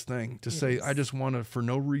stupidest thing to say, I just want to, for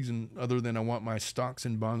no reason other than I want my stocks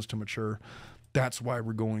and bonds to mature. That's why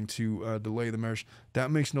we're going to delay the marriage. That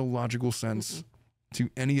makes no logical sense to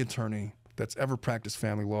any attorney that's ever practiced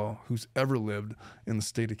family law, who's ever lived in the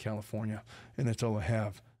state of California. And that's all I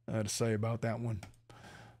have to say about that one.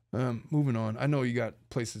 Moving on. I know you got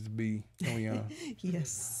places to be, Ileana.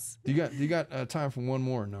 Yes. You got time for one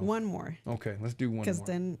more? No. One more. Okay, let's do one more. Because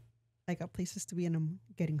then I got places to be and I'm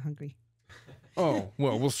getting hungry. Oh,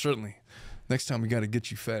 well, certainly. Next time we got to get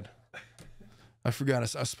you fed. I forgot.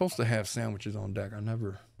 I was supposed to have sandwiches on deck. I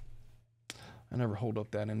never hold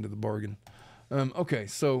up that end of the bargain. Okay,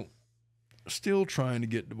 so still trying to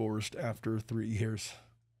get divorced after 3 years.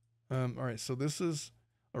 All right, so this is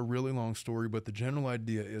a really long story, but the general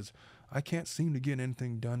idea is I can't seem to get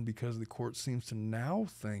anything done because the court seems to now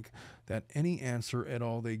think that any answer at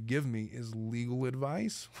all they give me is legal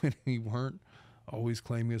advice when we weren't always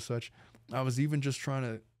claiming as such. I was even just trying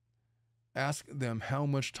to ask them, how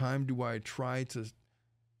much time do I try to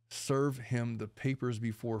serve him the papers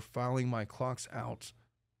before filing my clocks out,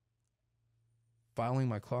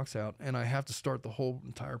 and I have to start the whole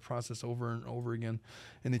entire process over and over again.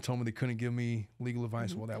 And they told me they couldn't give me legal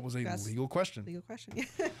advice. Well, that was a legal question. Legal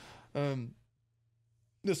question.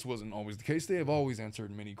 This wasn't always the case. They have always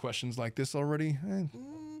answered many questions like this already.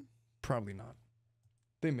 Probably not.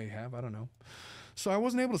 They may have. I don't know. So I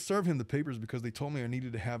wasn't able to serve him the papers because they told me I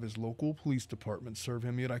needed to have his local police department serve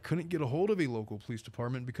him. Yet I couldn't get a hold of a local police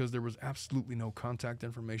department because there was absolutely no contact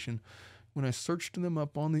information. When I searched them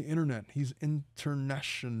up on the internet, he's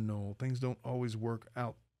international. Things don't always work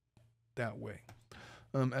out that way.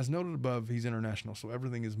 As noted above, he's international, so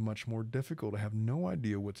everything is much more difficult. I have no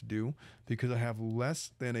idea what to do because I have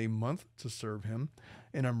less than a month to serve him,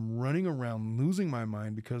 and I'm running around losing my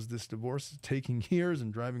mind because this divorce is taking years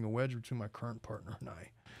and driving a wedge between my current partner and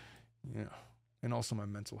I. Yeah, and also my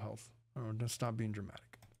mental health. Just stop being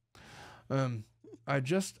dramatic. I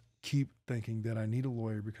just keep thinking that I need a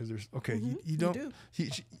lawyer because there's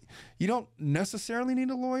you don't necessarily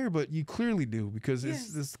need a lawyer, but you clearly do because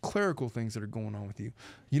it's this clerical things that are going on with you.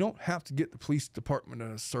 You don't have to get the police department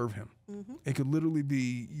to serve him. It could literally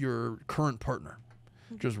be your current partner.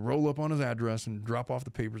 Just roll up on his address and drop off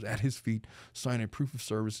the papers at his feet, sign a proof of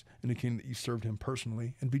service indicating that you served him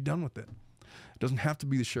personally, and be done with it. It doesn't have to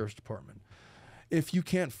be the sheriff's department. If you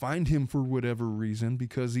can't find him for whatever reason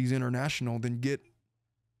because he's international,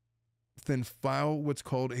 then file what's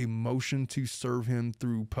called a motion to serve him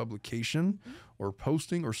through publication or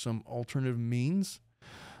posting or some alternative means.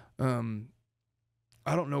 I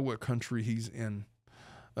don't know what country he's in.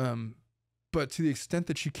 But to the extent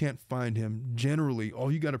that you can't find him, generally,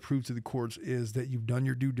 all you got to prove to the courts is that you've done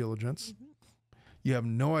your due diligence. You have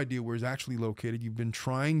no idea where he's actually located. You've been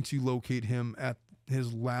trying to locate him at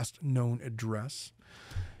his last known address.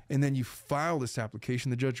 And then you file this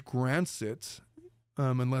application. The judge grants it.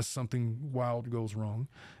 Unless something wild goes wrong.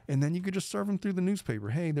 And then you could just serve them through the newspaper.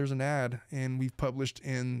 Hey, there's an ad, and we've published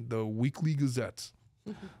in the Weekly Gazette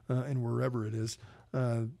and wherever it is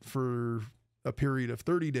for a period of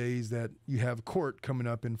 30 days that you have court coming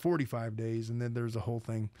up in 45 days, and then there's a whole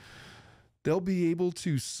thing. They'll be able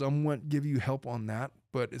to somewhat give you help on that,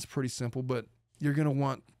 but it's pretty simple. But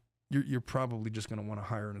you're probably just going to want to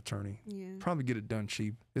hire an attorney. Probably get it done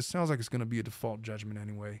cheap. It sounds like it's going to be a default judgment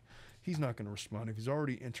anyway. He's not going to respond if he's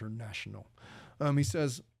already international. He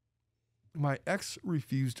says, my ex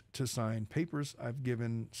refused to sign papers. I've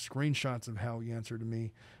given screenshots of how he answered to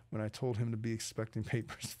me when I told him to be expecting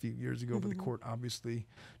papers a few years ago, but the court obviously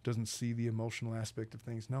doesn't see the emotional aspect of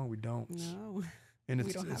things. No, we don't. No. And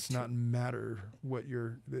it's not matter what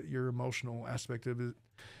your emotional aspect of it.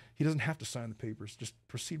 He doesn't have to sign the papers. Just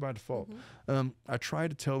proceed by default. I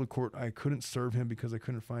tried to tell the court I couldn't serve him because I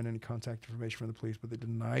couldn't find any contact information from the police, but they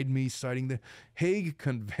denied me, citing the Hague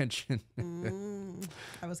Convention.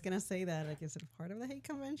 I was going to say that. Like, is it part of the Hague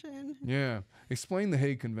Convention? Yeah. Explain the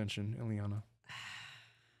Hague Convention, Ileana.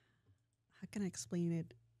 How can I explain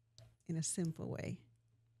it in a simple way?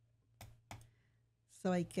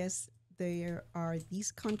 So I guess there are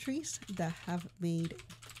these countries that have made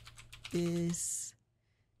this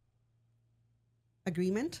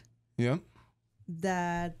agreement. Yeah.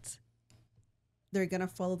 that they're going to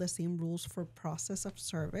follow the same rules for process of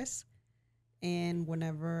service. And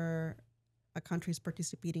whenever a country is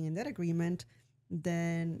participating in that agreement,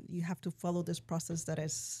 then you have to follow this process that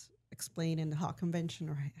is explained in the Hague Convention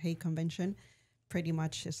or Hague Convention. Pretty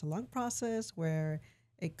much it's a long process where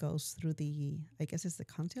it goes through I guess it's the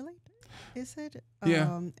consulate, is it?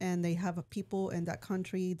 Yeah. And they have people in that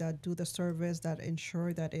country that do the service, that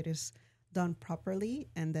ensure that it is done properly,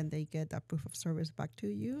 and then they get that proof of service back to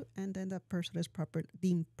you, and then that person is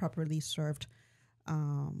deemed properly served.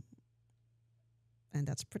 And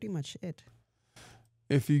that's pretty much it.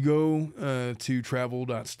 If you go to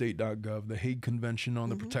travel.state.gov, the Hague Convention on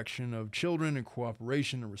the Protection of Children and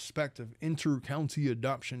Cooperation and Respect of Inter-County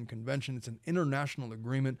Adoption Convention, it's an international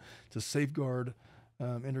agreement to safeguard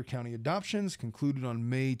inter-county adoptions, concluded on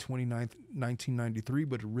May 29th, 1993,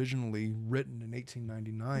 but originally written in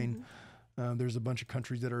 1899. There's a bunch of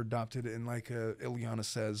countries that are adopted, and like Ileana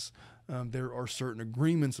says, there are certain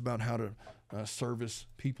agreements about how to service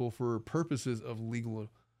people for purposes of legal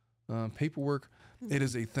paperwork. It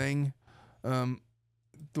is a thing. The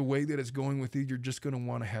way that it's going with you, you're just going to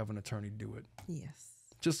want to have an attorney do it. Yes.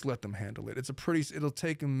 Just let them handle it. It'll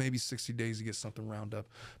take them maybe 60 days to get something round up.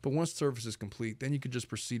 But once service is complete, then you could just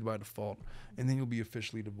proceed by default, and then you'll be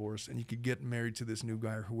officially divorced, and you could get married to this new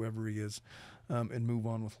guy or whoever he is, and move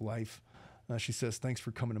on with life. She says, thanks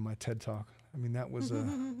for coming to my TED Talk. I mean, that was,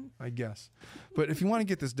 I guess. But if you want to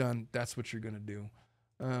get this done, that's what you're going to do.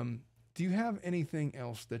 Do you have anything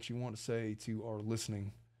else that you want to say to our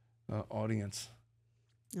listening audience?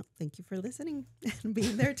 No, thank you for listening and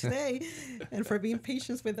being there today and for being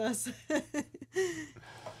patient with us.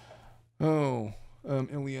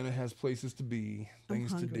 Ileana has places to be,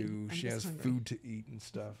 things to do. She has food to eat and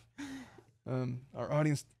stuff. Our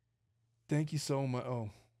audience, thank you so much. Oh,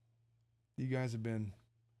 you guys have been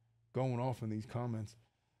going off in these comments.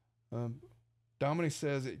 Dominic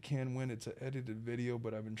says it can when it's an edited video,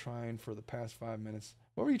 but I've been trying for the past 5 minutes.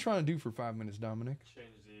 What were you trying to do for 5 minutes, Dominic? Change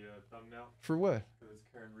the thumbnail. For what? Because it's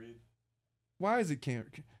Karen Reed. Why is it Karen?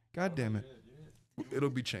 God damn it. It'll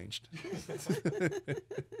be changed.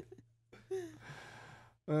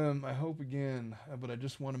 I hope again, but I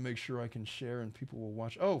just want to make sure I can share and people will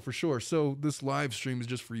watch. Oh, for sure. So this live stream is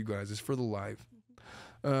just for you guys. It's for the live.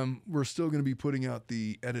 We're still going to be putting out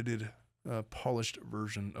the edited, polished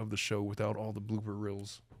version of the show without all the blooper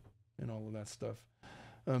reels and all of that stuff.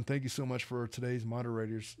 Thank you so much for today's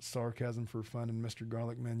moderators. Sarcasm for Fun and Mr.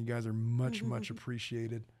 Garlic Man. You guys are much, much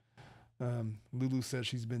appreciated. Lulu says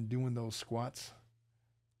she's been doing those squats.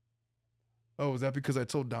 Oh, is that because I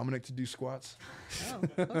told Dominic to do squats? Oh,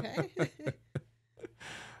 okay.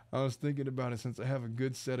 I was thinking about it since I have a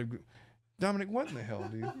good set of... Dominic, what in the hell,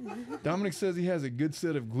 dude? Dominic says he has a good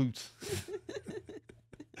set of glutes.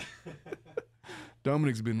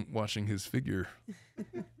 Dominic's been watching his figure.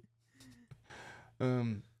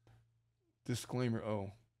 Disclaimer.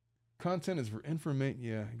 Oh, content is for information.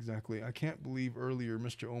 Yeah, exactly. I can't believe earlier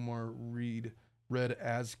Mr. Omar read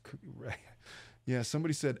as yeah,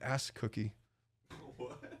 somebody said ass cookie.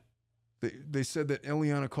 What? They said that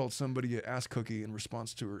Ileana called somebody an ass cookie in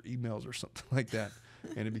response to her emails or something like that,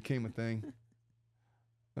 and it became a thing.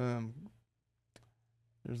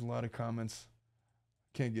 There's a lot of comments.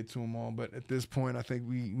 Can't get to them all, but at this point, I think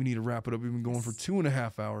we need to wrap it up. We've been going for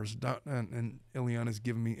 2.5 hours, and Ileana's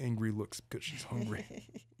giving me angry looks because she's hungry.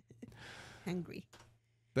 Hungry.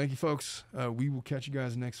 Thank you, folks. We will catch you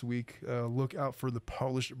guys next week. Look out for the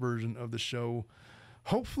polished version of the show,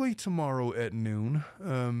 hopefully tomorrow at noon,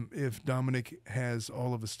 if Dominic has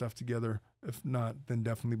all of his stuff together. If not, then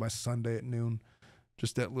definitely by Sunday at noon.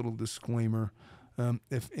 Just that little disclaimer.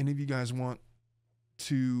 If any of you guys want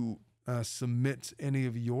to submit any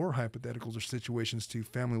of your hypotheticals or situations to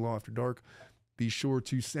Family Law After Dark, be sure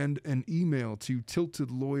to send an email to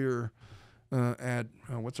tiltedlawyer at,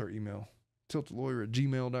 what's our email?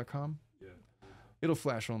 tiltedlawyer@gmail.com. Yeah. It'll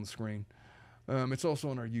flash on the screen. It's also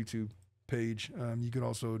on our YouTube page. You could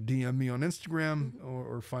also DM me on Instagram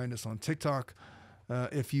or find us on TikTok.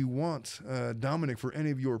 If you want Dominic for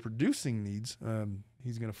any of your producing needs,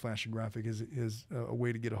 he's going to flash a graphic as a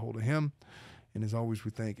way to get a hold of him. And as always,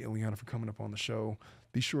 we thank Ileana for coming up on the show.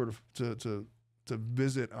 Be sure to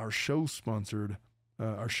visit our show sponsor,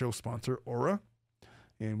 Aura.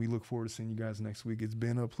 And we look forward to seeing you guys next week. It's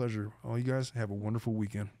been a pleasure. All you guys have a wonderful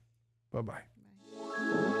weekend. Bye-bye.